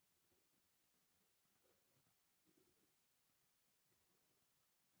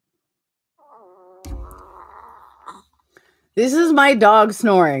 This is my dog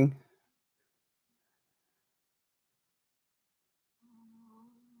snoring.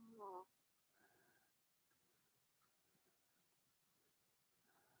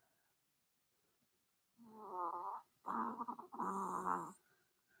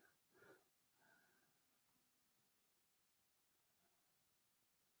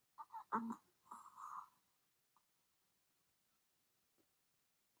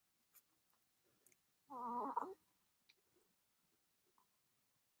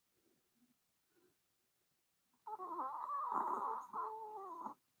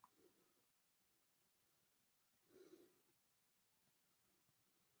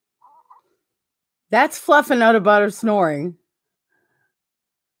 That's fluffing out about her snoring.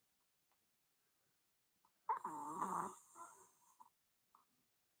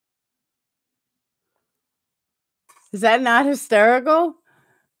 Is that not hysterical?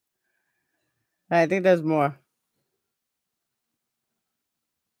 I think there's more.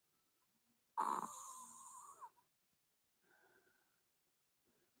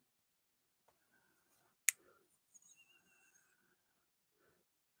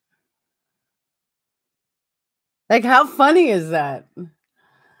 Like, how funny is that?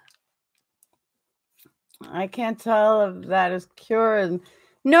 I can't tell if that is cured.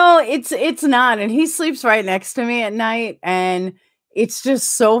 No, it's not. And he sleeps right next to me at night, and it's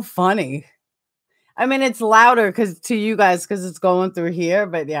just so funny. I mean, it's louder because to you guys because it's going through here,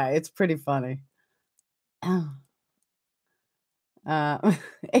 but yeah, it's pretty funny.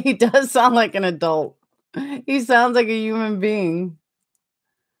 He does sound like an adult. He sounds like a human being.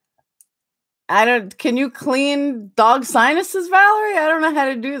 Can you clean dog sinuses, Valerie? I don't know how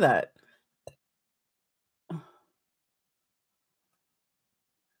to do that.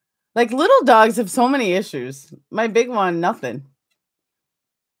 Like, little dogs have so many issues. My big one, nothing.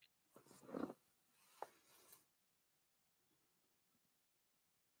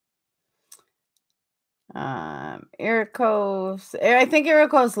 Ericos. I think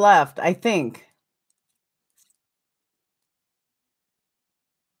Ericos left. I think.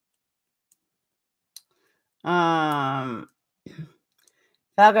 Falcon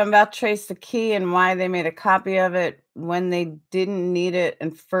about trace the key and why they made a copy of it when they didn't need it,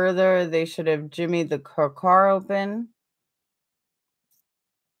 and further, they should have jimmied the car open.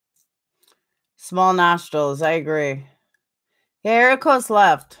 Small nostrils. I agree. Yeah, Ericos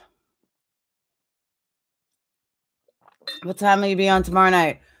left. What time will you be on tomorrow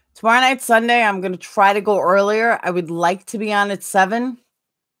night? Tomorrow night, Sunday, I'm going to try to go earlier. I would like to be on at 7.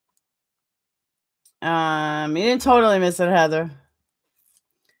 You didn't totally miss it, Heather.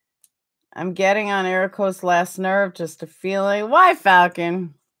 I'm getting on Ericos' last nerve, just a feeling. Why,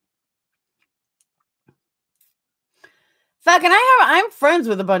 Falcon? Falcon, I'm friends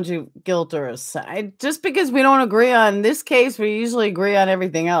with a bunch of guilters. Just because we don't agree on this case, we usually agree on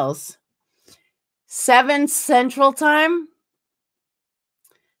everything else. 7 Central Time.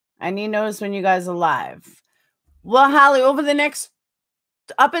 I need notice when you guys are live. Well, Holly, over the next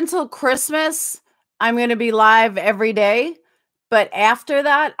up until Christmas, I'm going to be live every day. But after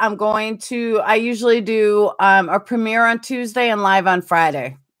that, I usually do a premiere on Tuesday and live on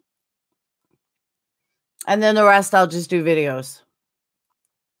Friday. And then the rest, I'll just do videos.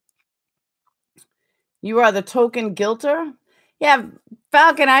 You are the token guilter? Yeah,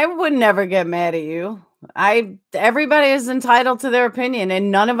 Falcon, I would never get mad at you. Everybody is entitled to their opinion,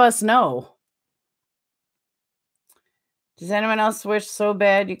 and none of us know. Does anyone else wish so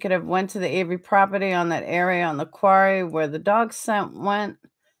bad you could have went to the Avery property on that area on the quarry where the dog scent went?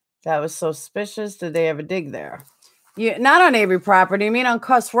 That was so suspicious. Did they ever dig there? Not on Avery property. You mean on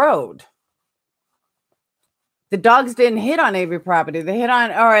Cuss Road? The dogs didn't hit on Avery property. They hit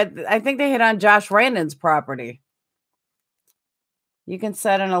on, or I think they hit on Josh Randon's property. You can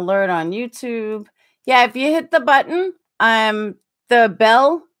set an alert on YouTube. Yeah, if you hit the button, the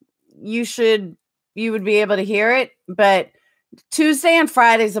bell, you would be able to hear it. But Tuesday and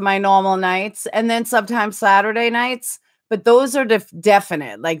Fridays are my normal nights, and then sometimes Saturday nights. But those are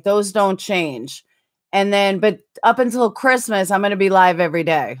definite. Like, those don't change. And then, but up until Christmas, I'm going to be live every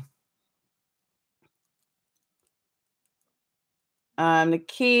day. The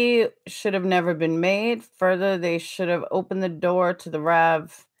key should have never been made. Further, they should have opened the door to the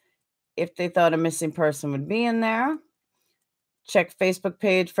RAV if they thought a missing person would be in there. Check Facebook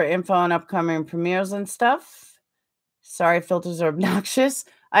page for info on upcoming premieres and stuff. Sorry, filters are obnoxious.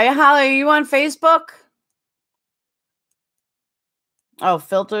 Holly, are you on Facebook? Oh,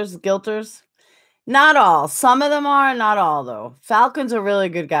 filters, guilters. Not all. Some of them are, not all, though. Falcon's a really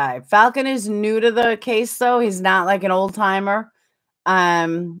good guy. Falcon is new to the case, though. He's not like an old timer.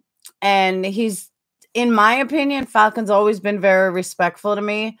 And he's, in my opinion, Falcon's always been very respectful to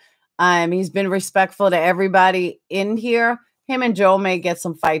me. He's been respectful to everybody in here. Him and Joe may get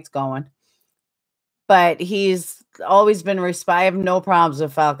some fights going, but he's always been I have no problems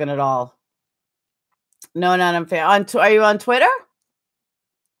with Falcon at all. No, not unfair. Are you on Twitter?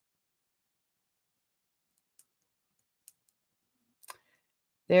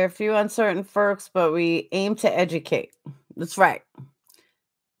 There are a few uncertain perks, but we aim to educate. That's right.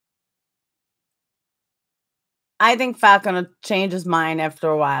 I think Falcon will change his mind after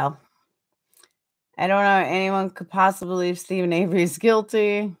a while. I don't know if anyone could possibly believe Stephen Avery is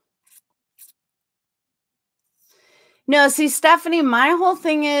guilty. No, see, Stephanie, my whole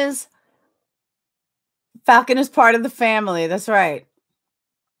thing is Falcon is part of the family. That's right.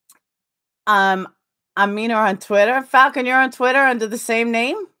 I'm meaner on Twitter. Falcon, you're on Twitter under the same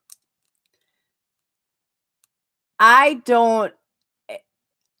name? I don't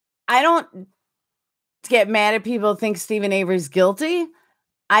get mad at people who think Stephen Avery's guilty.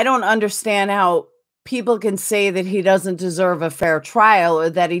 I don't understand how people can say that he doesn't deserve a fair trial or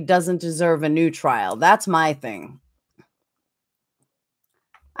that he doesn't deserve a new trial. That's my thing.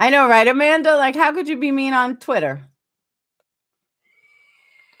 I know, right, Amanda? Like, how could you be mean on Twitter?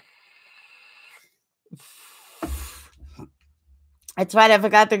 That's right. I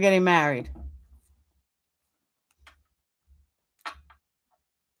forgot they're getting married.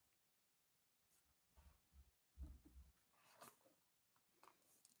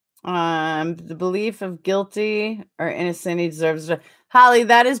 The belief of guilty or innocent, he deserves it. Holly,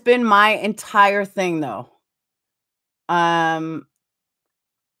 that has been my entire thing, though. I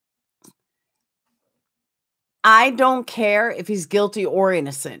don't care if he's guilty or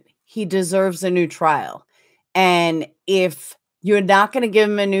innocent. He deserves a new trial. And if you're not going to give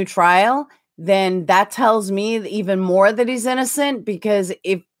him a new trial, then that tells me even more that he's innocent, because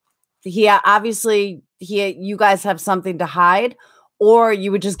if he obviously you guys have something to hide, or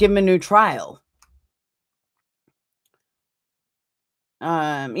you would just give him a new trial.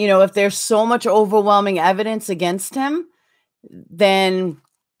 If there's so much overwhelming evidence against him, then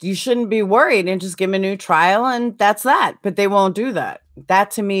you shouldn't be worried and just give him a new trial, and that's that. But they won't do that.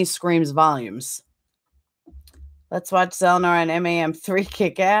 That to me screams volumes. Let's watch Zelnar and MAM3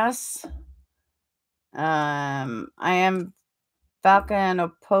 kick ass. I am Falcon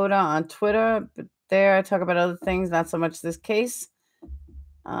Opoda on Twitter, but there I talk about other things, not so much this case.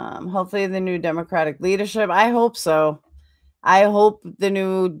 Hopefully the new Democratic leadership. I hope so. I hope the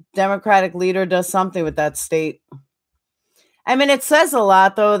new Democratic leader does something with that state. I mean, it says a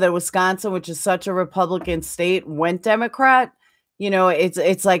lot, though, that Wisconsin, which is such a Republican state, went Democrat.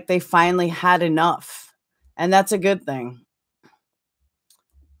 It's like they finally had enough, and that's a good thing.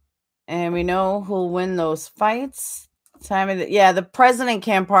 And we know who'll win those fights. The president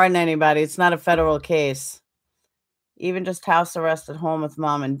can't pardon anybody. It's not a federal case. Even just house arrest at home with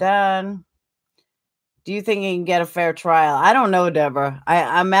mom and dad. Do you think he can get a fair trial? I don't know, Deborah.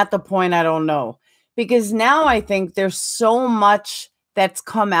 I'm at the point I don't know. Because now I think there's so much that's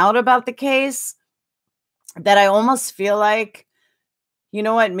come out about the case that I almost feel like, you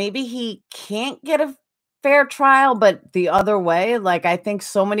know what, maybe he can't get a fair trial, but the other way. Like, I think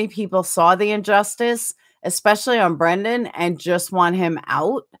so many people saw the injustice, especially on Brendan, and just want him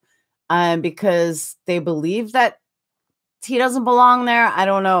out because they believe that he doesn't belong there. I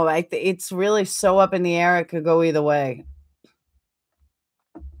don't know. It's really so up in the air. It could go either way.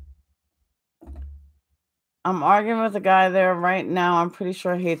 I'm arguing with a guy there right now. I'm pretty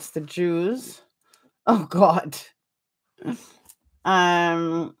sure he hates the Jews. Oh, God.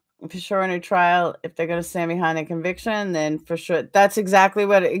 For sure, a new trial. If they're going to stand behind a conviction, then for sure. That's exactly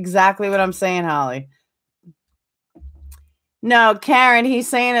what I'm saying, Holly. No, Karen, he's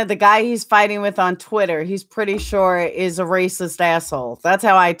saying that the guy he's fighting with on Twitter, he's pretty sure is a racist asshole. That's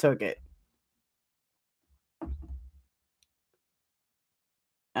how I took it.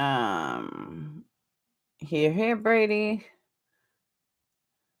 Here, Brady.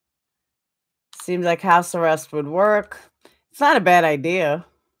 Seems like house arrest would work. It's not a bad idea.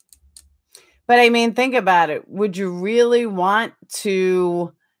 But I mean, think about it. Would you really want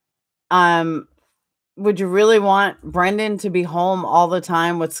Brendan to be home all the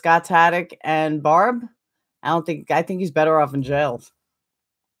time with Scott Haddock and Barb? I think he's better off in jail.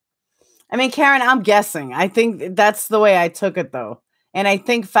 I mean, Karen, I'm guessing. I think that's the way I took it, though. And I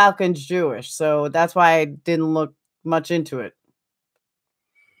think Falcon's Jewish, so that's why I didn't look much into it.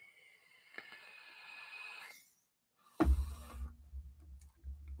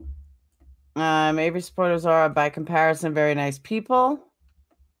 Avery supporters are, by comparison, very nice people.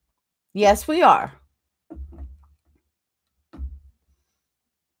 Yes, we are.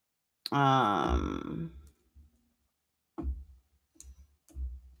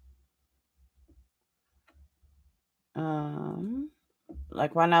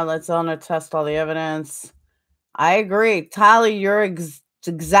 Like, why not let Zellner test all the evidence? I agree. Tali, you're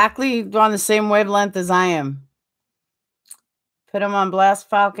exactly on the same wavelength as I am. Put him on blast,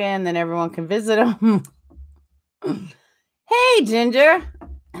 Falcon, then everyone can visit him. Hey, Ginger.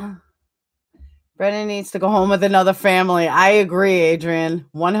 Brendan needs to go home with another family. I agree, Adrian.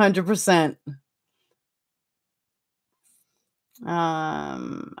 100%.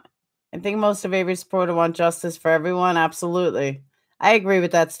 I think most of Avery's supporters want justice for everyone. Absolutely. I agree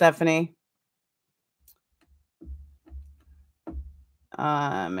with that, Stephanie.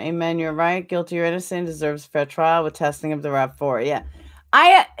 Amen. You're right. Guilty or innocent deserves fair trial with testing of the RAV4. Yeah.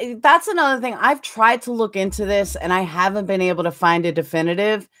 That's another thing. I've tried to look into this and I haven't been able to find a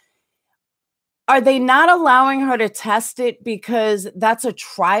definitive. Are they not allowing her to test it because that's a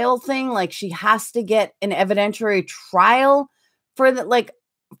trial thing? Like she has to get an evidentiary trial for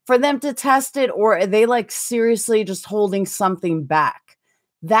for them to test it, or are they like seriously just holding something back?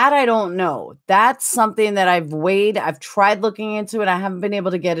 That I don't know. That's something that I've tried looking into it. I haven't been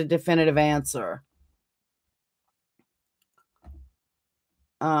able to get a definitive answer.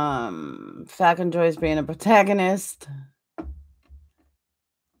 Falk enjoys being a protagonist.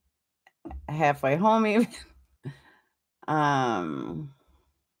 Halfway home even.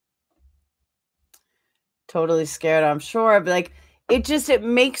 Totally scared, I'm sure. But like it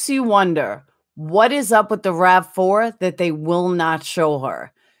makes you wonder what is up with the RAV4 that they will not show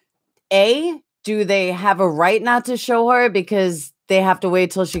her. Do they have a right not to show her because they have to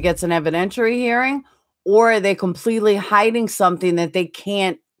wait till she gets an evidentiary hearing? Or are they completely hiding something that they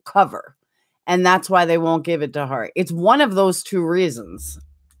can't cover? And that's why they won't give it to her. It's one of those two reasons.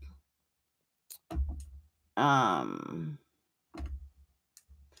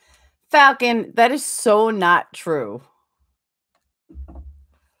 Falcon, that is so not true.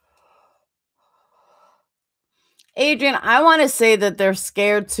 Adrian, I want to say that they're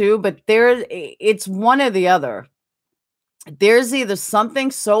scared too, but it's one or the other. There's either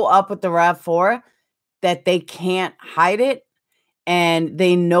something so up with the RAV4 that they can't hide it and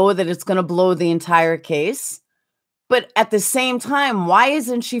they know that it's going to blow the entire case. But at the same time, why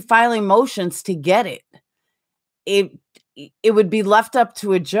isn't she filing motions to get it? It would be left up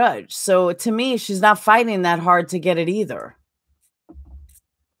to a judge. So to me, she's not fighting that hard to get it either.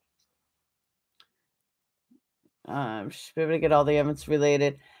 She'll be able to get all the evidence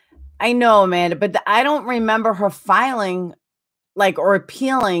related. I know, Amanda, but I don't remember her filing or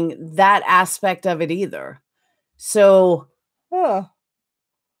appealing that aspect of it either. So,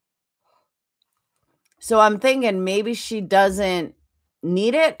 so I'm thinking maybe she doesn't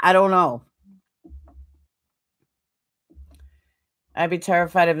need it. I don't know. I'd be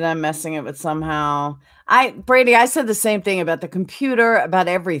terrified of them messing it with somehow. Brady, I said the same thing about the computer, about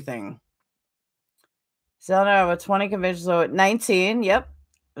everything. So now with 20 convictions, so at 19, yep.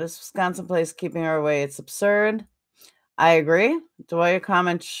 This Wisconsin place keeping her away. It's absurd. I agree. Do all your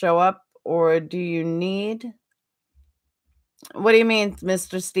comments show up, or do you need? What do you mean,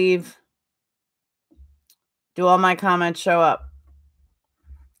 Mr. Steve? Do all my comments show up?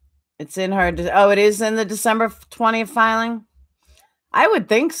 It's in her. Oh, it is in the December 20th filing? I would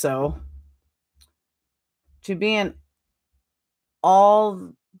think so. To be an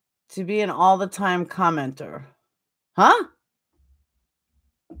all the time commenter. Huh?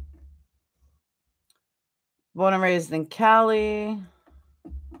 Born and raised in Cali.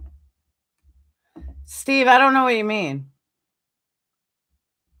 Steve, I don't know what you mean.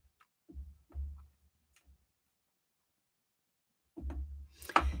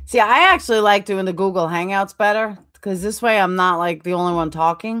 See, I actually like doing the Google Hangouts better because this way I'm not like the only one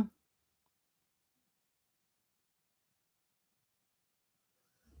talking.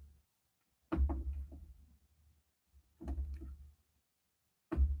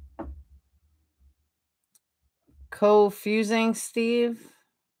 Confusing, Steve.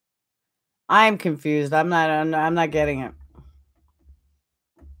 I'm confused. I'm not getting it.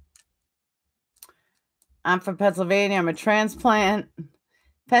 I'm from Pennsylvania. I'm a transplant.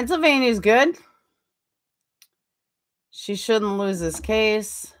 Pennsylvania's good. She shouldn't lose this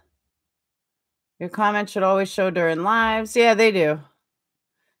case. Your comments should always show during lives. Yeah, they do.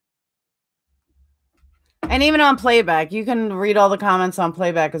 And even on playback, you can read all the comments on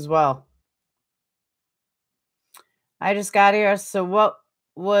playback as well. I just got here. So what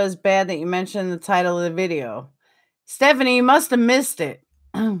was bad that you mentioned the title of the video? Stephanie, you must have missed it.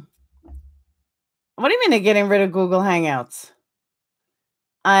 What do you mean they're getting rid of Google Hangouts?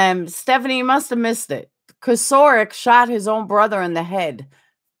 Stephanie, you must have missed it. KOCOUREK shot his own brother in the head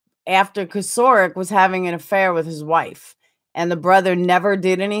after KOCOUREK was having an affair with his wife. And the brother never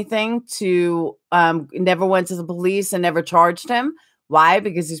did anything never went to the police and never charged him. Why?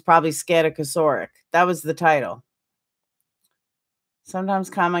 Because he's probably scared of KOCOUREK. That was the title. Sometimes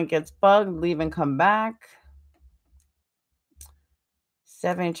comment gets bugged, leave and come back.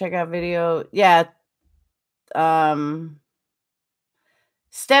 Stephanie, check out video. Yeah.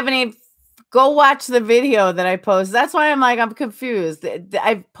 Stephanie, go watch the video that I post. That's why I'm confused.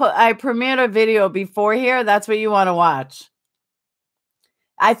 I premiered a video before here. That's what you want to watch.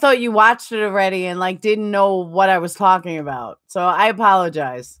 I thought you watched it already and didn't know what I was talking about. So I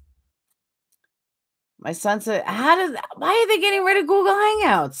apologize. My son said, why are they getting rid of Google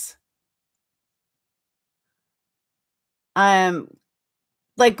Hangouts?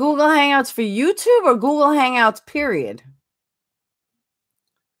 Like Google Hangouts for YouTube or Google Hangouts, period?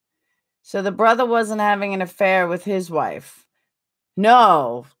 So the brother wasn't having an affair with his wife.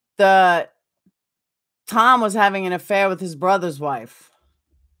 No, Tom was having an affair with his brother's wife.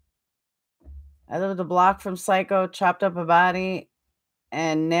 I lived a block from Psycho, chopped up a body,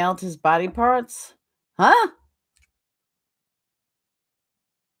 and nailed his body parts. Huh?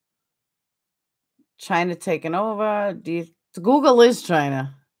 China taking over. Google is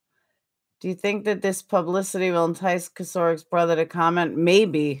China. Do you think that this publicity will entice KOCOUREK's brother to comment?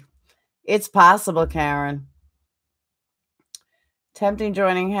 Maybe. It's possible, Karen. Tempting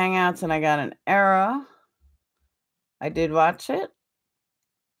joining Hangouts, and I got an error. I did watch it.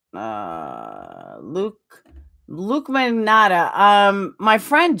 Luke Magnata. My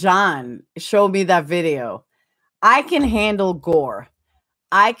friend John showed me that video. I can handle gore.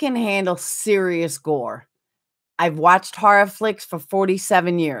 I can handle serious gore. I've watched horror flicks for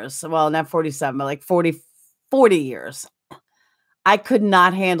 47 years. Well, not 47, but like 40 years. I could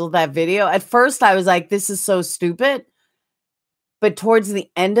not handle that video. At first, I was like, this is so stupid. But towards the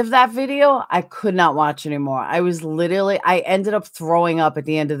end of that video, I could not watch anymore. I ended up throwing up at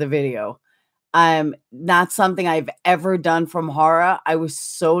the end of the video. Not something I've ever done from horror. I was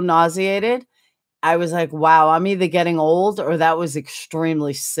so nauseated. I was like, wow, I'm either getting old or that was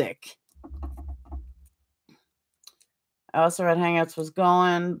extremely sick. I also read Hangouts was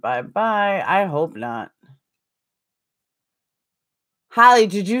going. Bye-bye. I hope not. Holly,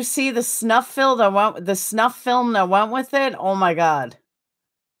 did you see the snuff film that went with it? Oh my God.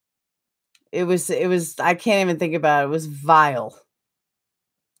 It was, I can't even think about it. It was vile.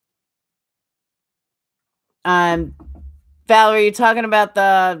 Valerie, you talking about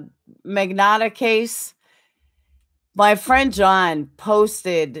the Magnata case? My friend John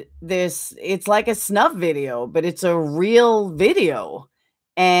posted this. It's like a snuff video, but it's a real video.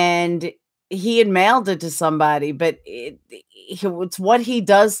 And he had mailed it to somebody, but it's what he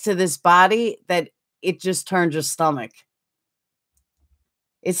does to this body that it just turns your stomach.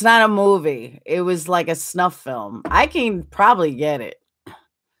 It's not a movie. It was like a snuff film. I can probably get it.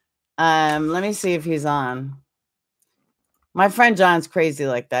 Let me see if he's on. My friend John's crazy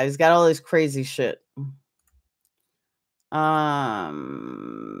like that. He's got all this crazy shit.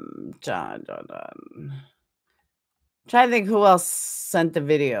 John. Trying to think who else sent the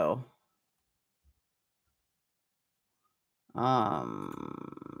video. I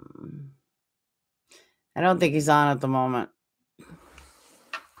don't think he's on at the moment.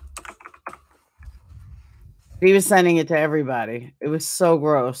 He was sending it to everybody. It was so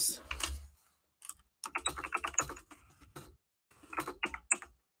gross.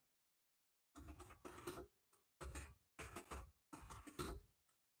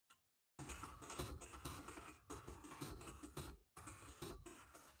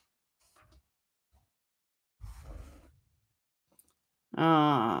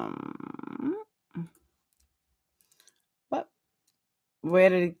 But where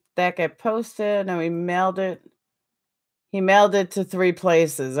did that get posted? No, he mailed it. He mailed it to 3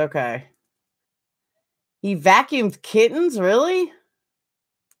 places. Okay. He vacuumed kittens? Really?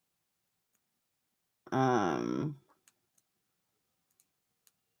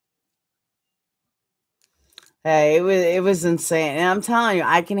 Hey, it was insane. And I'm telling you,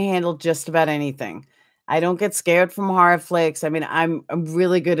 I can handle just about anything. I don't get scared from horror flicks. I mean, I'm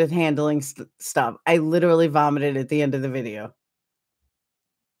really good at handling stuff. I literally vomited at the end of the video.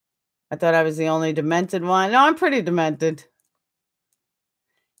 I thought I was the only demented one. No, I'm pretty demented.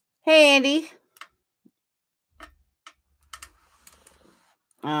 Hey, Andy.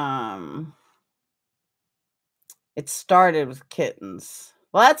 It started with kittens.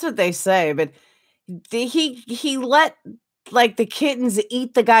 Well, that's what they say, but he let like the kittens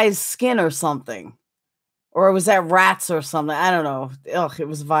eat the guy's skin or something. Or was that rats or something? I don't know. Ugh, it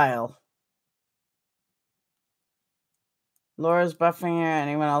was vile. Laura's buffering here.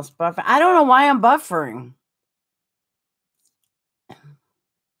 Anyone else buffering? I don't know why I'm buffering.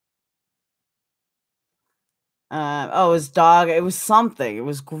 Oh, his dog. It was something. It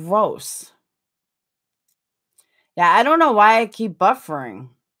was gross. Yeah, I don't know why I keep buffering.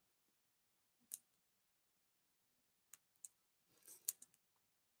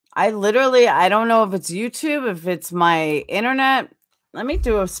 I don't know if it's YouTube, if it's my internet. Let me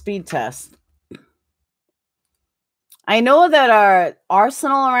do a speed test. I know that our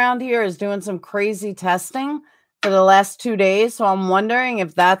arsenal around here is doing some crazy testing for the last 2 days, so I'm wondering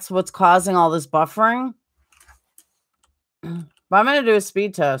if that's what's causing all this buffering. But I'm going to do a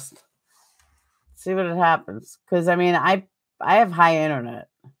speed test. See what it happens. Because I mean, I have high internet.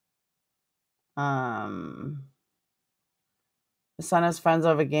 My son has friends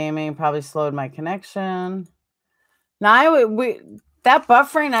over gaming. Probably slowed my connection. Now that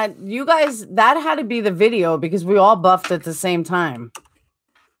buffering, you guys, that had to be the video because we all buffed at the same time.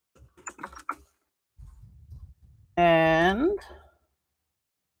 And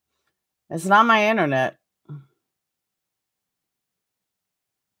it's not my internet.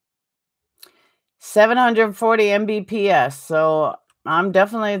 740 Mbps. So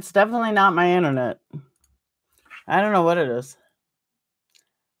it's definitely not my internet. I don't know what it is.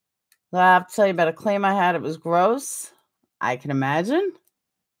 I have to tell you about a claim I had. It was gross. I can imagine.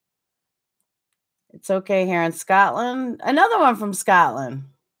 It's okay here in Scotland. Another one from Scotland.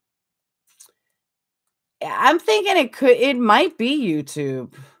 I'm thinking it might be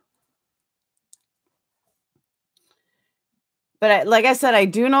YouTube. But like I said, I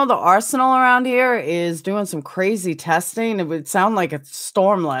do know the Arsenal around here is doing some crazy testing. It would sound like a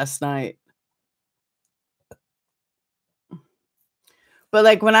storm last night. But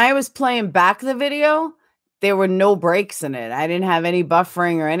like when I was playing back the video, there were no breaks in it. I didn't have any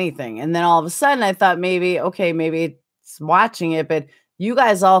buffering or anything. And then all of a sudden I thought maybe it's watching it, but you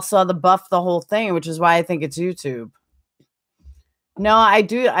guys all saw the buff the whole thing, which is why I think it's YouTube. No, I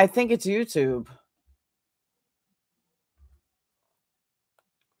do. I think it's YouTube.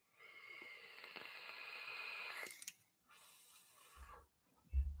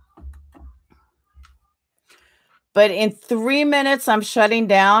 But in 3 minutes, I'm shutting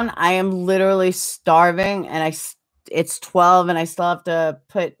down. I am literally starving, and it's 12, and I still have to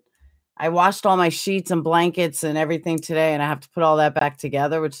I washed all my sheets and blankets and everything today, and I have to put all that back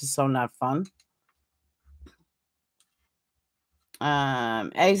together, which is so not fun.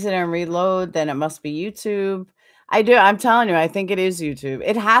 Exit and reload, then it must be YouTube. I'm telling you, I think it is YouTube.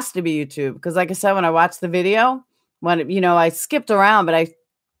 It has to be YouTube, because like I said, when I watched the video, I skipped around, but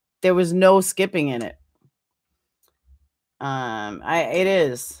there was no skipping in it. It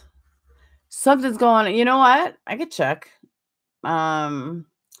is. Something's going on. You know what? I could check.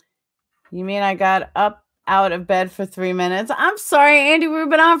 You mean I got out of bed for 3 minutes? I'm sorry, Andy. We've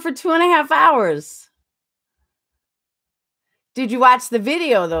been on for 2.5 hours. Did you watch the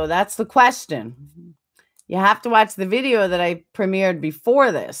video, though? That's the question. You have to watch the video that I premiered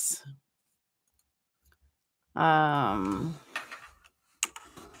before this.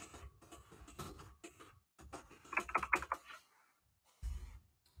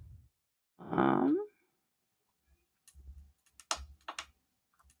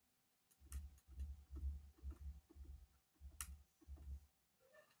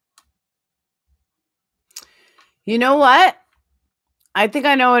 You know what? I think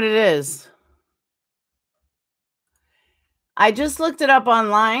I know what it is. I just looked it up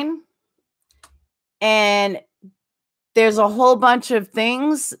online, and there's a whole bunch of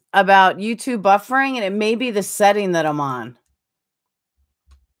things about YouTube buffering, and it may be the setting that I'm on.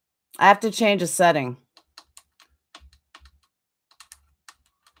 I have to change a setting.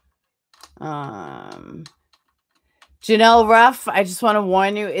 Janelle Ruff, I just want to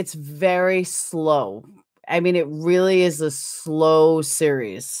warn you, it's very slow. I mean, it really is a slow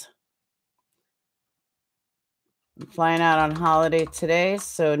series. I'm flying out on holiday today,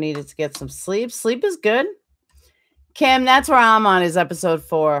 so needed to get some sleep. Sleep is good. Kim, that's where I'm on, is episode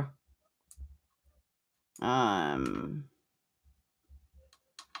 4.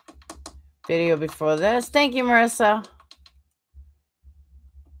 Video before this. Thank you, Marissa.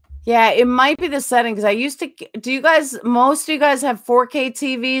 Yeah, it might be the setting, because I used to. Most of you guys have 4K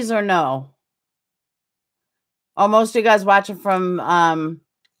TVs or no? Or most of you guys watching from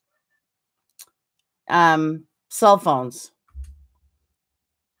cell phones?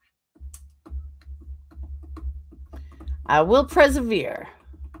 I will persevere.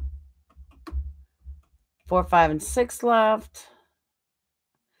 4, 5, and 6 left.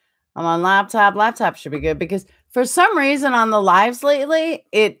 I'm on laptop. Laptop should be good, because for some reason on the lives lately,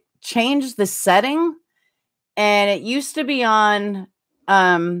 it changed the setting, and it used to be on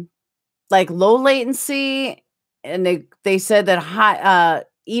like low latency, and they said that high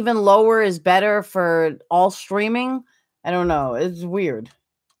even lower is better for all streaming. I don't know. It's weird.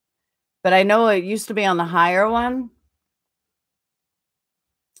 But I know it used to be on the higher one.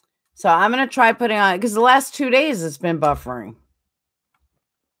 So I'm going to try putting on, because the last 2 days it's been buffering.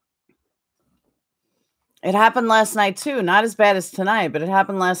 It happened last night too. Not as bad as tonight, but it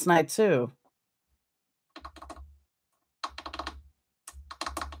happened last night too.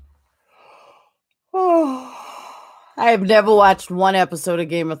 Oh, I have never watched one episode of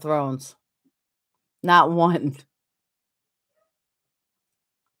Game of Thrones. Not one.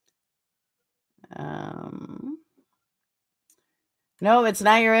 No, it's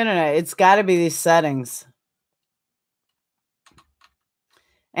not your internet. It's got to be these settings.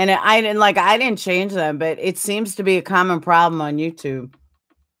 And I didn't change them, but it seems to be a common problem on YouTube.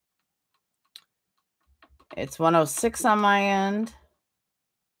 It's 106 on my end.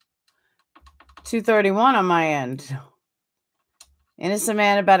 231 on my end. Innocent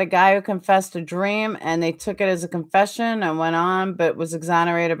man about a guy who confessed a dream, and they took it as a confession and went on, but was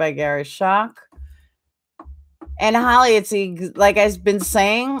exonerated by Gary Schock. And Holly, it's like I've been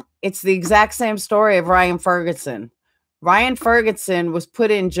saying, it's the exact same story of Ryan Ferguson. Ryan Ferguson was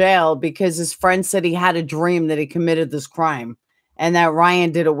put in jail because his friend said he had a dream that he committed this crime and that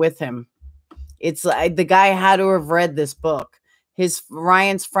Ryan did it with him. It's like the guy had to have read this book.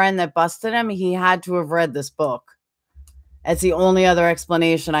 Ryan's friend that busted him, he had to have read this book. That's the only other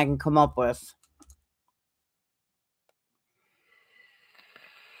explanation I can come up with.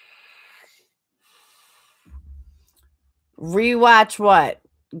 Rewatch what?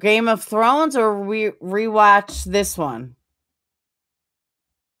 Game of Thrones or rewatch this one?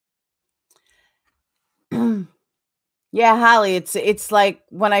 Yeah, Holly, it's like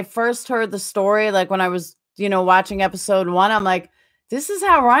when I first heard the story, like when I was, watching episode 1, I'm like, this is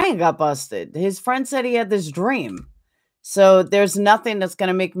how Ryan got busted. His friend said he had this dream. So there's nothing that's going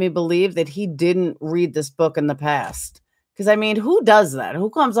to make me believe that he didn't read this book in the past. Because, I mean, who does that? Who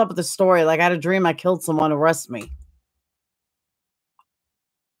comes up with a story like, I had a dream I killed someone, arrest me?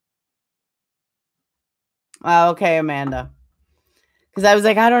 Oh, okay, Amanda. Because I was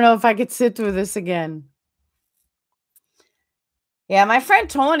like, I don't know if I could sit through this again. Yeah, my friend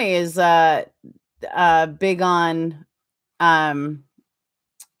Tony is big on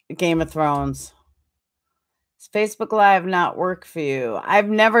Game of Thrones. Does Facebook Live not work for you? I've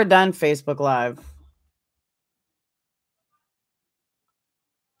never done Facebook Live.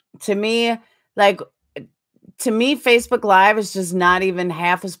 To me, Facebook Live is just not even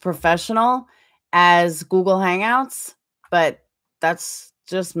half as professional as Google Hangouts, but that's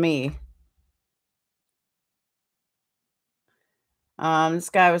just me. This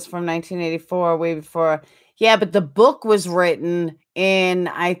guy was from 1984, way before. Yeah, but the book was written in,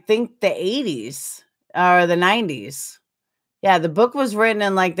 I think, the 80s or the 90s. Yeah, the book was written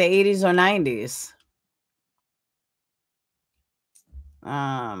in like the 80s or 90s.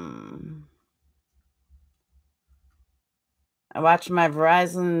 I watched my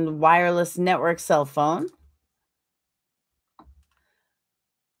Verizon wireless network cell phone.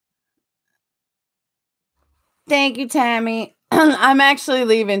 Thank you, Tammy. I'm actually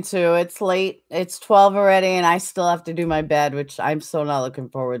leaving too. It's late. It's 12 already, and I still have to do my bed, which I'm still not looking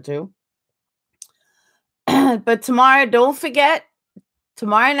forward to. But tomorrow, don't forget,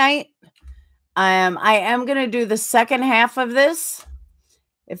 tomorrow night, I am going to do the second half of this.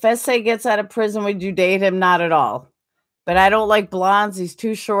 If SA gets out of prison, would you date him? Not at all. But I don't like blondes. He's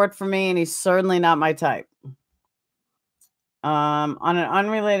too short for me, and he's certainly not my type. On an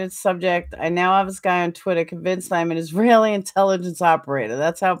unrelated subject, I now have this guy on Twitter convinced I'm an Israeli intelligence operator.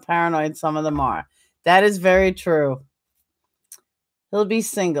 That's how paranoid some of them are. That is very true. He'll be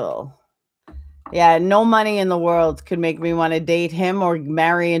single. Yeah, no money in the world could make me want to date him or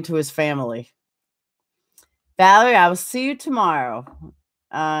marry into his family. Valerie, I will see you tomorrow.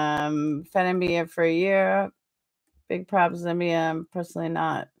 Fed NBA for a year. Big problems in NBA. Personally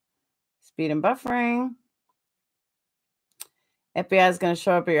not. Speed and buffering. FBI is going to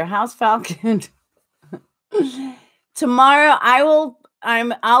show up at your house, Falcon. Tomorrow,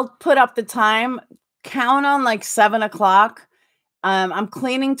 I'll put up the time. Count on like 7 o'clock. I'm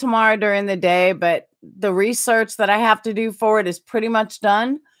cleaning tomorrow during the day, but the research that I have to do for it is pretty much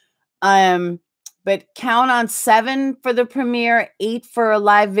done. But count on 7 for the premiere, 8 for a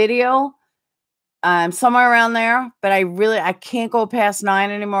live video. Somewhere around there. But I can't go past 9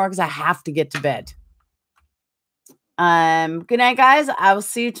 anymore because I have to get to bed. Good night, guys. I will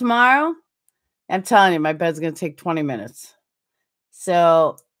see you tomorrow. I'm telling you, my bed's going to take 20 minutes.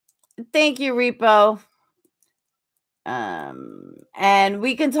 So thank you, Repo. And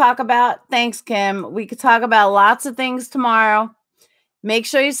we can talk about, thanks, Kim. We could talk about lots of things tomorrow. Make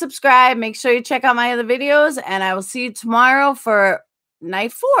sure you subscribe. Make sure you check out my other videos. And I will see you tomorrow for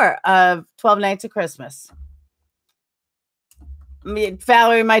night 4 of 12 Nights of Christmas.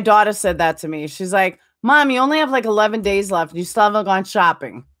 Valerie, my daughter, said that to me. She's like, Mom, you only have like 11 days left. You still haven't gone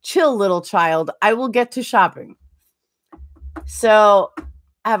shopping. Chill, little child. I will get to shopping. So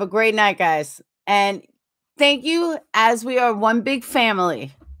have a great night, guys. And thank you, as we are one big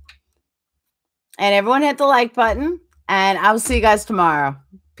family. And everyone hit the like button. And I will see you guys tomorrow.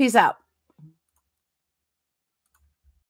 Peace out.